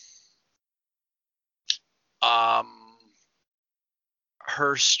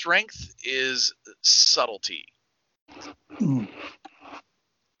 Her strength is subtlety. Mm.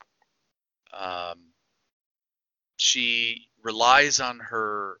 She relies on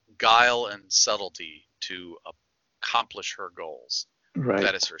her guile and subtlety to accomplish her goals. Right.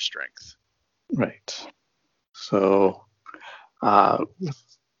 That is her strength. Right. So, while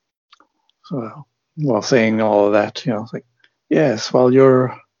saying all of that, it's like, yes, while you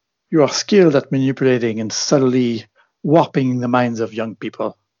are skilled at manipulating and subtly warping the minds of young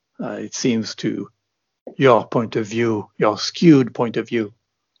people, it seems to your point of view, your skewed point of view.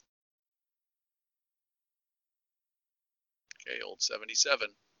 Okay, old 77.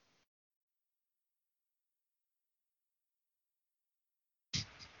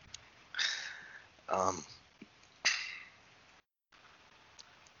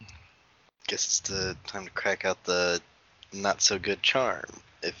 Guess it's the time to crack out the not so good charm,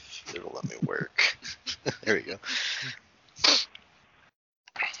 if it'll let me work. There we go.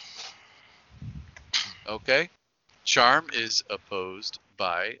 Okay. Charm is opposed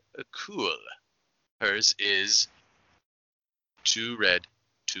by a cool. Hers is 2 red,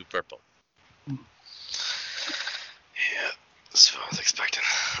 2 purple. Yeah, that's what I was expecting.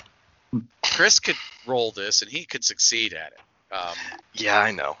 Chris could roll this and he could succeed at it. Yeah,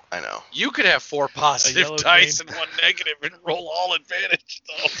 I know. You could have 4 positive yellow dice green. and 1 negative and roll all advantage,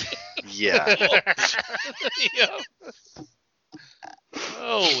 though. Yeah. Yeah.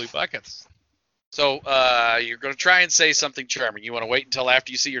 Holy buckets. So you're going to try and say something charming. You want to wait until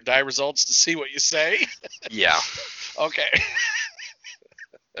after you see your die results to see what you say? Yeah. Okay.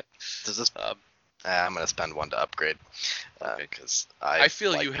 Does this? I'm gonna spend 1 to upgrade. Okay. Because I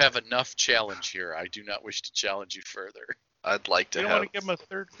feel you have enough challenge here. I do not wish to challenge you further. I'd like to You don't have. want to give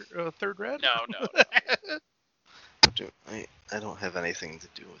him a third red? No. I don't have anything to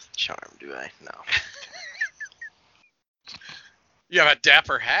do with charm, do I? No. You have a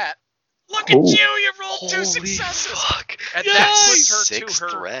dapper hat. Look Oh. at you! You rolled 2 Holy successes. fuck! And Yay! that puts her Sixth to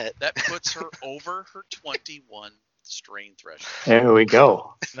her. threat. That puts her over her 21 strain threshold. There we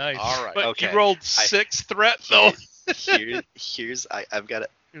go. Nice. All right. But Okay. you rolled 6 threat, though. I've got.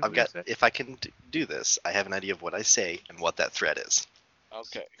 If I can do this, I have an idea of what I say and what that threat is.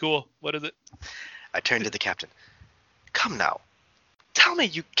 Okay. Cool. What is it? I turn to the captain. Come now. Tell me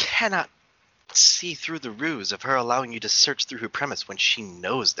you cannot see through the ruse of her allowing you to search through her premise when she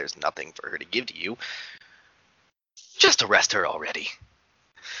knows there's nothing for her to give to you. Just arrest her already.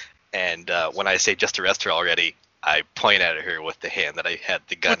 And when I say just arrest her already, I point at her with the hand that I had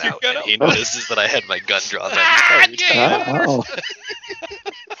the gun With your out, gun and out? he notices that I had my gun drawn that entire time. Oh.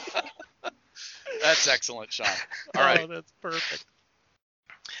 That's excellent, Sean. All right. Oh, that's perfect.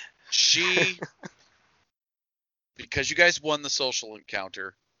 Because you guys won the social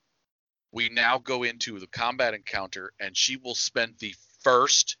encounter, we now go into the combat encounter, and she will spend the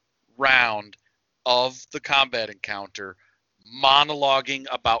first round of the combat encounter monologuing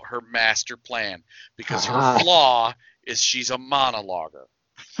about her master plan, because her flaw is she's a monologuer.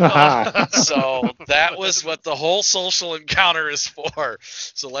 So that was what the whole social encounter is for.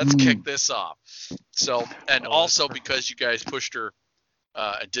 So let's kick this off. So, and also because you guys pushed her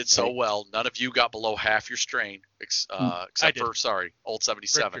and did so well, none of you got below half your strain, except for, old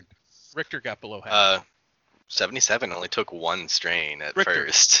 77. Richter got below half. 77 only took 1 strain at Richter.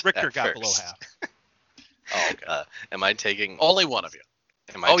 first. Richter at got first. below half. Oh, okay. Am I taking? Only one of you.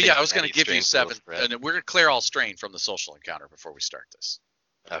 Am I Oh, yeah, taking I was going to any give you strain for 7. those threat? And we're going to clear all strain from the social encounter before we start this.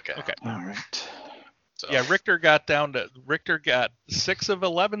 Okay. Okay. All right. So, Yeah, Richter got 6 of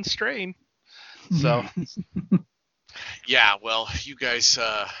 11 strain. So yeah, well, you guys,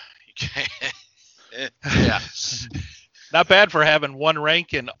 yeah. not bad for having 1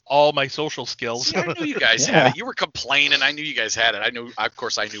 rank in all my social skills. See, I knew you guys had it. You were complaining. I knew you guys had it. I knew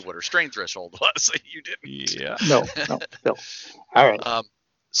what her strain threshold was. You didn't. Yeah. No. All right.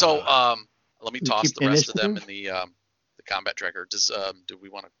 So let me we toss keep the rest of them in initiative? the combat tracker. Do we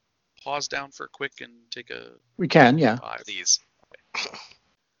want to pause down for a quick and take a We can, yeah. Please.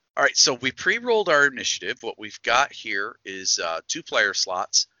 All right, so we pre-rolled our initiative. What we've got here is 2 player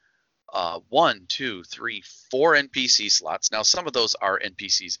slots, 1, 2, 3, 4 NPC slots. Now, some of those are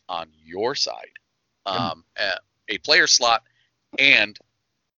NPCs on your side. A player slot and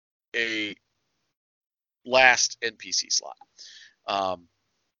a last NPC slot.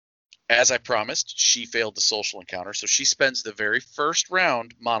 As I promised, she failed the social encounter, so she spends the very first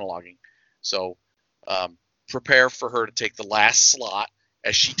round monologuing. So prepare for her to take the last slot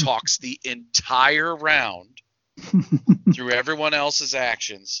as she talks the entire round through everyone else's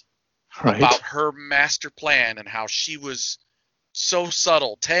actions about her master plan and how she was so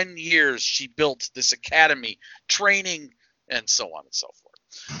subtle. 10 years she built this academy, training, and so on and so forth.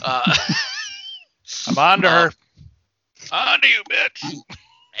 I'm on to her. On to you, bitch.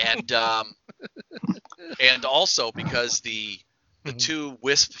 And also because the 2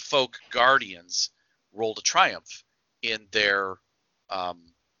 Wisp folk guardians rolled a triumph in their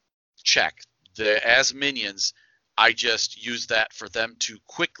check. As minions, I just used that for them to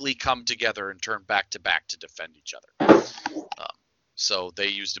quickly come together and turn back to defend each other. So they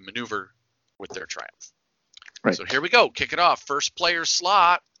used a maneuver with their triumph. Right. So here we go. Kick it off. First player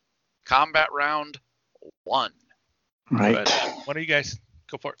slot, combat round 1. Right. But, one of you guys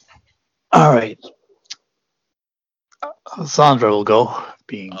go for it. All right. Sandra will go,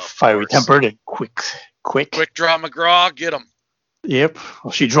 being Of fiery course. tempered and quick. Quick draw McGraw, get him. Yep.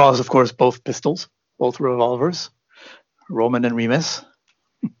 Well, she draws, of course, both pistols, both revolvers, Roman and Remus,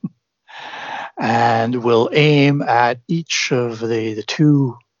 and will aim at each of the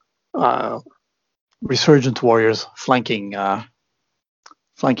 2 resurgent warriors flanking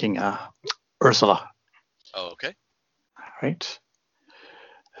Ursula. Oh, okay. All right.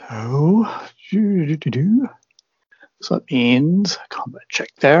 So, so that means combat check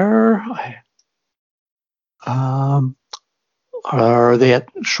there. Are they at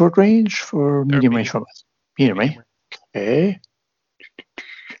short range for medium range from us? Medium, right? Okay.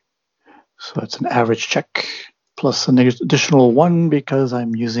 So that's an average check plus an additional 1 because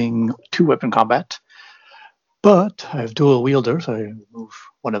I'm using 2 weapon combat. But I have dual wielder, so I remove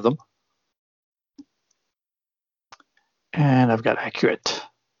one of them. And I've got accurate.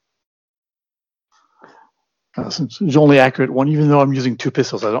 Since it's only accurate 1, even though I'm using 2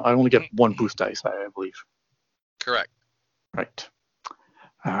 pistols, I only get 1 boost dice, I believe. Correct. Right.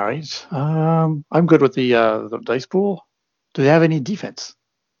 All right. I'm good with the dice pool. Do they have any defense?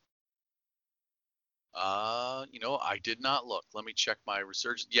 I did not look. Let me check my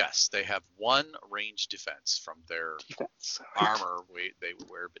research. Yes, they have 1 range defense from their Defense. Right. armor they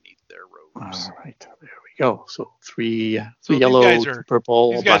wear beneath their robes. All right. There we go. So 3 So these yellow, guys 2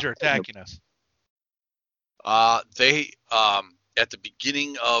 purple. These guys black. are attacking us. They at the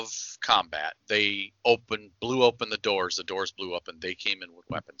beginning of combat, they blew open the doors. The doors blew up, and they came in with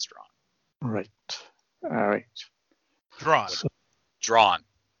weapons drawn. Right. All right. Drawn. Drawn.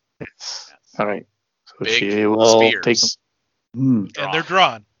 Yes. All right. So Big she will take them. spears. And they're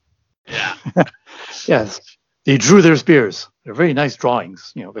drawn. Yeah. Yes. They drew their spears. They're very nice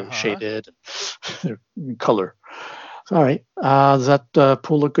drawings. Very shaded. They're in color. So, all right. Does that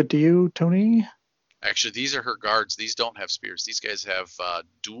pool look good to you, Tony? Actually, these are her guards. These don't have spears. These guys have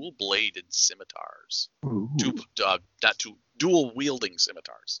dual-bladed scimitars. Dual wielding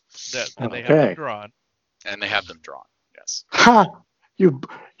scimitars. And they have them drawn. And they have them drawn. Yes. Ha! You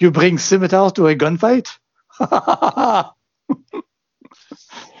bring scimitars to a gunfight? All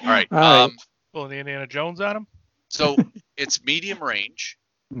right. Pulling the Indiana Jones on them. So it's medium range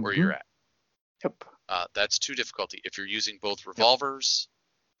where you're at. Yep. That's 2 difficulty. If you're using both revolvers,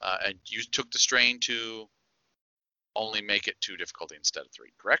 and you took the strain to only make it 2 difficulty instead of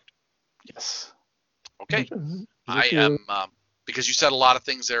 3, correct? Yes. Okay. I am because you said a lot of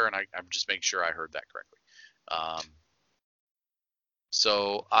things there, and I'm just making sure I heard that correctly.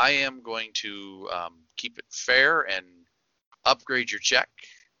 So I am going to keep it fair and upgrade your check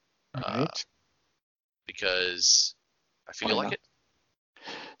Right. because I feel like it.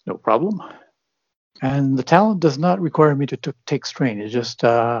 No problem. And the talent does not require me to take strain. It just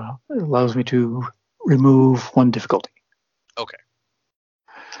allows me to remove 1 difficulty. Okay.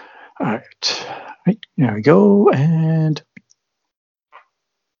 All right. Right. There we go. And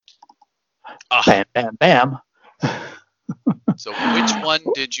bam, bam, bam. So which one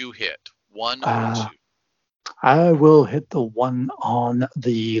did you hit? 1 or 2? I will hit the one on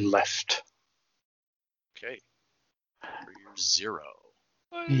the left. Okay. For your 0.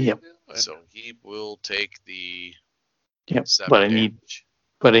 Yep. So he will take the Yep. 7 But I damage. need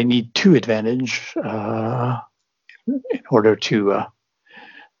but I need 2 advantage in order to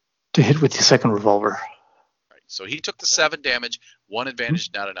hit with the second revolver. Right. So he took the 7 damage. 1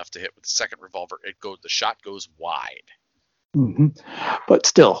 advantage, not enough to hit with the second revolver. The shot goes wide. Mm-hmm. But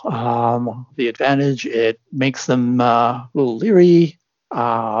still, the advantage, it makes them a little leery.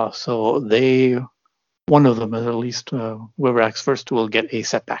 So one of them, at least whoever acts first, will get a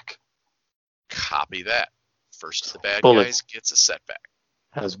setback. Copy that. First of the bad Bullets. guys gets a setback.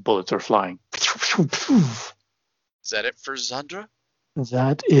 As bullets are flying. Is that it for Zandra?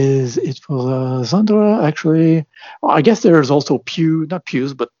 That is it for Zandra, actually. Well, I guess there's also not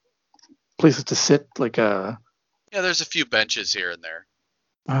pews, but places to sit, like a... Yeah, there's a few benches here and there.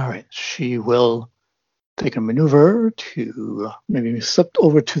 All right. She will take a maneuver to maybe slip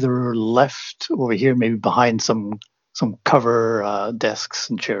over to the left over here, maybe behind some cover desks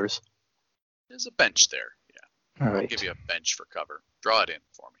and chairs. There's a bench there. Yeah. All right. I'll give you a bench for cover. Draw it in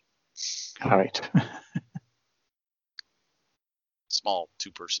for me. All right. Small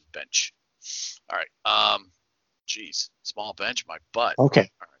 2-person bench. All right. Geez, small bench, my butt. Okay.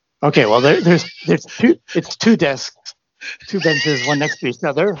 Okay. Well, there's 2. It's 2 desks, 2 benches, one next to each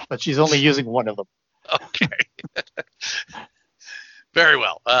other, but she's only using one of them. Okay. Very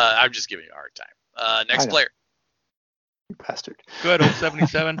well. I'm just giving you a hard time. Next player. You bastard. Go ahead, old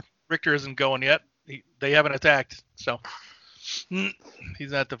 77. Richter isn't going yet. They haven't attacked, so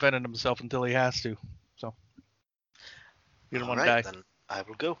he's not defending himself until he has to. So you don't want to die. Then I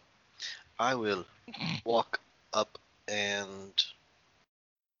will go. I will walk up, and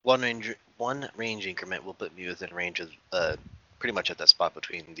one range increment will put me within range of pretty much at that spot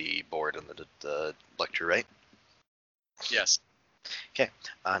between the board and the lecture, right? Yes. Okay.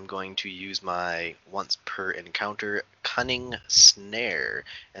 I'm going to use my once per encounter cunning snare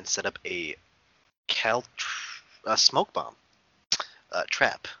and set up a smoke bomb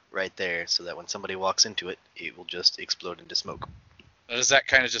trap right there, so that when somebody walks into it, it will just explode into smoke. Does that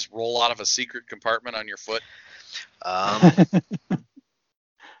kind of just roll out of a secret compartment on your foot?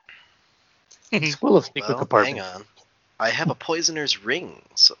 It's full of secret compartments. Hang on. I have a poisoner's ring,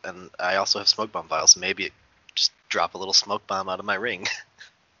 and I also have smoke bomb vials. So maybe it just drop a little smoke bomb out of my ring.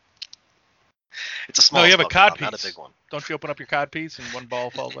 It's a small. No, you have a smoke cod bomb, piece. not a big one. Don't you open up your cod piece and one ball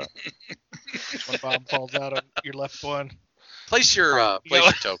falls out? One bomb falls out of your left one. Place your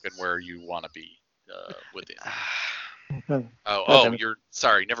token where you want to be within. You're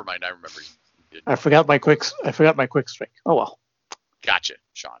sorry. Never mind. I remember. I forgot my quick strike. Oh well. Gotcha,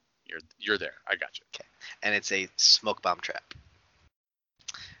 Sean. You're there. I got you. Okay. And it's a smoke bomb trap.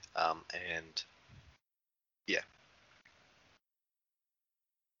 And yeah.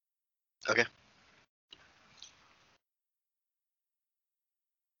 Okay.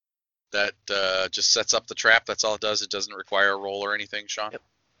 That just sets up the trap. That's all it does. It doesn't require a roll or anything, Sean?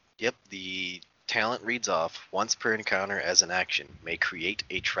 Yep. The talent reads off, once per encounter as an action, may create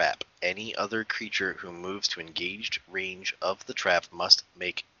a trap. Any other creature who moves to engaged range of the trap must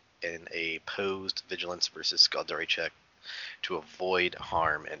make an opposed vigilance versus skullduggery check to avoid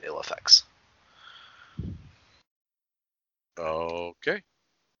harm and ill effects. Okay.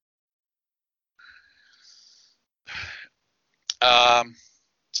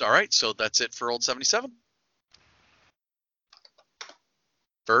 All right, so that's it for old 77.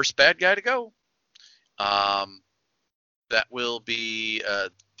 First bad guy to go. That will be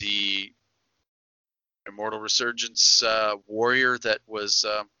the Immortal Resurgence warrior that was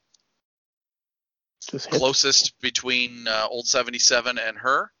closest between old 77 and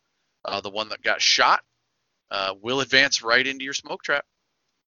her. The one that got shot will advance right into your smoke trap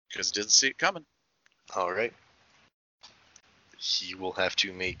because it didn't see it coming. All right. He will have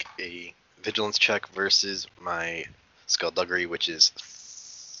to make a vigilance check versus my skullduggery, which is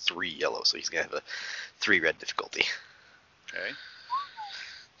 3 yellow, so he's gonna have a 3 red difficulty. Okay.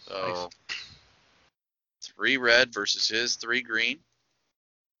 So 3 red versus his 3 green.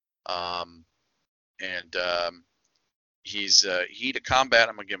 He's heat of combat.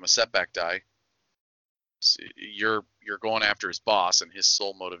 I'm gonna give him a setback die. So you're going after his boss, and his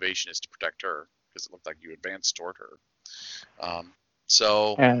sole motivation is to protect her because it looked like you advanced toward her.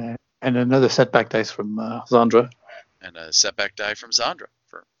 And another setback dice from Zandra. And a setback die from Zandra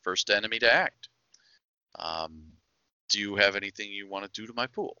for first enemy to act. Do you have anything you want to do to my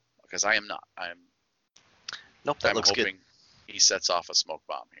pool? Because I am not. Nope, that looks good. I'm hoping he sets off a smoke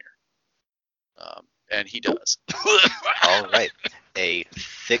bomb here. And he does. All right. A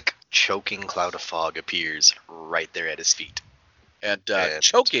thick, choking cloud of fog appears right there at his feet. And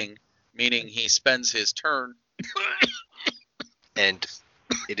choking, meaning he spends his turn and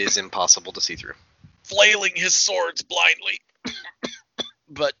it is impossible to see through. Flailing his swords blindly.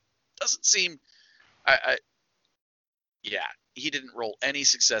 but doesn't seem. Yeah, he didn't roll any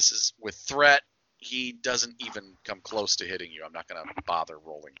successes with threat. He doesn't even come close to hitting you. I'm not going to bother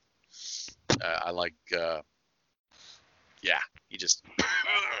rolling. He just.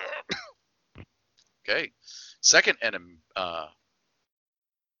 Okay, second enemy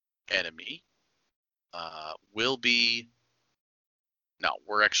will be. No,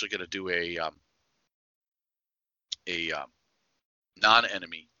 we're actually going to do a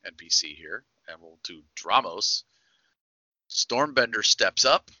non-enemy NPC here, and we'll do Dramos. Stormbender steps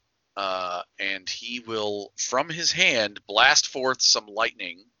up, and he will, from his hand, blast forth some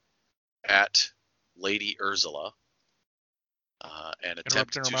lightning at Lady Ursula, and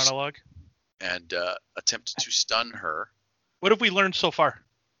attempt Interrupting her monologue. Attempt to stun her. What have we learned so far?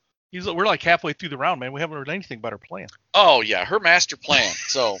 We're like halfway through the round, man. We haven't learned anything about her plan. Oh yeah, her master plan.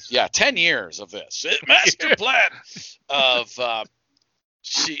 So yeah, 10 years of this master plan of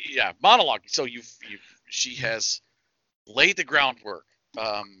monologue. So she has laid the groundwork,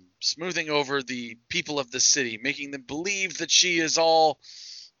 smoothing over the people of the city, making them believe that she is all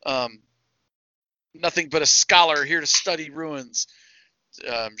nothing but a scholar here to study ruins.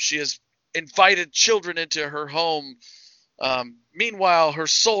 She has invited children into her home. Meanwhile, her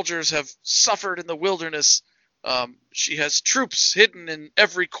soldiers have suffered in the wilderness. She has troops hidden in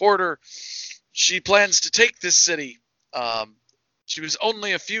every quarter. She plans to take this city. She was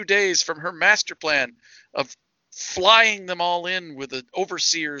only a few days from her master plan of flying them all in with an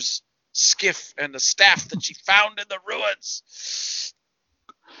overseer's skiff and a staff that she found in the ruins.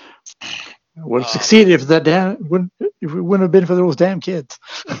 Would have succeeded if it wouldn't have been for those damn kids.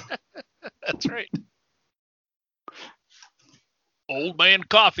 That's right. Old man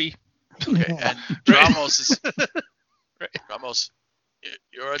coffee. Okay, and Dramos is right. Dramos,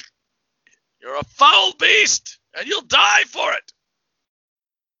 you're a foul beast, and you'll die for it.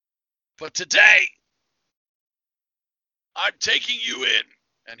 But today, I'm taking you in.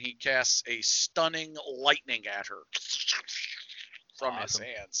 And he casts a stunning lightning at her from his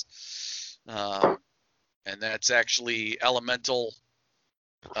hands. And that's actually elementalism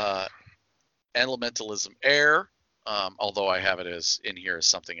air. Although I have it as in here as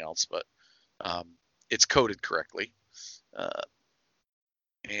something else, but it's coded correctly.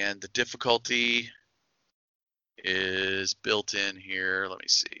 And the difficulty is built in here. Let me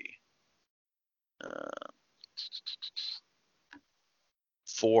see.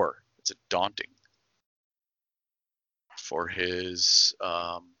 4. It's a daunting. For his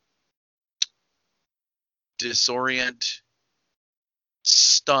disorient,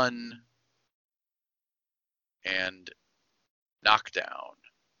 stun, and knockdown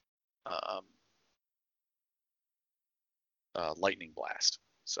lightning blast.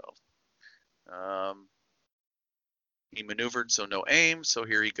 So he maneuvered, so no aim, so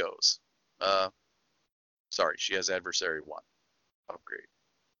here he goes. Sorry, she has adversary 1. Upgrade.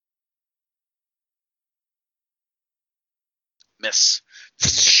 Miss.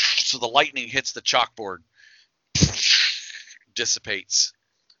 So the lightning hits the chalkboard, dissipates,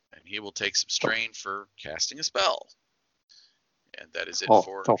 and he will take some strain for casting a spell. And that is it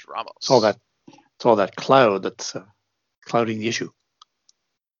for Dramos. It's all that cloud that's clouding the issue.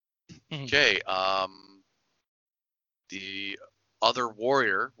 Okay. The other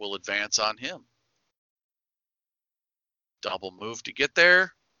warrior will advance on him. Double move to get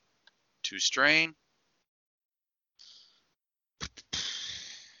there. 2 strain.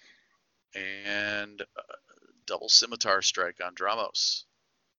 And double scimitar strike on Dramos.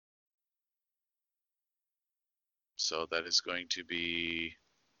 So that is going to be...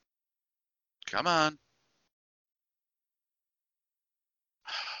 Come on.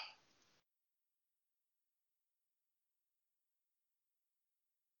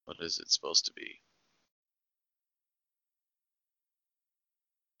 What is it supposed to be?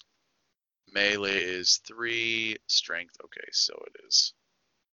 Melee is 3, strength. Okay, so it is.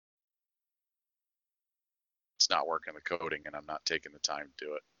 It's not working the coding, and I'm not taking the time to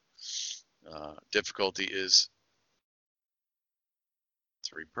do it. Difficulty is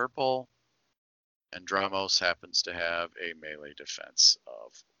 3 purple, and Dramos happens to have a melee defense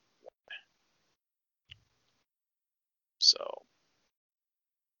of 1. So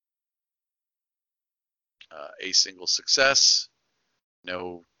a single success,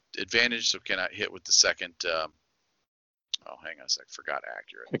 no advantage, so cannot hit with the second. Hang on a sec, forgot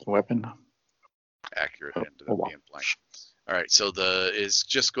accurate. Second weapon. Accurate ended up being blank. All right, so is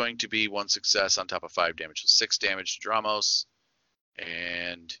just going to be 1 success on top of 5 damage, so 6 damage to Dramos,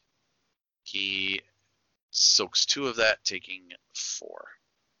 and he soaks 2 of that, taking 4.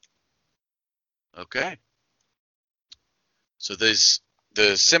 Okay. So this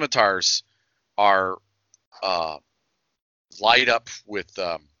the scimitars are light up with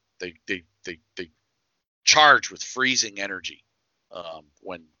they charge with freezing energy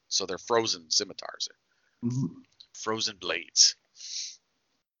so they're frozen scimitars, frozen blades.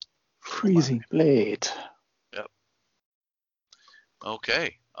 Freezing blade. Yep.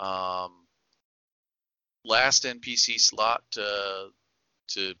 Okay. Last NPC slot to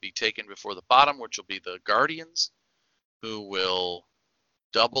be taken before the bottom, which will be the Guardians, who will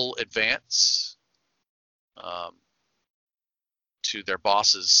double advance to their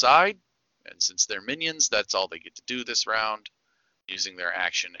boss's side. And since they're minions, that's all they get to do this round, using their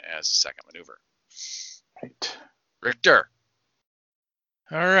action as a second maneuver. Right. Richter.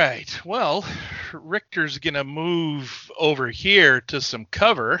 All right. Well, Richter's going to move over here to some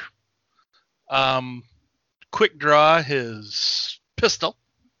cover. Quick draw his pistol.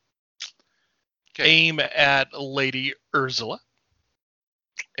 Okay. Aim at Lady Ursula.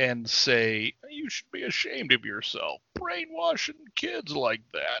 And say, you should be ashamed of yourself. Brainwashing kids like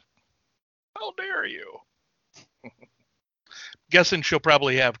that. How dare you? Guessing she'll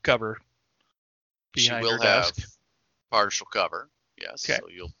probably have cover behind She will her desk. have partial cover. Yes. Okay.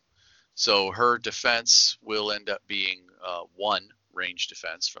 So her defense will end up being 1 range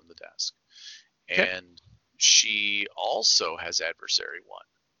defense from the desk. Okay. And she also has adversary 1.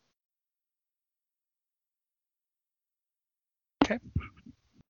 Okay.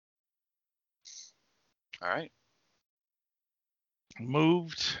 All right.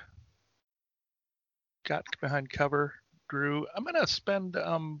 Moved. Got behind cover. Drew. I'm going to spend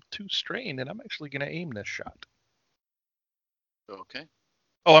 2 strain, and I'm actually going to aim this shot. Okay.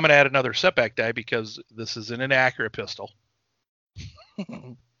 Oh, I'm going to add another setback die because this is an inaccurate pistol.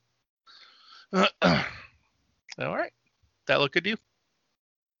 All right. That look good to you?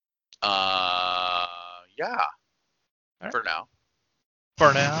 Yeah. Right. For now.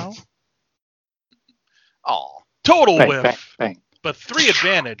 For now. Oh. Total Bang, whiff. bang, bang. But 3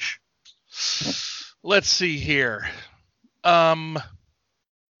 advantage. Let's see here. 3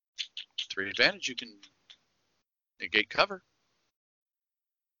 advantage. You can negate cover.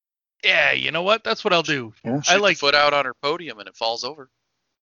 Yeah, you know what? That's what I'll do. Yeah. Shoot like- the foot out on her podium and it falls over.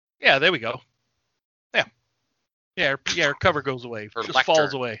 Yeah, there we go. Yeah, her cover goes away. Her Just lectern.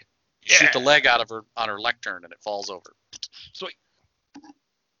 falls away. You shoot the leg out of her on her lectern and it falls over. Sweet.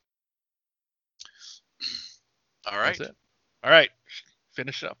 All right. That's it. All right.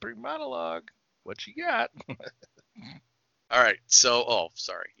 Finish up your monologue. What you got? All right. So,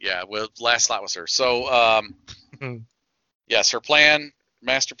 sorry. Yeah. Well, last slot was her. So, yes, her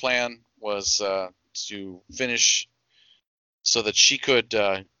master plan was to finish so that she could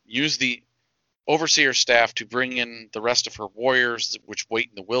use the overseer staff to bring in the rest of her warriors, which wait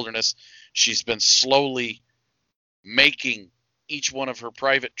in the wilderness. She's been slowly making each one of her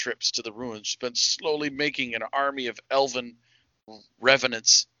private trips to the ruins. She's been slowly making an army of elven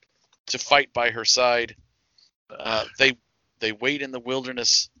revenants to fight by her side. They wait in the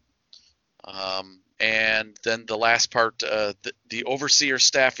wilderness, and then the last part, the overseer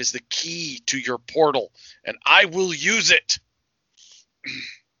staff is the key to your portal, and I will use it.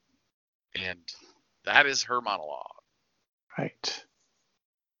 And that is her monologue. Right.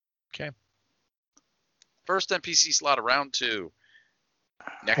 Okay. First NPC slot of round 2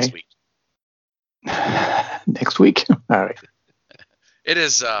 next Right. week. Next week. All right. It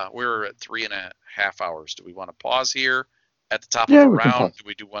is. We're at 3.5 hours. Do we want to pause here at the top Yeah, of the we can round? pause. Do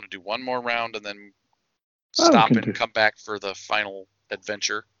we want to do one more round and then Oh, we stop can and do- come back for the final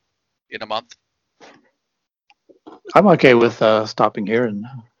adventure in a month? I'm okay with stopping here and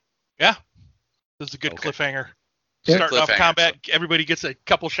This is a good Okay. cliffhanger. Yeah. Starting off Cliffhanger. combat, everybody gets a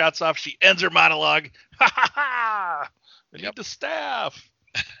couple shots off. She ends her monologue. Ha ha ha! I need Yep. the staff.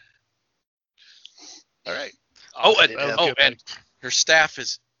 All right. Oh, I and, did have- and her staff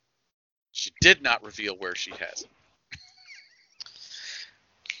is. She did not reveal where she has it.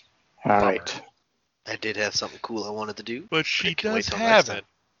 all right. I did have something cool I wanted to do. But she I can wait does till have next it.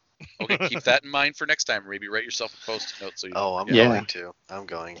 Okay, keep that in mind for next time. Maybe write yourself a post-it note so you. Oh, I'm Yeah. going to. I'm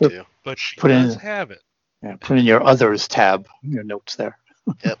going Put- to. But she Put in- does have it. Yeah, put in your others tab, your notes there.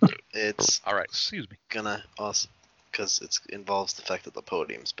 Yep. It's All right. Excuse me. gonna also because it involves the fact that the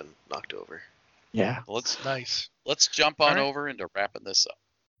podium's been knocked over. Yeah. Well, Nice. let's jump on All right. over into wrapping this up.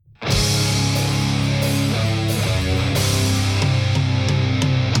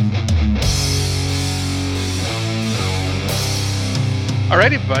 All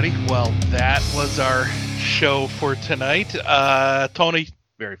right, everybody. Well, that was our show for tonight. Tony,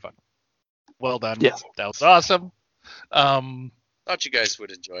 very fun. Well done. Yes. That was awesome. Thought you guys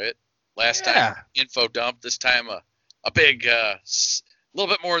would enjoy it. Last Yeah. time info dump. This time a big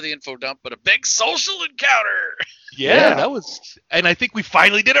little bit more of the info dump, but a big social encounter. Yeah, that was, and I think we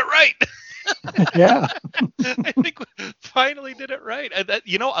finally did it right. Yeah. I think we finally did it right. And that,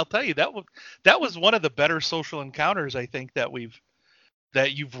 I'll tell you that was one of the better social encounters I think that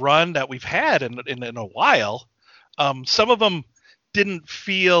you've run, that we've had in a while. Some of them didn't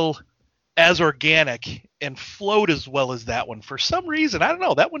feel as organic and flowed as well as that one for some reason. I don't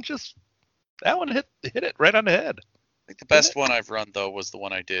know. That one hit it right on the head. I think the best one I've run though was the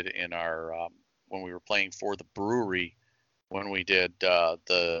one I did in our when we were playing for the brewery, when we did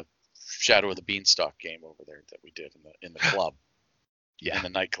the Shadow of the Beanstalk game over there that we did in the club, in the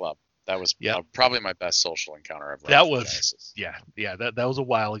nightclub. That was probably my best social encounter I've run. That was that was a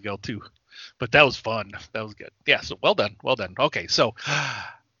while ago too, but that was fun. That was good. Yeah. So well done. Okay. So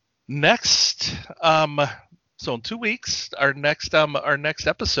next, so in 2 weeks, our next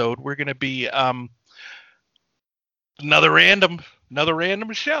episode, we're gonna be another random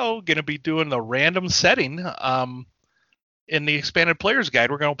show. Gonna be doing the random setting. In the expanded player's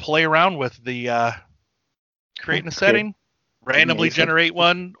guide, we're gonna play around with the creating a setting, randomly generate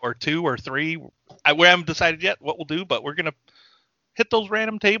one or two or three. We haven't decided yet what we'll do, but we're gonna hit those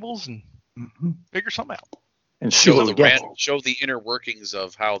random tables and figure something out. And show the inner workings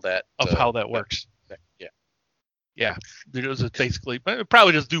of how that works. Yeah. It was basically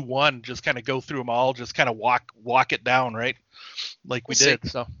probably just do one, just kind of go through them all, just kind of walk it down, right? Like we did.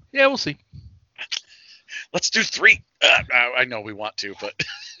 So yeah, we'll see. Let's do 3. I know we want to, but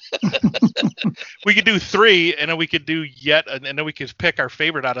we could do 3, and then we could do and then we could pick our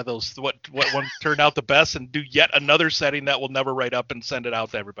favorite out of those. What one turned out the best, and do yet another setting that we'll never write up and send it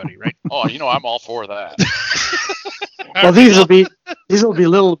out to everybody, right? Oh, I'm all for that. Well, these will be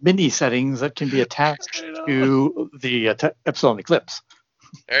little mini settings that can be attached to the Epsilon Eclipse.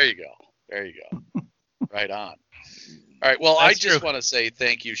 There you go. Right on. All right. Well, I just want to say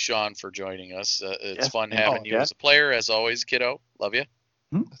thank you, Sean, for joining us. It's fun having you as a player, as always, kiddo. Love you.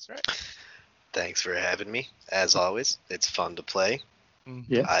 That's right. Thanks for having me. As always, it's fun to play.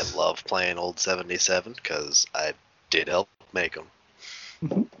 Yes. I love playing old 77 because I did help make them.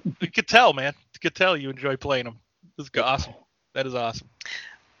 You could tell, man. You could tell you enjoy playing them. This is awesome. That is awesome.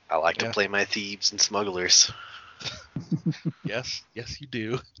 I like to play my thieves and smugglers. Yes, you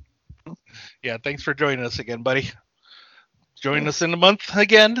do. Yeah, thanks for joining us again, buddy. Join us in a month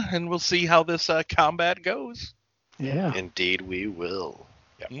again, and we'll see how this combat goes. Yeah. Indeed, we will.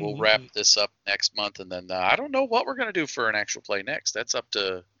 Yeah, we'll wrap this up next month, and then I don't know what we're going to do for an actual play next. That's up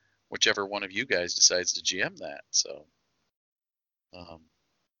to whichever one of you guys decides to GM that. So,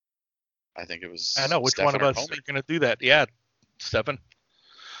 I think it was. I know which one of us are going to do that. Yeah, Stefan.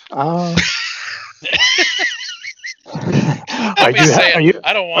 Are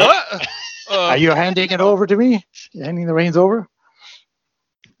I don't want. Are you handing it over to me? You handing the reins over?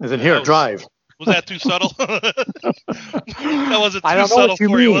 Is it here? Drive. Was that too subtle? That wasn't too subtle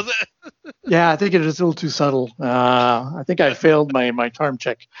for you, was it? Yeah, I think it is a little too subtle. I think I failed my charm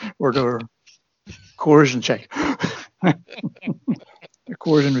check or coercion check.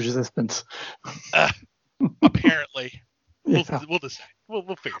 Coercion resistance. Apparently. We'll decide.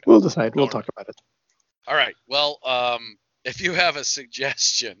 We'll figure it out. We'll decide. We'll talk about it. All right. Well, if you have a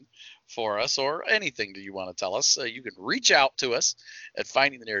suggestion for us or anything that you want to tell us, you can reach out to us at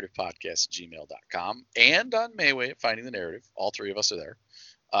findingthenarrativepodcast@gmail.com and on Mayway at Finding the Narrative. All 3 of us are there.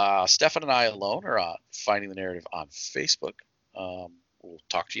 Stefan and I alone are on Finding the Narrative on Facebook. We'll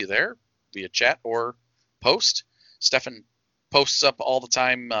talk to you there via chat or post. Stefan posts up all the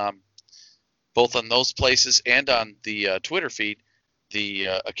time, both on those places and on the Twitter feed, the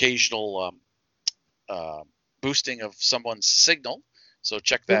occasional boosting of someone's signal. So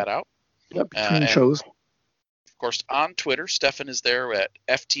check that out. Yep, between shows. Of course, on Twitter, Stefan is there at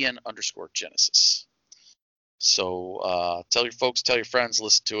FTN_Genesis. So tell your folks, tell your friends,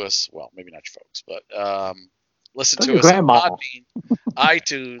 listen to us. Well, maybe not your folks, but listen to us on Podbean,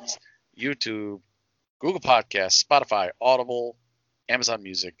 iTunes, YouTube, Google Podcasts, Spotify, Audible, Amazon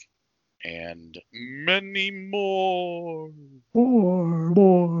Music, and many more.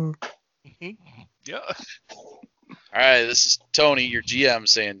 More. Yeah. All right, this is Tony, your GM,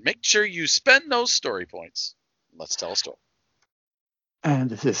 saying make sure you spend those story points. Let's tell a story. And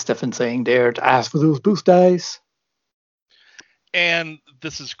this is Stefan saying dare to ask for those boost dice. And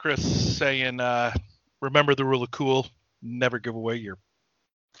this is Chris saying, remember the rule of cool. Never give away your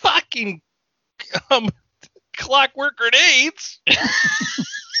fucking clockwork grenades.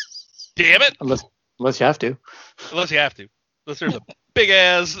 Damn it. Unless you have to. Unless you have to. Unless there's a big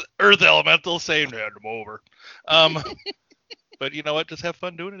ass earth elemental saying, hand them over. But you know what? Just have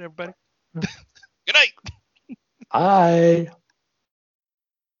fun doing it, everybody. Good night. Bye.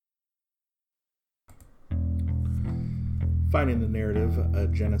 Finding the Narrative, a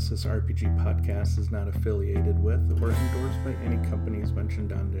Genesis RPG podcast, is not affiliated with or endorsed by any companies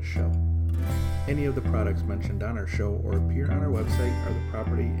mentioned on this show. Any of the products mentioned on our show or appear on our website are the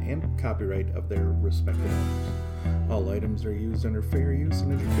property and copyright of their respective owners. All items are used under fair use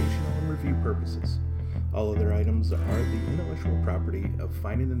and educational and review purposes. All other items are the intellectual property of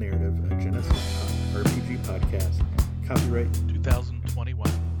Finding the Narrative, a Genesis RPG podcast. Copyright 2021.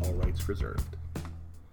 All rights reserved.